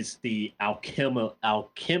is the Alchemilla,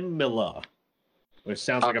 which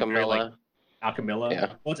sounds like a very like Alchemilla.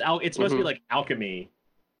 Yeah. Well, it's supposed to be like alchemy,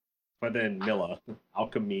 but then Milla,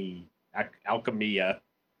 alchemia.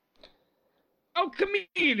 Alchemia!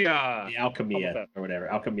 The Alchemia, or whatever.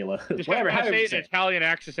 Alchemilla. Just whatever. How say it in Italian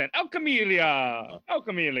accent. Alchemia!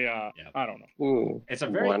 Alchemia! Yeah. I don't know. Ooh, it's a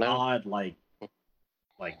very odd, like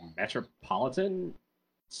metropolitan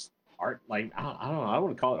art. Like, I don't know. I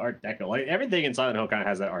wouldn't call it Art Deco. Like, everything in Silent Hill kind of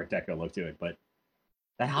has that Art Deco look to it, but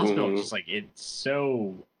that hospital is just like, it's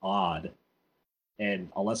so odd. And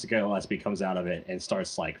Alessa Gillespie comes out of it and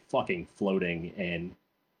starts, like, fucking floating, and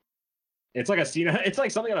it's like it's like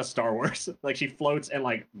something out of Star Wars. Like, she floats, and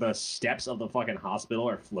like the steps of the fucking hospital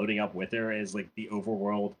are floating up with her as like the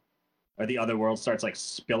overworld or the other world starts like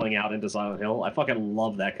spilling out into Silent Hill. I fucking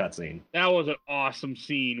love that cutscene. That was an awesome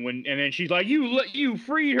scene and then she's like, you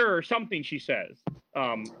freed her or something, she says.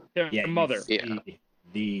 Her mother.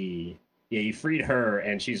 You freed her,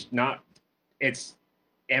 and she's not. It's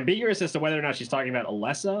ambiguous as to whether or not she's talking about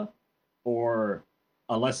Alessa or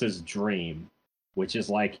Alessa's dream, which is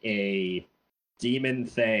like a demon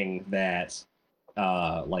thing that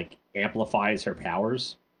like amplifies her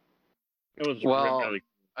powers. It was really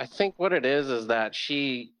I think what it is that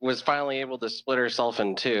she was finally able to split herself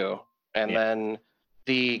in two, and then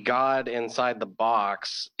the god inside the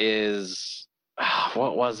box is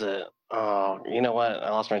what was it? Oh, you know what? I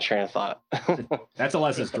lost my train of thought. That's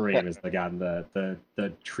Alessa's dream, is the god,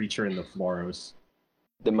 the creature in the Floros.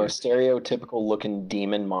 The most stereotypical looking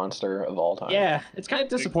demon monster of all time. Yeah, it's kind of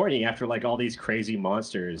disappointing after like all these crazy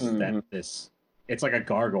monsters that it's like a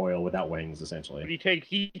gargoyle without wings, essentially. But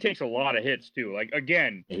he takes a lot of hits too. Like,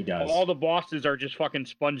 again, he does. All the bosses are just fucking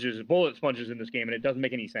bullet sponges in this game, and it doesn't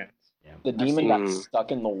make any sense. Yeah. The demon got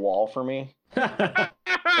stuck in the wall for me.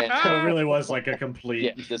 It really was like a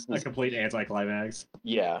complete anticlimax.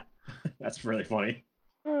 Yeah. That's really funny.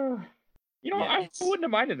 I wouldn't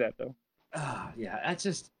have minded that though. I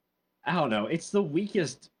don't know. It's the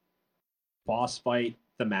weakest boss fight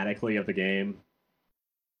thematically of the game,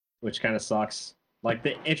 which kind of sucks. Like,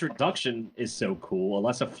 the introduction is so cool.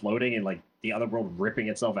 Alessa floating and like the other world ripping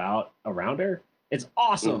itself out around her. It's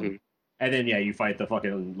awesome. And then you fight the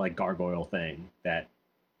fucking like gargoyle thing that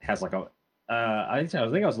has like a. I think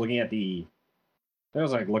I was looking at the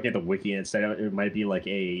wiki, and it said it might be like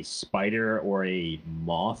a spider or a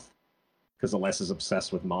moth, because Alessa's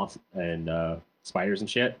obsessed with moths and spiders and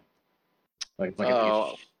shit.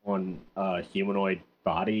 on a humanoid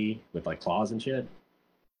body with like claws and shit.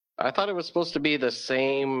 I thought it was supposed to be the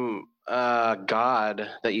same god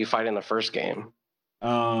that you fight in the first game.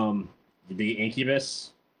 The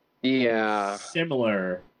Incubus. Yeah.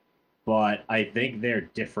 Similar, but I think they're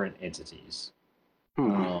different entities.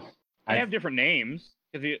 I have different names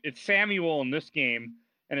because it's Samuel in this game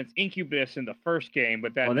and it's Incubus in the first game.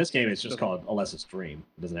 But in this game it's just called Alessa's Dream.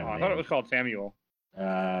 It doesn't have a name. I thought it was called Samuel.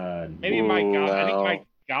 Maybe my guide. No. I think my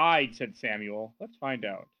guide said Samuel. Let's find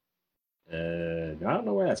out. I don't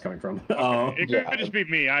know where that's coming from. Okay. It could just be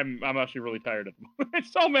me. I'm actually really tired of them.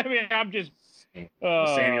 It's so many. I'm just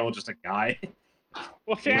Samuel, just a guy.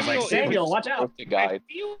 Well, Samuel, watch out! I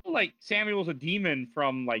feel like Samuel's a demon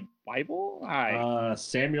from like Bible.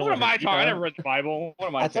 Samuel. What am I talking? I never read the Bible. What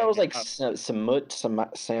am I? I thought it was like Sam.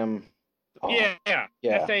 Yeah.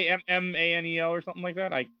 SAMMANEL or something like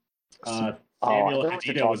that. Samuel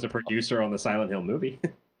Hadida was the producer on the Silent Hill movie.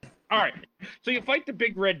 All right, so you fight the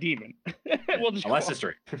big red demon. Alessa's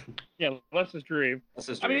Dream. Yeah, Alessa's Dream.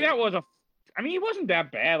 I mean, that was he wasn't that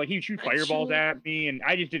bad. Like, he'd shoot fireballs at me, and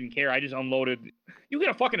I just didn't care. I just unloaded. You get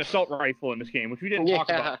a fucking assault rifle in this game, which we didn't talk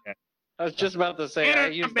about yet. I was just about to say, I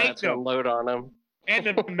used that to unload on him. And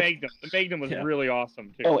the Magnum. The Magnum was really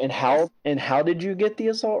awesome, too. Oh, and how did you get the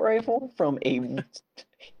assault rifle? From a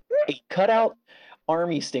cutout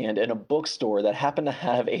army stand in a bookstore that happened to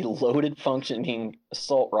have a loaded functioning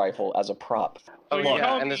assault rifle as a prop. So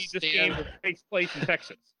and this game takes place in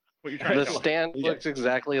Texas. What you're trying to stand looks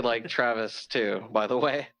exactly like Travis too, by the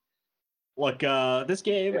way. Look, this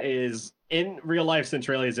game is in real life.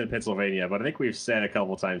 Centralia is in Pennsylvania, but I think we've said a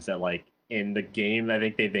couple times that like in the game, I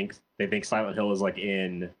think they think Silent Hill is like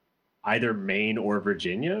in either Maine or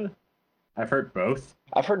Virginia. I've heard both.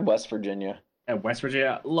 I've heard West Virginia. At West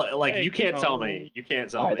Virginia, like you can't tell me. You can't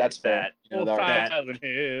tell me that's that. Silent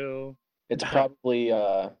Hill. It's probably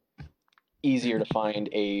easier to find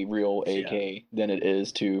a real AK than it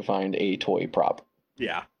is to find a toy prop.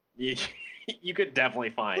 Yeah, you could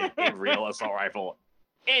definitely find a real assault rifle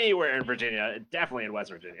anywhere in Virginia. Definitely in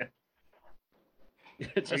West Virginia.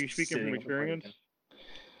 Are you speaking from experience?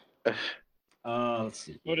 Let's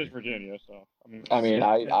see. What is Virginia? So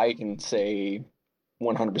I can say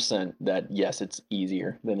 100% that yes, it's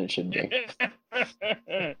easier than it should be.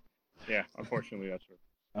 Yeah, unfortunately, that's true.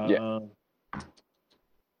 Yeah.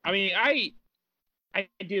 I mean, I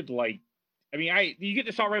did like. I mean, you get the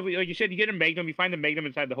assault rifle, like you said, you get a Magnum. You find the Magnum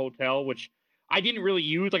inside the hotel, which I didn't really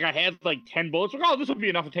use. Like, I had like 10 bullets. Like, oh, this will be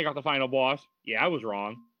enough to take out the final boss. Yeah, I was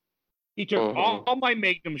wrong. He took all my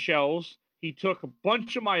Magnum shells. He took a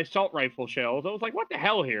bunch of my assault rifle shells. I was like, what the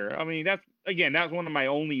hell here? I mean, that's one of my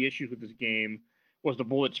only issues with this game was the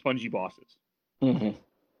bullet spongy bosses. Mm-hmm.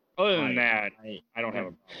 Other than that, I don't have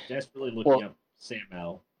a. Desperately looking up Sam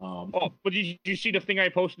L. But did you see the thing I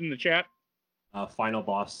posted in the chat? Final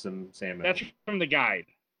boss and Sam L. That's from the guide.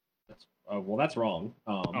 That's wrong.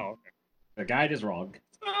 Okay. The guide is wrong.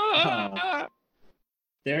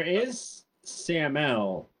 There is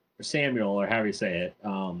Samuel, or however you say it.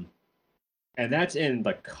 And that's in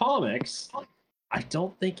the comics. I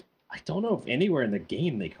don't know if anywhere in the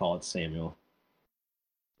game they call it Samuel.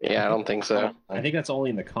 Yeah, I don't think so. I think that's only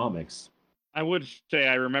in the comics. I would say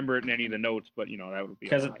I remember it in any of the notes, but that would be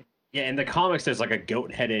because in the comics there's like a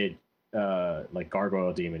goat-headed like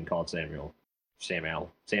gargoyle demon called Samuel. I don't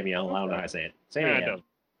know how to say it.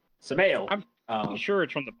 Samuel. I'm sure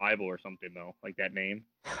it's from the Bible or something though, like that name.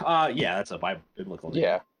 Yeah, that's a biblical name.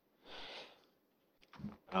 Yeah.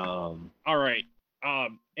 All right.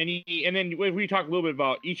 And then we talk a little bit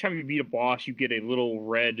about each time you beat a boss, you get a little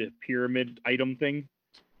red pyramid item thing,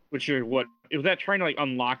 which is what is that trying to like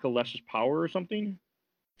unlock Alessa's power or something? I'm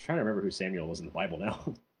trying to remember who Samuel was in the Bible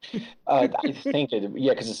now. I think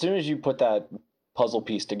because as soon as you put that puzzle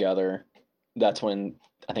piece together, that's when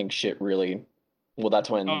I think shit really. Well, that's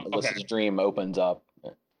when Alessa's dream opens up.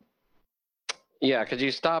 Yeah, because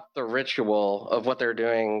you stop the ritual of what they're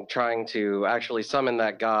doing, trying to actually summon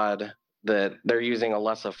that god that they're using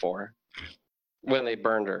Alessa for when they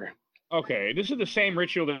burned her. Okay, this is the same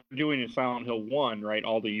ritual they're doing in Silent Hill 1, right?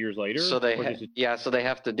 All the years later. So they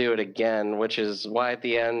have to do it again, which is why at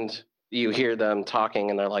the end you hear them talking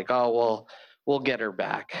and they're like, "Oh, well, we'll get her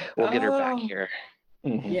back. We'll get her back here."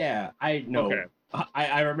 Yeah, I know. Okay.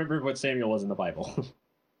 I remember what Samuel was in the Bible.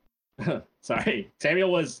 Sorry,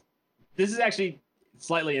 Samuel was. This is actually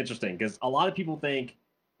slightly interesting because a lot of people think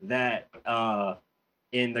that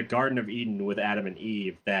in the Garden of Eden with Adam and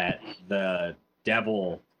Eve that the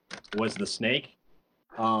devil was the snake,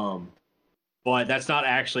 but that's not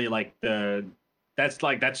actually like that's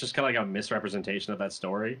just kind of like a misrepresentation of that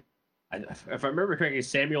story. if I remember correctly,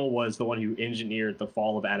 Samuel was the one who engineered the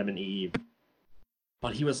fall of Adam and Eve,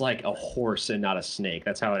 but he was like a horse and not a snake.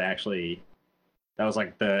 That's how it actually. That was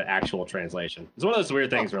like the actual translation. It's one of those weird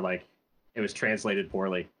things where like it was translated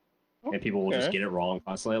poorly, and people will just get it wrong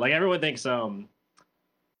constantly. Like everyone thinks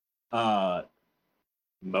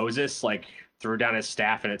Moses like threw down his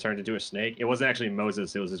staff and it turned into a snake. It wasn't actually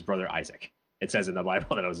Moses. It was his brother Isaac. It says in the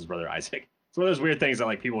Bible that it was his brother Isaac. It's one of those weird things that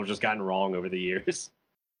like people have just gotten wrong over the years.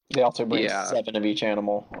 They also bring 7 of each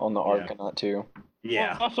animal on the Ark and not 2.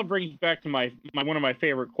 Yeah. Well, also brings back to my one of my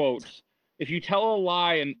favorite quotes. If you tell a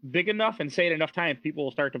lie and big enough and say it enough times, people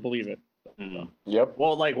will start to believe it. Mm-hmm. Yep.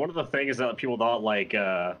 Well, like one of the things that people thought, like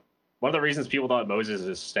one of the reasons people thought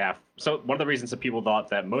Moses' staff. So one of the reasons that people thought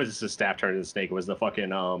that Moses' staff turned into a snake was the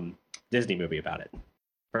fucking Disney movie about it.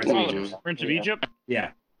 Prince of Egypt. Prince of Egypt. Yeah,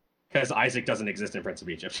 because Isaac doesn't exist in Prince of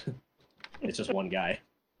Egypt. It's just one guy.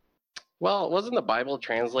 Well, wasn't the Bible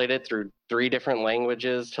translated through 3 different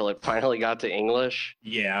languages till it finally got to English?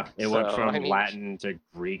 Yeah, it went from Latin to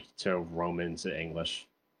Greek to Roman to English.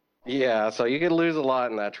 Yeah, so you could lose a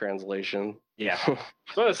lot in that translation. Yeah. Some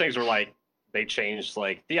of those things were like, they changed,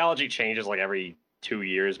 like, theology changes like every 2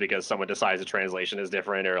 years because someone decides the translation is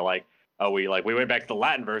different, or like, oh, we went back to the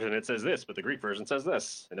Latin version, it says this, but the Greek version says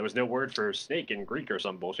this. And there was no word for snake in Greek or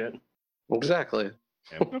some bullshit. Exactly.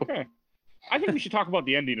 Yeah. Okay. I think we should talk about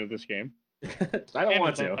the ending of this game. I don't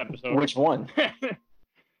want to. Episode. Which one?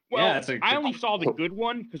 Well, yeah, I only saw the good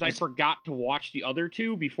one because I forgot to watch the other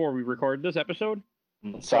 2 before we recorded this episode.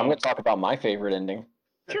 So I'm going to talk about my favorite ending.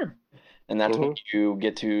 Sure. And that's when you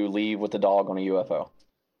get to leave with the dog on a UFO.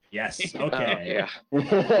 Yes. Okay.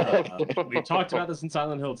 We talked about this in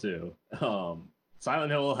Silent Hill too.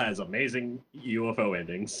 Silent Hill has amazing UFO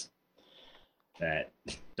endings that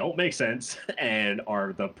don't make sense and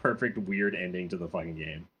are the perfect weird ending to the fucking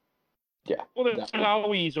game. Yeah. Well, there's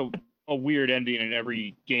always a weird ending in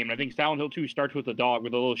every game. I think Silent Hill 2 starts with a dog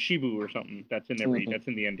with a little Shibu or something. That's in that's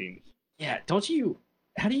in the endings. Yeah. Don't you?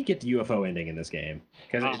 How do you get the UFO ending in this game?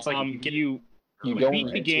 Because it's like you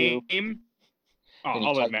beat the game.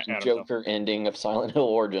 I'll let Matt. Joker ending of Silent Hill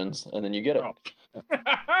Origins, and then you get it.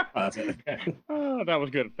 That's it. That was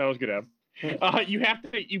good. That was good, Ab.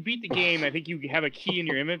 You beat the game. I think you have a key in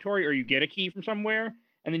your inventory, or you get a key from somewhere,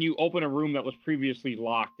 and then you open a room that was previously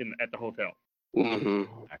locked at the hotel. Mm-hmm.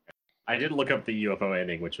 I did look up the UFO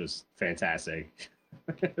ending, which was fantastic.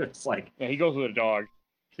 It's like he goes with a dog.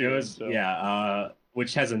 It was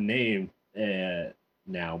which has a name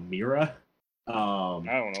now, Mira. I don't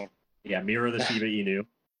know. Yeah, Mira the Shiba Inu,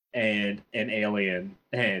 and an alien,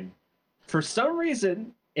 and for some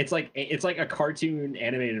reason it's like a cartoon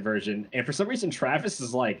animated version, and for some reason Travis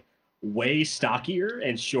is like way stockier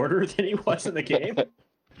and shorter than he was in the game.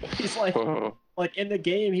 He's like in the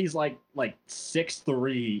game he's like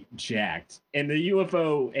 6'3" jacked. In the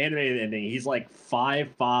UFO animated ending he's like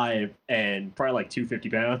 5'5" and probably like 250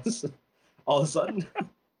 pounds. All of a sudden,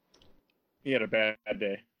 he had a bad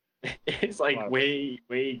day. It's like way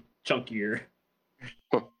chunkier.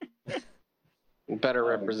 Better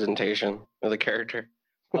representation of the character.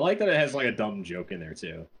 I like that it has like a dumb joke in there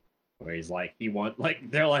too, where he's like,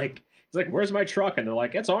 they're like, he's like, where's my truck? And they're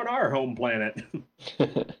like, it's on our home planet.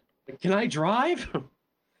 Can I drive?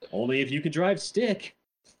 Only if you can drive stick.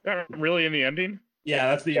 Really in the ending? Yeah,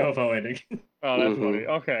 that's the UFO ending. Oh, that's funny.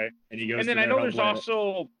 Okay. And he goes. And then I know there's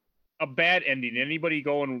also a bad ending. Anybody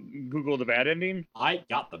go and Google the bad ending? I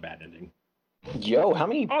got the bad ending. Yo, how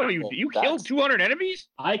many? Oh, you killed 200 enemies?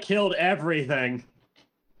 I killed everything.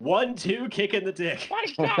 1-2 kick in the dick.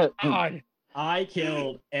 My God. I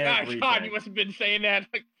killed everything. God, you must have been saying that.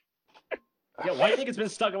 Yeah, why do you think it's been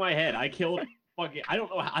stuck in my head? I killed fucking. I don't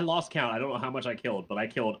know. I lost count. I don't know how much I killed, but I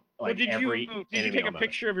killed like every. Did you take a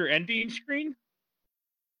picture of your ending screen?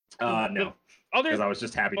 No. Because I was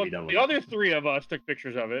just happy to be done with it. The other 3 of us took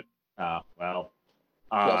pictures of it. Well,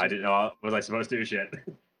 I didn't know. Was I supposed to do shit?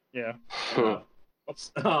 Yeah.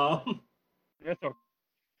 That's okay.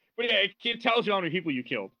 But yeah, it tells you how many people you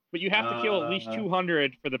killed. But you have to kill at least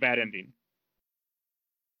 200 for the bad ending.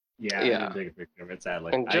 Yeah. I didn't take a picture of it,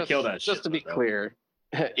 sadly. And I killed that shit. Just to be clear.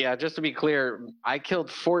 Yeah, just to be clear, I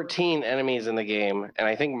killed 14 enemies in the game, and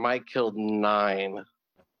I think Mike killed 9.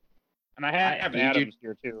 And I have Adam's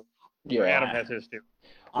here too. Yeah. Adam has his too.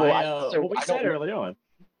 What we said early on.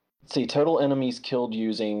 See, total enemies killed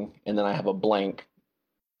using, and then I have a blank,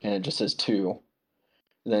 and it just says 2.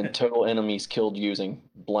 Then total enemies killed using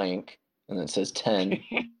blank, and then it says 10.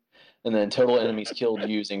 And then total enemies killed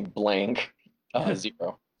using blank,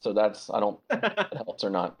 0. So that's, I don't know if it helps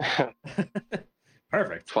or not.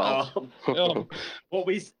 Perfect. 12. Well,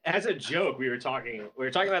 as a joke, we were talking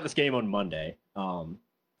about this game on Monday.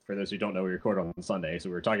 For For those who don't know, we record on Sunday, so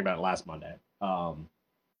we were talking about it last Monday.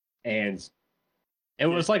 And it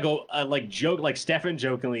was like a joke, like Stefan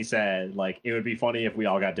jokingly said, like it would be funny if we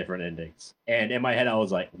all got different endings. And in my head, I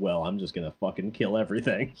was like, well, I'm just gonna fucking kill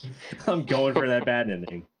everything. I'm going for that bad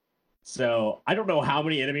ending. So I don't know how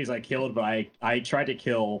many enemies I killed, but I tried to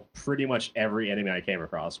kill pretty much every enemy I came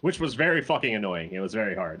across, which was very fucking annoying. It was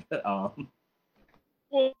very hard.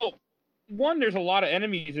 Well, one, there's a lot of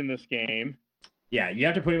enemies in this game. Yeah, you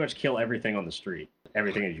have to pretty much kill everything on the street.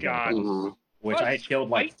 Everything that you got. Which I killed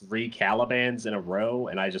like 3 Calibans in a row,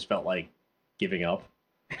 and I just felt like giving up.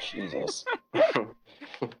 Jesus.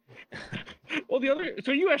 Well,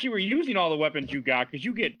 so you actually were using all the weapons you got, because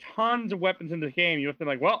you get tons of weapons in this game. You've been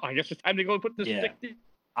like, well, I guess it's time to go put this stick.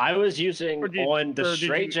 I was using on the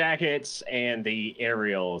straight jackets and the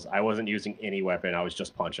aerials. I wasn't using any weapon. I was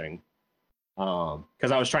just punching.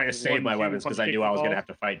 Because I was trying to save my weapons because I knew I was gonna have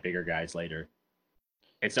to fight bigger guys later.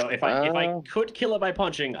 And so if I could kill it by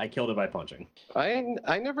punching, I killed it by punching.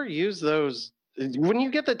 I never use those. When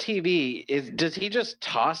you get the TV, does he just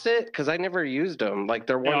toss it? Because I never used them. Like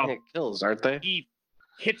they're one-hit kills, aren't they? He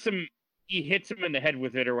hits them in the head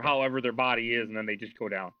with it, or however their body is, and then they just go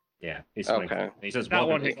down. Yeah. Okay. He says, not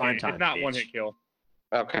one hit. It's not one hit kill.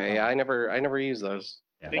 Okay. Yeah, I never use those.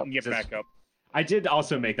 Yeah. They can get back up. I did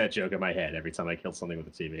also make that joke in my head every time I killed something with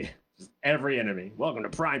a TV. Just every enemy. Welcome to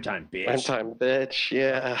primetime, bitch. Primetime, bitch.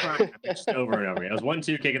 Yeah. Just over and over again. I was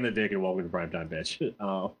 1-2 kicking the dick and welcome to primetime, bitch.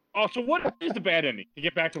 Oh, so what is the bad ending? To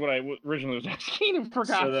get back to what I originally was asking and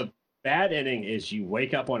forgot. So the bad ending is you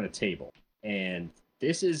wake up on a table, and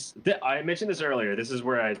this is I mentioned this earlier. This is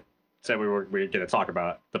where I said we were going to talk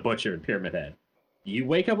about the butcher and Pyramid Head. You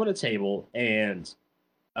wake up on a table, and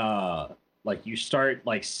like you start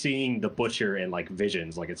like seeing the butcher in like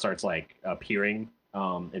visions, like it starts like appearing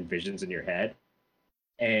in visions in your head,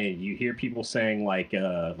 and you hear people saying like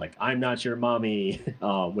I'm not your mommy,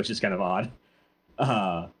 which is kind of odd.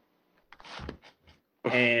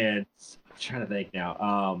 And I'm trying to think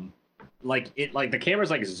now, like the camera's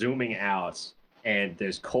like zooming out, and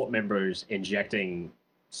there's cult members injecting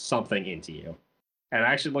something into you. And I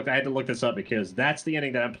had to look this up because that's the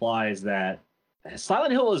ending that implies that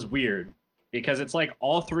Silent Hill is weird. Because it's like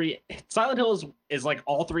Silent Hill is like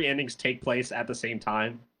all 3 endings take place at the same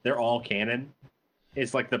time. They're all canon.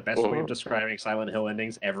 It's like the best way of describing Silent Hill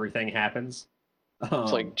endings. Everything happens.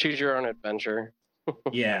 It's like choose your own adventure.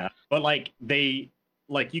 Yeah, but like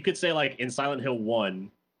you could say like in Silent Hill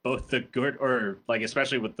 1, both the good, or like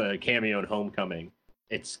especially with the cameo in Homecoming,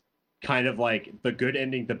 it's kind of like the good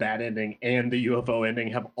ending, the bad ending, and the UFO ending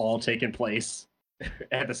have all taken place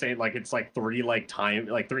at the same. Like it's like 3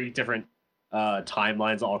 different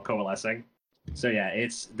timelines all coalescing. So yeah,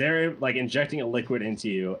 they're like injecting a liquid into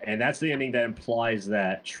you, and that's the ending that implies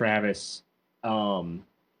that Travis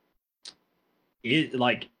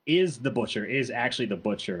is actually the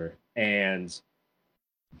butcher and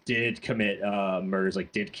did commit murders,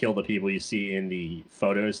 like did kill the people you see in the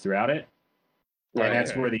photos throughout it. Right. And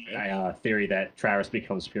that's where the theory that Travis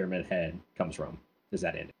becomes Pyramid Head comes from. Is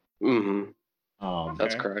that ending? Mm-hmm.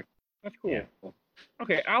 That's correct. That's cool. Yeah.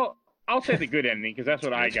 Okay, I'll say the good ending because that's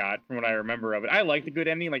what I got from what I remember of it. I like the good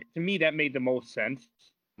ending. Like to me, that made the most sense.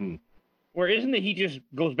 Where isn't it? He just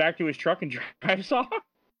goes back to his truck and drives off.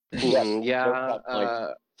 Yeah.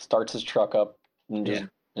 Starts his truck up and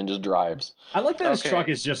just drives. I like that his truck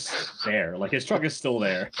is just there. Like his truck is still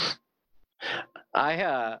there.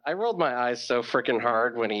 I rolled my eyes so freaking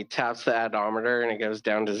hard when he taps the odometer and it goes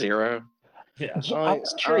down to 0. Yeah. I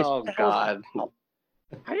was curious. Oh God.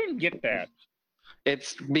 I didn't get that.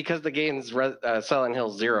 It's because the game's Silent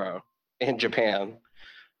Hill 0 in Japan.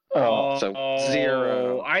 So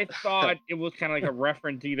 0. I thought it was kind of like a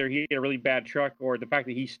reference. Either he had a really bad truck, or the fact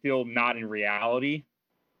that he's still not in reality.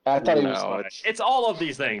 I thought he was. It's all of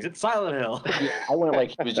these things. It's Silent Hill. I went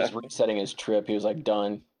like he was just resetting his trip. He was like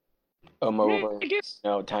done. I'm over.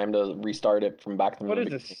 Time to restart it from back to the What is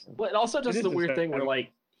this? Well, it also does the weird thing where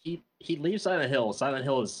like he leaves Silent Hill. Silent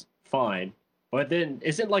Hill is fine. But then,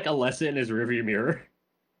 isn't like Alessa in his rearview mirror?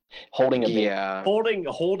 Holding a baby. Yeah. Holding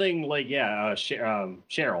Cheryl,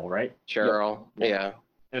 right? Cheryl, yeah. And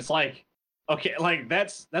it's like, okay, like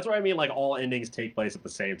that's what I mean. Like all endings take place at the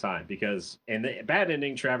same time because in the bad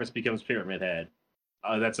ending, Travis becomes Pyramid Head.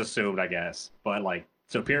 That's assumed, I guess. But like,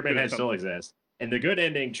 so Pyramid Head still exists. In the good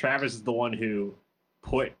ending, Travis is the one who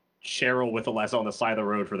put Cheryl with Alessa on the side of the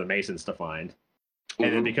road for the Masons to find.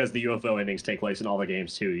 And then because the UFO endings take place in all the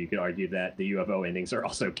games too, you could argue that the UFO endings are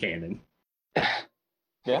also canon.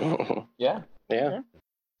 Yeah.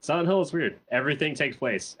 Silent Hill is weird. Everything takes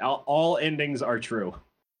place. All endings are true.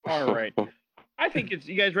 All right. I think it's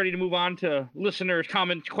you guys ready to move on to listeners'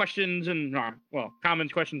 comments, questions, and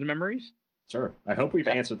comments, questions, and memories. Sure. I hope we've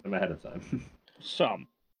answered them ahead of time. Some.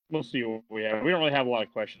 We'll see what we have. We don't really have a lot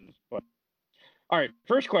of questions, but all right.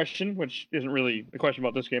 First question, which isn't really a question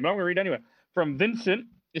about this game, but I'm gonna read anyway. From Vincent,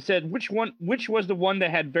 it said, "Which was the one that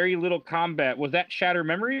had very little combat? Was that Shattered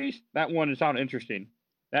Memories? That one sounded interesting.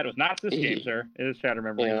 That was not this game, sir. It is Shattered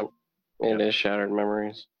Memories. Yeah, it is Shattered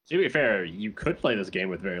Memories. To be fair, you could play this game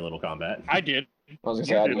with very little combat. I did. I was gonna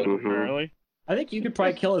say, I did. Apparently. I think you could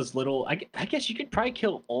probably kill as little. I guess you could probably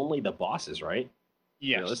kill only the bosses, right?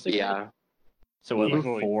 Yes. Yeah. So what, like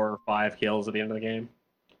 4 or 5 kills at the end of the game?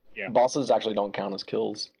 Yeah. Bosses actually don't count as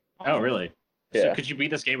kills. Oh, really? Yeah. So could you beat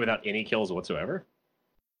this game without any kills whatsoever?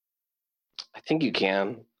 I think you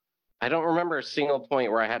can. I don't remember a single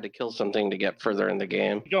point where I had to kill something to get further in the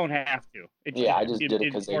game. You don't have to. I just did it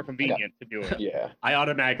because it's more convenient to do it. Yeah. I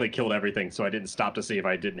automatically killed everything, so I didn't stop to see if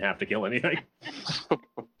I didn't have to kill anything.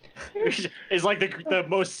 It's like the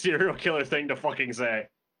most serial killer thing to fucking say.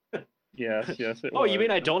 Yes. Oh, you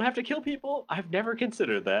mean I don't have to kill people? I've never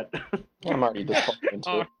considered that. I'm already this far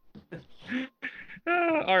into it.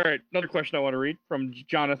 All right, another question I want to read from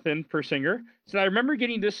Jonathan Persinger. So I remember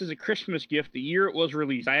getting this as a Christmas gift the year it was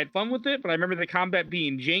released. I had fun with it, but I remember the combat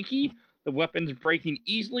being janky, the weapons breaking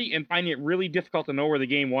easily, and finding it really difficult to know where the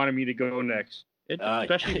game wanted me to go next.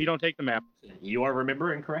 Especially if you don't take the map. You are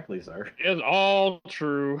remembering correctly, sir. It is all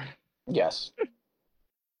true. Yes.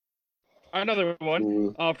 Another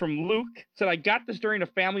one from Luke said, I got this during a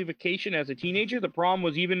family vacation as a teenager. The problem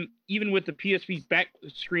was even with the PSP's back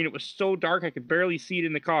screen, it was so dark I could barely see it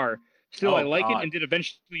in the car. Still, I like it and did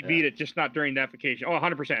eventually beat it, just not during that vacation. Oh,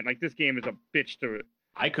 100%. Like, this game is a bitch to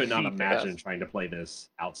I could not imagine trying to play this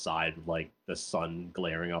outside, like, the sun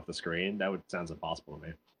glaring off the screen. That sounds impossible to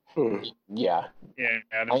me. Yeah. Yeah.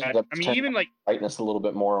 I mean, even like brightness a little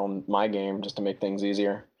bit more on my game just to make things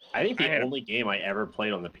easier. I think the only game I ever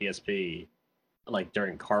played on the PSP, like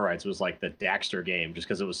during car rides, was like the Daxter game, just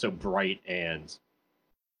because it was so bright and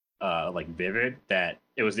like vivid that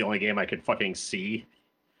it was the only game I could fucking see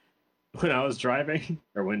when I was driving,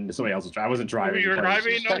 or when somebody else was driving. I wasn't driving. You were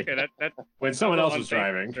driving? Okay, that when someone else was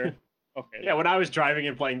driving. Sure. Okay. Yeah, when I was driving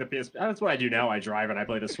and playing the PSP, that's what I do now. I drive and I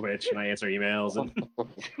play the Switch and I answer emails. And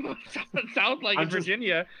sounds like in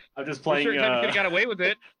Virginia. I'm just playing. You could have got away with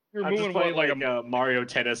it. You're moving like a Mario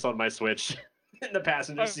Tennis on my Switch in the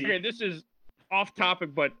passenger seat. Okay, this is off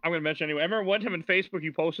topic, but I'm gonna mention anyway. I remember one time on Facebook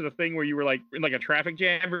you posted a thing where you were like in like a traffic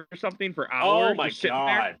jam or something for hours. Oh my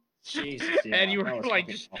god. Jesus, yeah, and you were like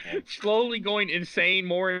just slowly going insane,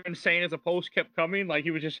 more insane as the post kept coming. Like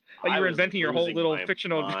you was just like you were inventing your whole little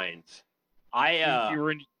fictional mind. I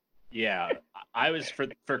was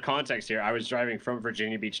for context here. I was driving from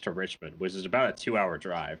Virginia Beach to Richmond, which is about a 2-hour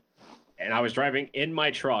drive, and I was driving in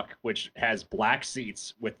my truck, which has black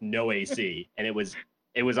seats with no AC, and it was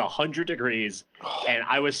 100 degrees, and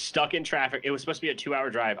I was stuck in traffic. It was supposed to be a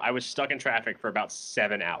 2-hour drive. I was stuck in traffic for about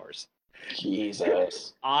 7 hours.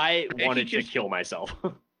 Jesus. I wanted to kill myself.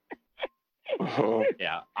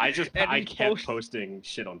 Yeah, I kept posting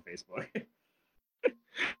shit on Facebook.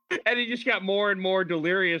 And he just got more and more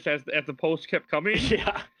delirious as the posts kept coming.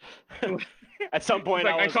 Yeah. At some point,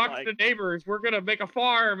 I talked to the neighbors. We're gonna make a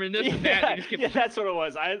farm and this and that. And yeah, that's what it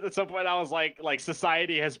was. At some point, I was like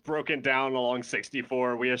society has broken down along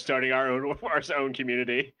 64. We are starting our own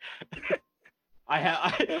community.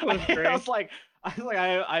 I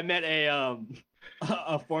met a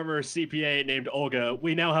former CPA named Olga.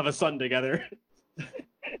 We now have a son together.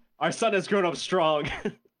 Our son has grown up strong.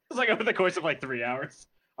 It's like over the course of like 3 hours.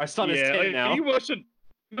 Our son is 10 now. You must have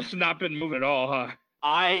not been moving at all, huh?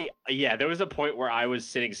 There was a point where I was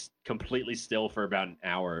sitting completely still for about an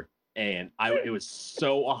hour, and it was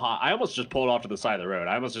so hot. I almost just pulled off to the side of the road.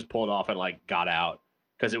 I almost just pulled off and like got out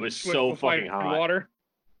because it was so fucking hot. Water.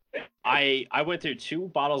 I went through 2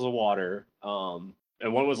 bottles of water, and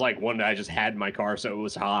one was like one that I just had in my car, so it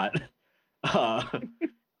was hot.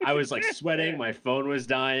 I was like sweating. My phone was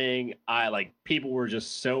dying. People were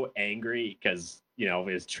just so angry because it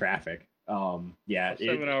was traffic. A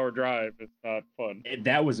 7-hour drive. It's not fun.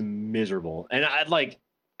 That was miserable, and I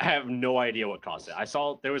have no idea what caused it. I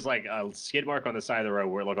saw there was like a skid mark on the side of the road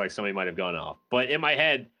where it looked like somebody might have gone off. But in my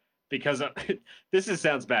head, because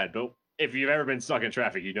sounds bad, but if you've ever been stuck in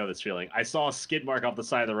traffic, you know this feeling. I saw a skid mark off the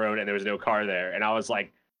side of the road, and there was no car there, and I was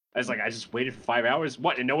like, I just waited for 5 hours.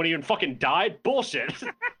 What? And no one even fucking died? Bullshit.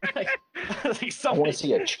 I want to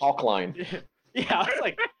see a chalk line. Yeah, I was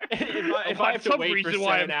like, if I have to wait for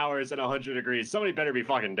 7 hours and 100 degrees, somebody better be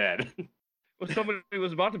fucking dead. Well, somebody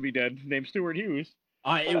was about to be dead, named Stuart Hughes.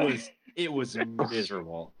 It was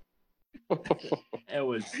miserable. It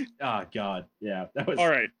was, oh God, yeah, that was. All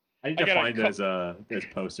right. I need to find those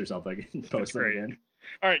posts or something. Post them again.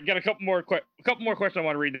 All right, got a couple more questions I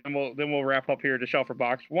want to read, and then we'll wrap up here to Shelf or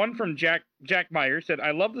Box. One from Jack Meyer said,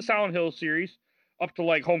 "I love the Silent Hill series up to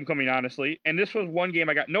like Homecoming, honestly, and this was one game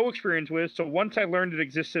I got no experience with. So once I learned it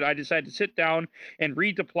existed, I decided to sit down and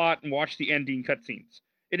read the plot and watch the ending cutscenes.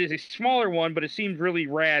 It is a smaller one, but it seems really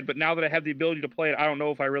rad. But now that I have the ability to play it, I don't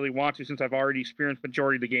know if I really want to, since I've already experienced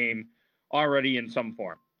majority of the game already in some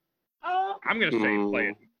form. I'm gonna say play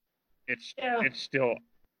it. It's still,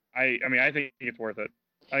 I mean, I think it's worth it.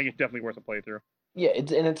 I think it's definitely worth a playthrough. Yeah,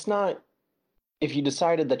 it's not. If you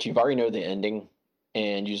decided that you've already know the ending,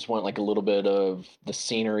 and you just want like a little bit of the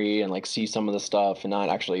scenery and like see some of the stuff and not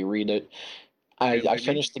actually read it, I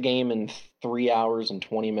finished the game in 3 hours and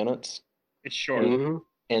 20 minutes. It's short,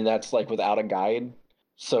 and that's like without a guide.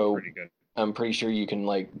 So pretty good. I'm pretty sure you can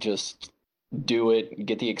like just do it,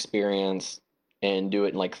 get the experience, and do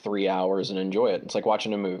it in like 3 hours and enjoy it. It's like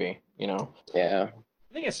watching a movie, you know? Yeah.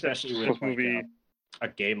 I think especially with like, a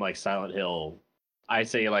game like Silent Hill, I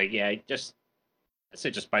say like just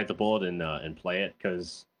bite the bullet and play it,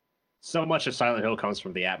 because so much of Silent Hill comes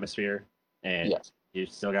from the atmosphere, and you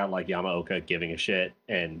still got like Yamaoka giving a shit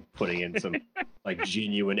and putting in some like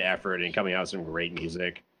genuine effort and coming out with some great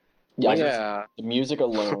music. The music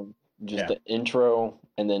alone, just the intro,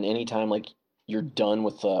 and then anytime like you're done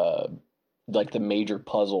with like the major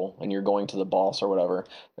puzzle and you're going to the boss or whatever,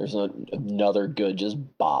 there's another good just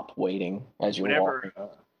bop waiting as you walk.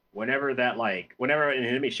 Whenever an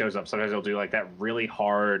enemy shows up, sometimes they'll do like that really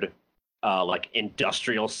hard like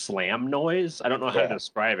industrial slam noise. I don't know how to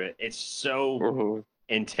describe it. It's so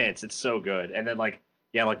intense. It's so good. And then like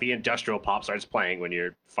the industrial pop starts playing when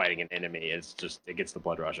you're fighting an enemy. It's just, it gets the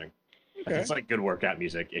blood rushing. Okay. It's like good workout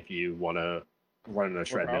music if you want to run in a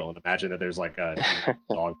treadmill and imagine that there's like a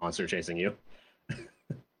dog monster chasing you.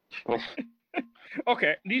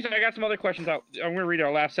 Okay, I got some other questions out. I'm going to read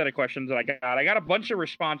our last set of questions that I got. I got a bunch of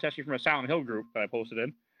response actually from a Silent Hill group that I posted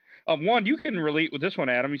in. One, you can relate with this one,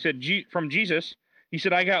 Adam. He said, from Jesus. He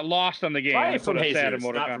said, I got lost on the game. Probably from Jesus,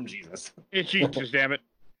 not from Jesus. It's Jesus, damn it.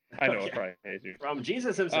 I know, it's probably Jesus. From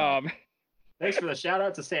Jesus himself. Thanks for the shout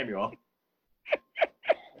out to Samuel.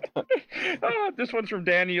 This one's from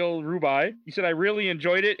Daniel Rubai. He said, I really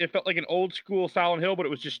enjoyed it. It felt like an old school Silent Hill, but it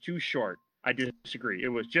was just too short. I disagree. It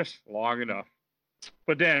was just long enough.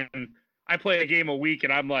 But then I play a game a week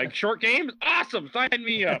and I'm like, short games? Awesome. Sign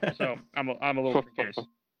me up. So I'm a little precarious.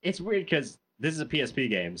 It's weird because this is a PSP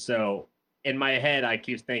game. So in my head, I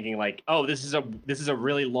keep thinking like, oh, this is a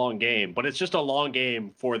really long game, but it's just a long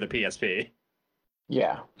game for the PSP.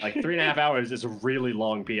 Yeah. Like 3.5 hours is a really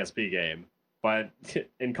long PSP game. But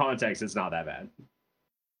in context, it's not that bad.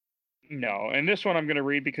 No, and this one I'm going to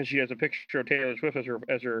read because she has a picture of Taylor Swift as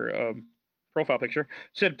her profile picture.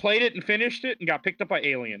 Said played it and finished it and got picked up by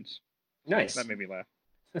aliens. Nice. That made me laugh.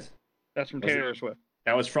 That's from Taylor Swift.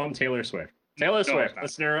 That was from Taylor Swift. Taylor Swift,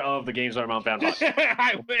 listener of the Games Are Mount Found.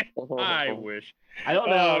 I wish. I don't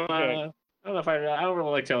know. I don't know if I don't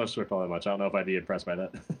really like Taylor Swift all that much. I don't know if I'd be impressed by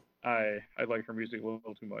that. I like her music a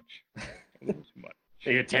little too much. A little too much.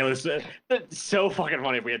 Taylor Swift. It's so fucking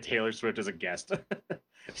funny if we had Taylor Swift as a guest.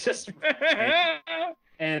 Just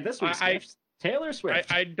and this week's Taylor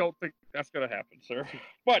Swift. I don't think that's gonna happen, sir.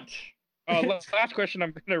 But last question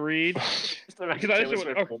I'm gonna read. Taylor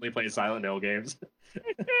Swift only plays Silent Hill games.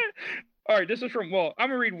 All right, this is from. Well, I'm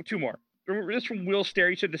gonna read two more. This is from Will Stair.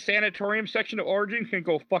 He said the sanatorium section of Origin can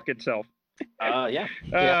go fuck itself. Yeah.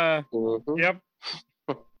 Yep.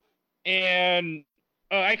 And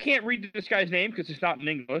I can't read this guy's name because it's not in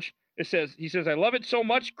English. He says, I love it so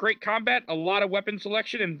much. Great combat, a lot of weapon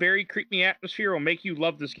selection, and very creepy atmosphere will make you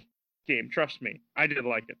love this game. Trust me. I did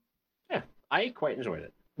like it. Yeah, I quite enjoyed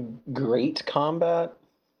it. Great combat?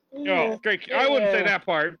 No, great. Yeah. I wouldn't say that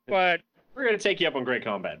part, but we're going to take you up on great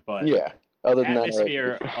combat. But yeah, other than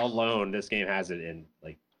atmosphere alone, this game has it in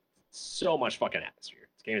like so much fucking atmosphere.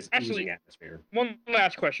 Game is oozing atmosphere. One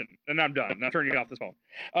last question, and I'm done. I'm turning off this phone.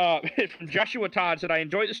 From Joshua Todd said, I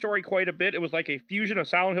enjoyed the story quite a bit. It was like a fusion of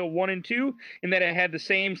Silent Hill 1 and 2, in that it had the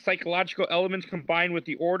same psychological elements combined with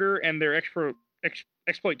the Order and their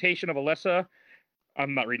exploitation of Alessa.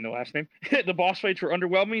 I'm not reading the last name. The boss fights were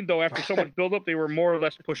underwhelming, though after so much build-up, they were more or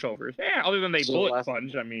less pushovers. Yeah, other than they bullet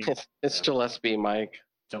sponge, I mean. It's Gillespie, Mike.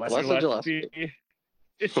 Gillespie.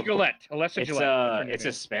 It's Gillette. Alessa Gillette. It's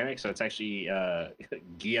Hispanic, so it's actually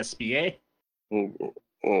Gillespie.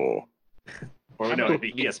 Or no, it'd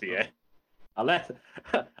be Gillespie.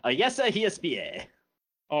 Yes, Gillespie.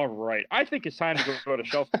 All right. I think it's time to go to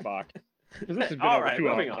Shelf Box. This has been All right,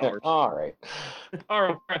 moving on. All right.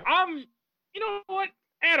 All right. You know what?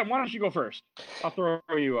 Adam, why don't you go first? I'll throw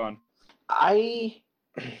you on.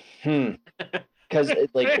 Because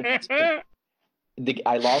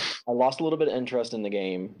I lost a little bit of interest in the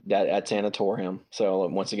game at Sanatorium. So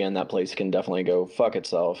once again, that place can definitely go fuck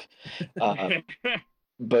itself.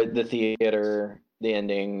 But the theater, the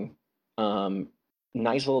ending,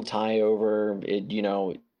 nice little tie over.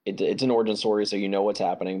 It's an origin story, so you know what's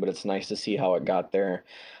happening, but it's nice to see how it got there.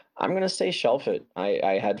 I'm gonna say shelf it.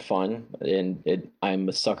 I had fun, and I'm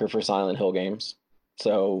a sucker for Silent Hill games,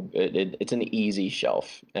 so it's an easy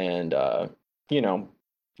shelf, and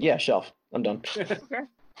yeah, shelf. I'm done. Okay.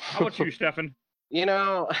 How about you, Stefan?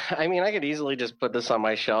 I could easily just put this on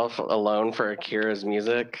my shelf alone for Akira's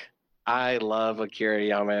music. I love Akira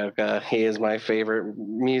Yamaoka. He is my favorite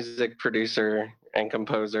music producer and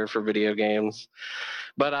composer for video games.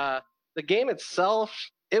 But the game itself,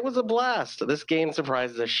 it was a blast. This game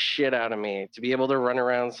surprised the shit out of me. To be able to run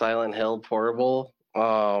around Silent Hill portable,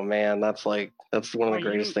 oh man, that's one of the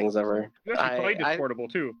greatest things ever. You actually played this portable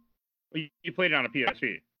too. You played it on a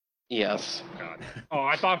PSP. Yes. God. Oh,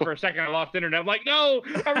 I thought for a second I lost internet. I'm like, no,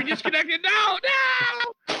 are we disconnected? No.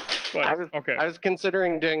 But, I was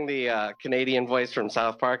considering doing the Canadian voice from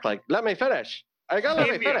South Park, like, let me finish. I gotta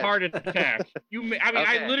let me finish. A heart attack.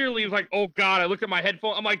 I literally was like, oh God, I looked at my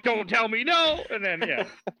headphone. I'm like, don't tell me no. And then, yeah.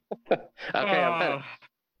 Okay, I'm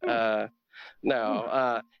finished.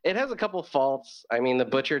 No, it has a couple faults. The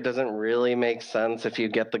Butcher doesn't really make sense if you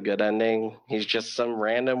get the good ending. He's just some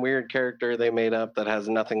random weird character they made up that has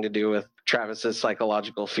nothing to do with Travis's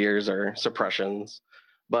psychological fears or suppressions.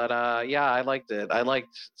 But yeah, I liked it. I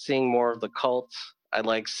liked seeing more of the cult. I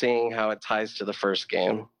like seeing how it ties to the first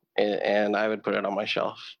game, and I would put it on my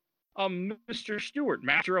shelf. Mr. Stewart,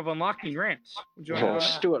 master of unlocking rants.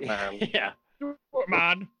 Stewart man. Yeah. Stewart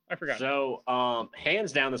man. I forgot. So,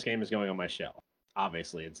 hands down, this game is going on my shelf.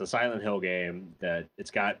 Obviously, it's a Silent Hill game that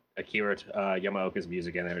it's got Akira Yamaoka's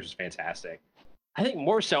music in there, which is fantastic. I think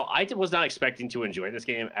more so, I was not expecting to enjoy this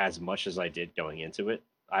game as much as I did going into it.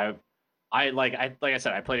 Like I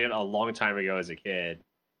said, I played it a long time ago as a kid,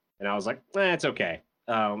 and I was like, it's okay.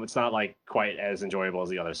 It's not like quite as enjoyable as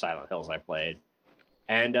the other Silent Hills I played.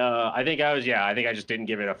 And I think I just didn't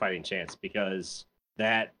give it a fighting chance, because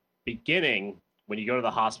that beginning, when you go to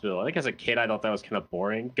the hospital, I think as a kid, I thought that was kind of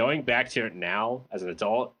boring. Going back to it now as an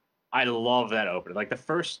adult, I love that opening. Like the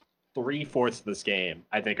first 3/4 of this game,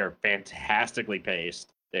 I think are fantastically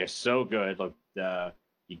paced. They're so good. Look,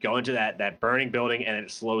 you go into that burning building and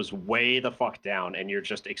it slows way the fuck down, and you're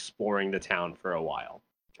just exploring the town for a while.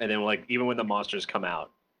 And then like even when the monsters come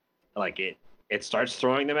out, like it starts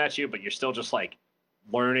throwing them at you, but you're still just like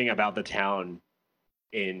learning about the town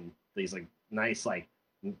in these like nice like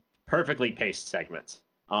perfectly paced segments.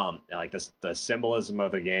 Like the symbolism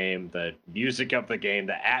of the game, the music of the game,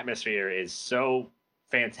 the atmosphere is so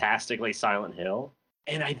fantastically Silent Hill.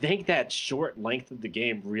 And I think that short length of the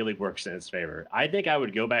game really works in its favor. I think I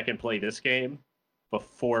would go back and play this game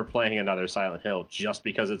before playing another Silent Hill, just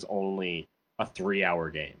because it's only a 3-hour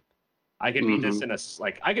game. I could beat this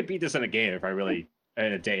in a game if I really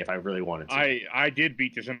wanted to. I did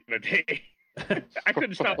beat this in a day. I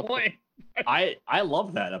couldn't stop playing. I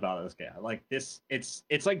love that about this game. Like this,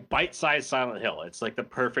 it's like bite-sized Silent Hill. It's like the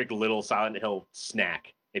perfect little Silent Hill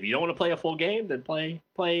snack. If you don't want to play a full game, then play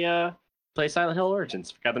Silent Hill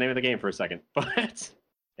Origins. Forgot the name of the game for a second, but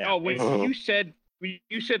yeah. Oh, when you said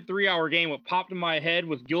 3-hour game, what popped in my head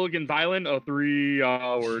was Gilligan's Island, a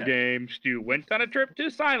 3-hour game. Stu went on a trip to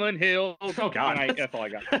Silent Hill. Oh God, that's all I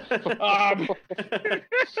got.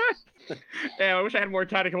 Yeah, I wish I had more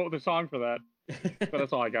time to come up with a song for that. But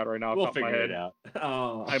that's all I got right now. We'll figure it out.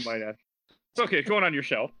 Oh, I might have. It's okay. It's going on your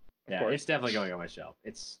shelf. Yeah, it's definitely going on my shelf.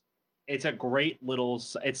 It's a great little.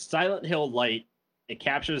 It's Silent Hill light. It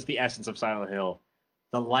captures the essence of Silent Hill.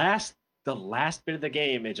 The last bit of the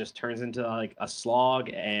game, it just turns into like a slog,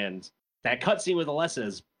 and that cutscene with Alessa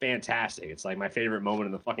is fantastic. It's like my favorite moment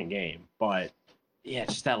in the fucking game. But yeah,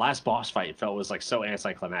 just that last boss fight was like so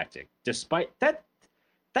anticlimactic. Despite that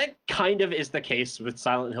kind of is the case with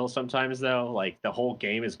Silent Hill sometimes, though. Like the whole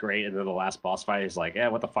game is great, and then the last boss fight is like,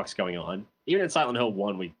 what the fuck's going on? Even in Silent Hill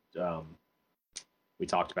 1, we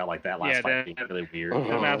talked about like that last fight being really weird.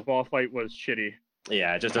 The last boss fight was shitty.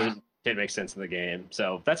 Yeah, it just didn't make sense in the game.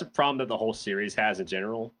 So that's a problem that the whole series has in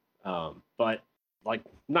general. But like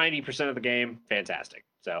 90% of the game, fantastic.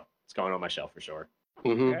 So it's going on my shelf for sure.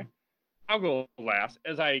 Okay. I'll go last,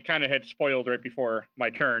 as I kind of had spoiled right before my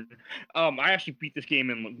turn. I actually beat this game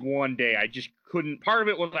in one day. I just couldn't. Part of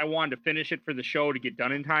it was I wanted to finish it for the show to get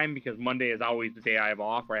done in time, because Monday is always the day I have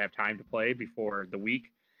off where I have time to play before the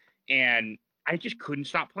week. And I just couldn't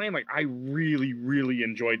stop playing. Like, I really, really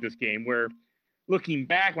enjoyed this game, where looking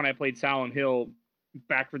back when I played Silent Hill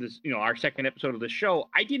back for this, our second episode of the show,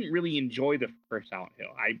 I didn't really enjoy the first Silent Hill.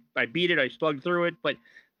 I beat it, I slugged through it, but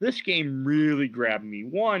this game really grabbed me.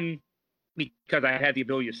 One, because I had the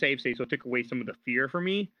ability to save, so it took away some of the fear for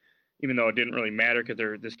me, even though it didn't really matter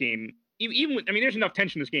because this game, even with, there's enough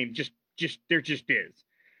tension in this game, there just is.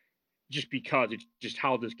 Just because it's just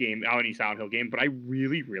how any Silent Hill game, but I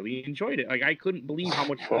really, really enjoyed it. Like, I couldn't believe how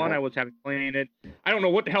much fun I was having playing it. I don't know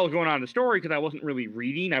what the hell is going on in the story because I wasn't really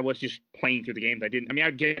reading. I was just playing through the games. I'd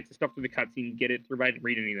get the stuff through the cutscene, get it through, but I didn't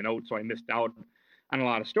read any of the notes, so I missed out on a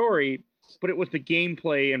lot of story. But it was the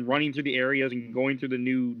gameplay and running through the areas and going through the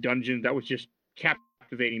new dungeons that was just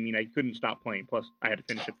captivating me, and I couldn't stop playing. Plus, I had to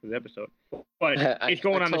finish it for the episode. But it's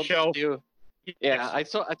going on the shelf. Yeah, I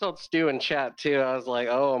told Stu in chat too. I was like,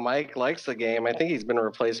 "Oh, Mike likes the game. I think he's been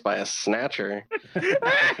replaced by a snatcher."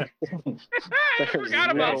 I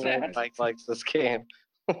forgot about that. Mike likes this game.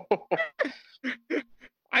 This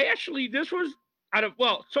was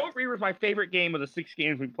Soul Reaver was my favorite game of the 6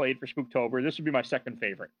 games we played for Spooktober. This would be my second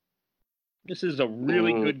favorite. This is a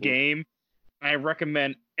really good game. I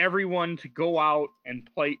recommend everyone to go out and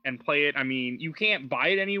play it. You can't buy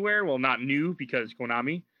it anywhere. Well, not new because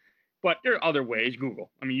Konami. But there are other ways. Google.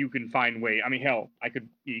 You can find ways. Hell,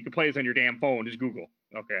 you could play this on your damn phone. Just Google.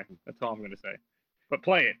 Okay, that's all I'm going to say. But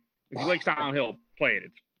play it. If you like Silent Hill, play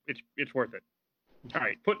it. It's worth it. All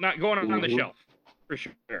right, going on the shelf for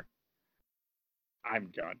sure. I'm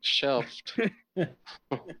done. Shelved.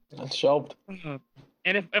 That's shelved.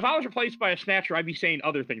 And if I was replaced by a snatcher, I'd be saying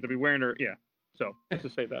other things. I'd be wearing her. Yeah. So let's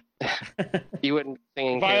just say that. You wouldn't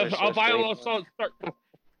sing. I'll buy a little song.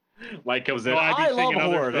 Mike comes in. I love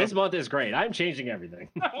horror. This month is great. I'm changing everything.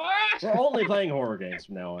 We're only playing horror games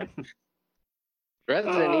from now on.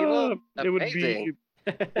 Resident Evil? It would be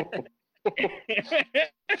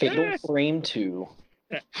Fatal Frame 2.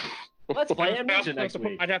 Let's play Amnesia next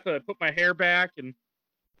week. I'd have to put my hair back, and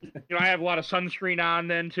I have a lot of sunscreen on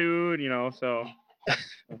then too, and so.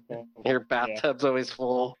 Your bathtub's always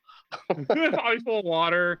full. It's always full of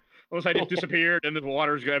water. Unless I just disappeared and the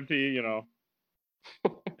water's empty,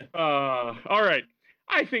 all right.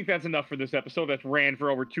 I think that's enough for this episode. That's ran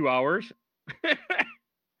for over 2 hours.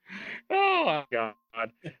 Oh, God.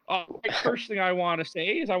 First thing I want to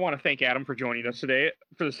say is I want to thank Adam for joining us today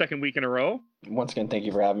for the second week in a row. Once again, thank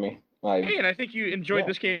you for having me. Hey, and I think you enjoyed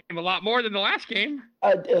this game a lot more than the last game.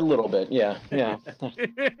 A little bit, yeah.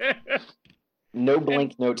 No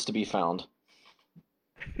blank notes to be found.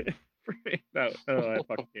 That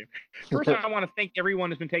fucking game. First, I want to thank everyone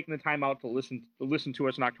who's been taking the time out to listen to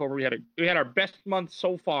us in October. We had our best month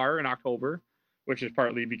so far in October, which is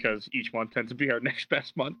partly because each month tends to be our next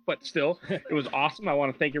best month. But still, it was awesome. I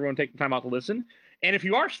want to thank everyone taking the time out to listen. And if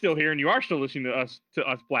you are still here and you are still listening to us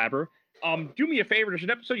blabber, do me a favor. There's an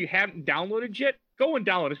episode you haven't downloaded yet. Go and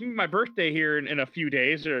download it. It's gonna be my birthday here in a few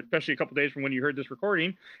days, or especially a couple days from when you heard this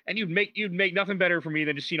recording. And you'd make nothing better for me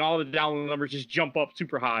than just seeing all the download numbers just jump up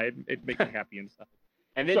super high. It makes me happy and stuff.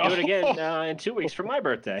 And then do it again in 2 weeks for my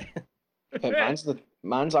birthday.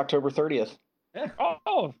 Mine's October 30th. Yeah.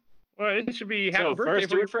 Oh, well, it should be happy birthday. First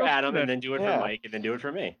do it for Adam, and then do it for Mike, and then do it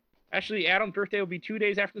for me. Actually, Adam's birthday will be 2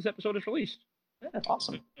 days after this episode is released. Yeah,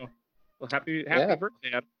 awesome. Well, happy birthday,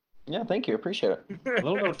 Adam. Yeah, thank you. Appreciate it. A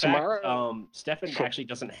little note tomorrow, Stefan actually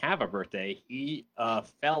doesn't have a birthday. He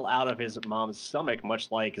fell out of his mom's stomach,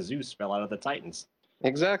 much like Zeus fell out of the Titans.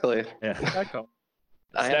 Exactly. Yeah.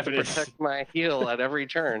 I have to protect my heel at every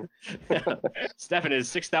turn. Stefan is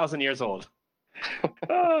 6,000 years old.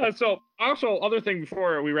 So, also, other thing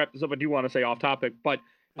before we wrap this up, I do want to say off topic, but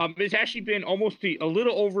it's actually been almost a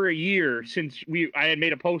little over a year since I had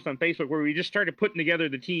made a post on Facebook where we just started putting together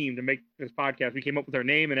the team to make this podcast. We came up with our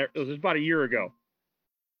name, and it was about a year ago.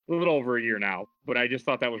 A little over a year now, but I just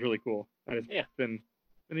thought that was really cool. It's been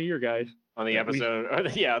a year, guys. On the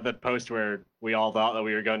episode, the post where we all thought that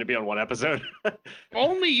we were going to be on one episode.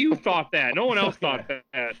 Only you thought that. No one else thought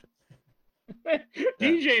that.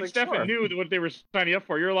 DJ and Stefan knew what they were signing up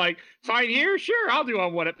for. You're like, sign here? Sure, I'll do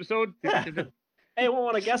on one episode. Hey, we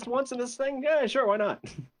want a guest once in this thing? Yeah, sure, why not?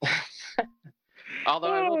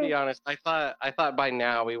 Although I will be honest, I thought by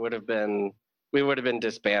now we would have been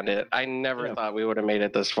disbanded. I never thought we would have made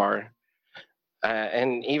it this far.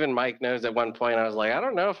 And even Mike knows at one point I was like, I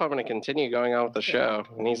don't know if I'm going to continue going on with the show.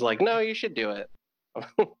 And he's like, no, you should do it.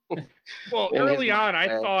 Well, early on, I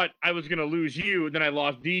thought I was going to lose you, and then I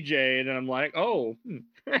lost DJ, and then I'm like, oh.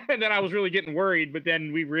 And then I was really getting worried, but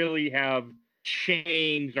then we really have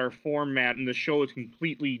changed our format, and the show is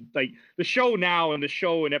completely, like, the show now and the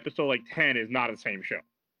show in episode, 10 is not the same show.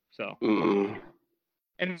 So. Mm-hmm.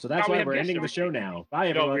 And so that's why we're ending the show now. Bye,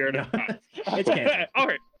 everyone. No, we are not. It's canceled. All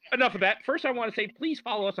right. enough of that. First, I want to say, please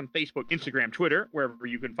follow us on Facebook, Instagram, Twitter, wherever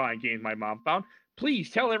you can find games my mom found.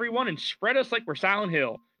 Please tell everyone and spread us like we're Silent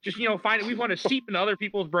Hill. Just, find it. We want to seep into other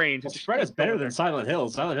people's brains. Well, spread us better than Silent Hill.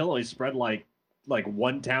 Silent Hill only spread like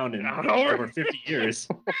one town in over 50 years.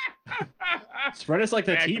 Spread us like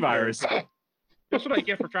the T-virus. That's what I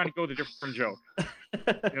get for trying to go with a different joke.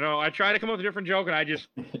 I try to come up with a different joke and I just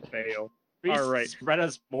fail. Please all right. Spread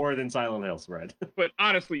us more than Silent Hill spread. But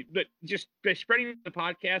honestly, just spreading the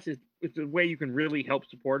podcast is the way you can really help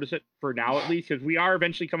support us for now, at least, because we are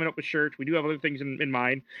eventually coming up with shirts. We do have other things in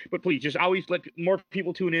mind. But please, just always let more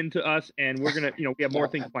people tune in to us, and we're going to, we have more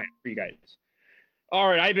things planned for you guys. All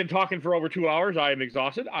right, I've been talking for over 2 hours. I am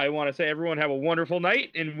exhausted. I want to say everyone have a wonderful night,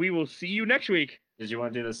 and we will see you next week. Did you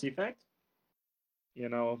want to do the C-Fact?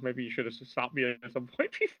 Maybe you should have stopped me at some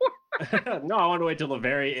point before. No, I want to wait till the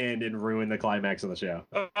very end and ruin the climax of the show.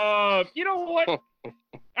 You know what?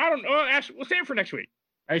 I don't know. We'll save it for next week.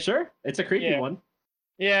 Are you sure? It's a creepy one.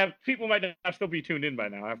 Yeah, people might not still be tuned in by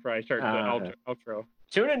now after I start the outro.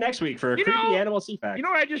 Tune in next week for a creepy animal C-Fact. You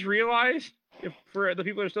know what I just realized? For the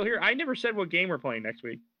people that are still here, I never said what game we're playing next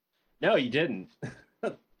week. No, you didn't.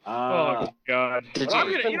 Oh God! Did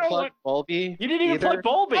you even plug Bulby? You didn't even plug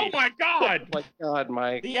Bulby. Oh my God! Oh my God,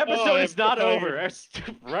 Mike! The episode is not over.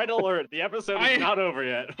 Red alert! The episode is not over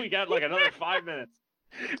yet. We got like another 5 minutes.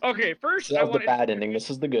 Okay, first that was the bad ending. This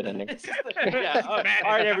is the good ending. All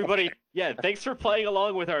right, everybody. Yeah, thanks for playing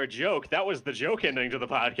along with our joke. That was the joke ending to the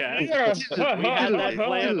podcast. Yeah. We had that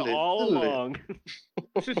planned all along.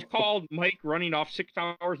 This is called Mike running off 6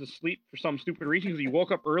 hours of sleep for some stupid reason because he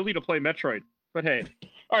woke up early to play Metroid. But hey,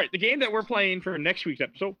 all right, the game that we're playing for next week's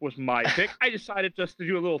episode was my pick. I decided just to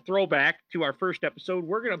do a little throwback to our first episode.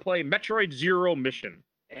 We're going to play Metroid Zero Mission.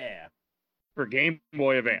 Yeah. For Game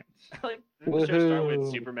Boy Advance. We should start with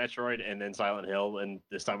Super Metroid and then Silent Hill, and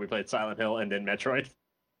this time we played Silent Hill and then Metroid.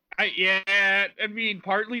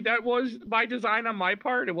 Partly that was by design on my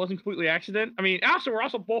part. It wasn't completely accident. We're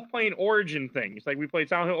also both playing Origin things. Like we played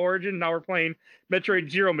Silent Hill Origin, now we're playing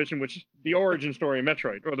Metroid Zero Mission, which is the origin story of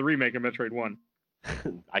Metroid, or the remake of Metroid 1.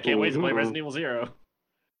 I can't wait to play Resident Evil 0.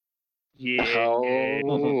 Yeah.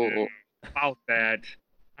 About that.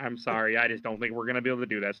 I'm sorry. I just don't think we're going to be able to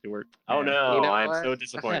do that, Stuart. Oh, no. I'm so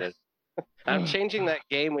disappointed. I'm changing that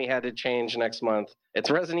game we had to change next month. It's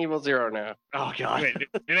Resident Evil 0 now. Oh, God.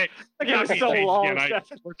 It's so long.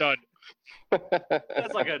 We're done.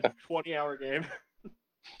 That's like a 20-hour game.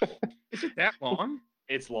 Is it that long?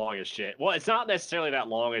 It's long as shit. Well, it's not necessarily that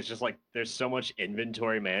long. It's just like there's so much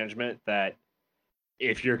inventory management that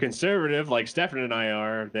if you're conservative, like Stefan and I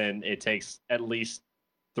are, then it takes at least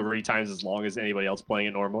 3 times as long as anybody else playing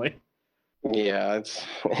it normally. Yeah,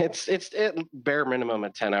 it's bare minimum a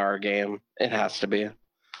 10-hour game. It has to be.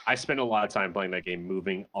 I spend a lot of time playing that game,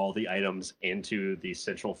 moving all the items into the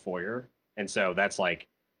central foyer, and so that's like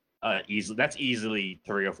easily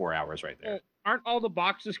 3 or 4 hours right there. Aren't all the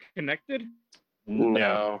boxes connected?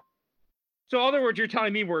 No. So, in other words, you're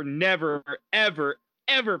telling me we're never, ever,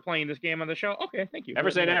 ever playing this game on the show? Okay, thank you. Never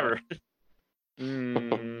say never.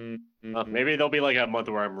 Maybe there'll be like a month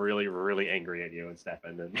where I'm really, really angry at you and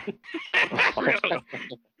Stefan.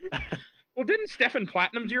 Well, didn't Stefan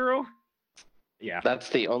Platinum Zero? Yeah. That's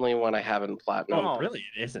the only one I haven't platinum. Oh, really?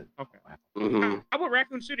 It isn't. Okay. Mm-hmm. How about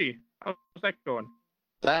Raccoon City? How's that going?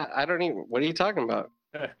 I don't even... What are you talking about?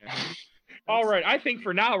 All right. I think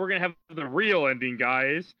for now, we're going to have the real ending,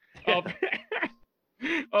 guys.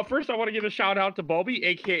 First, I want to give a shout out to Bulby,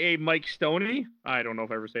 a.k.a. Mike Stoney. I don't know if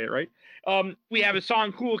I ever say it right. We have a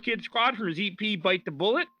song Cool Kid Squad from his EP, Bite the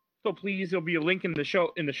Bullet. So please, there'll be a link in the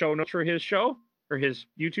show notes for his show, or his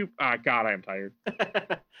YouTube. God, I am tired.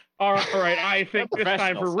 All right. I think this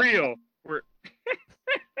time for real.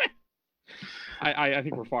 I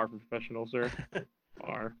think we're far from professional, sir.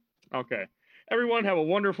 Far. Okay. Everyone have a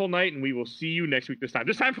wonderful night, and we will see you next week this time.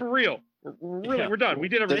 This time for real. We're done. We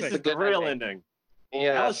did everything. This is the real ending.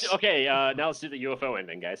 Yeah. Now let's do the UFO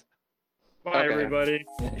ending, guys. Bye, everybody.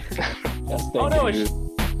 Yes, thank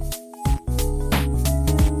you.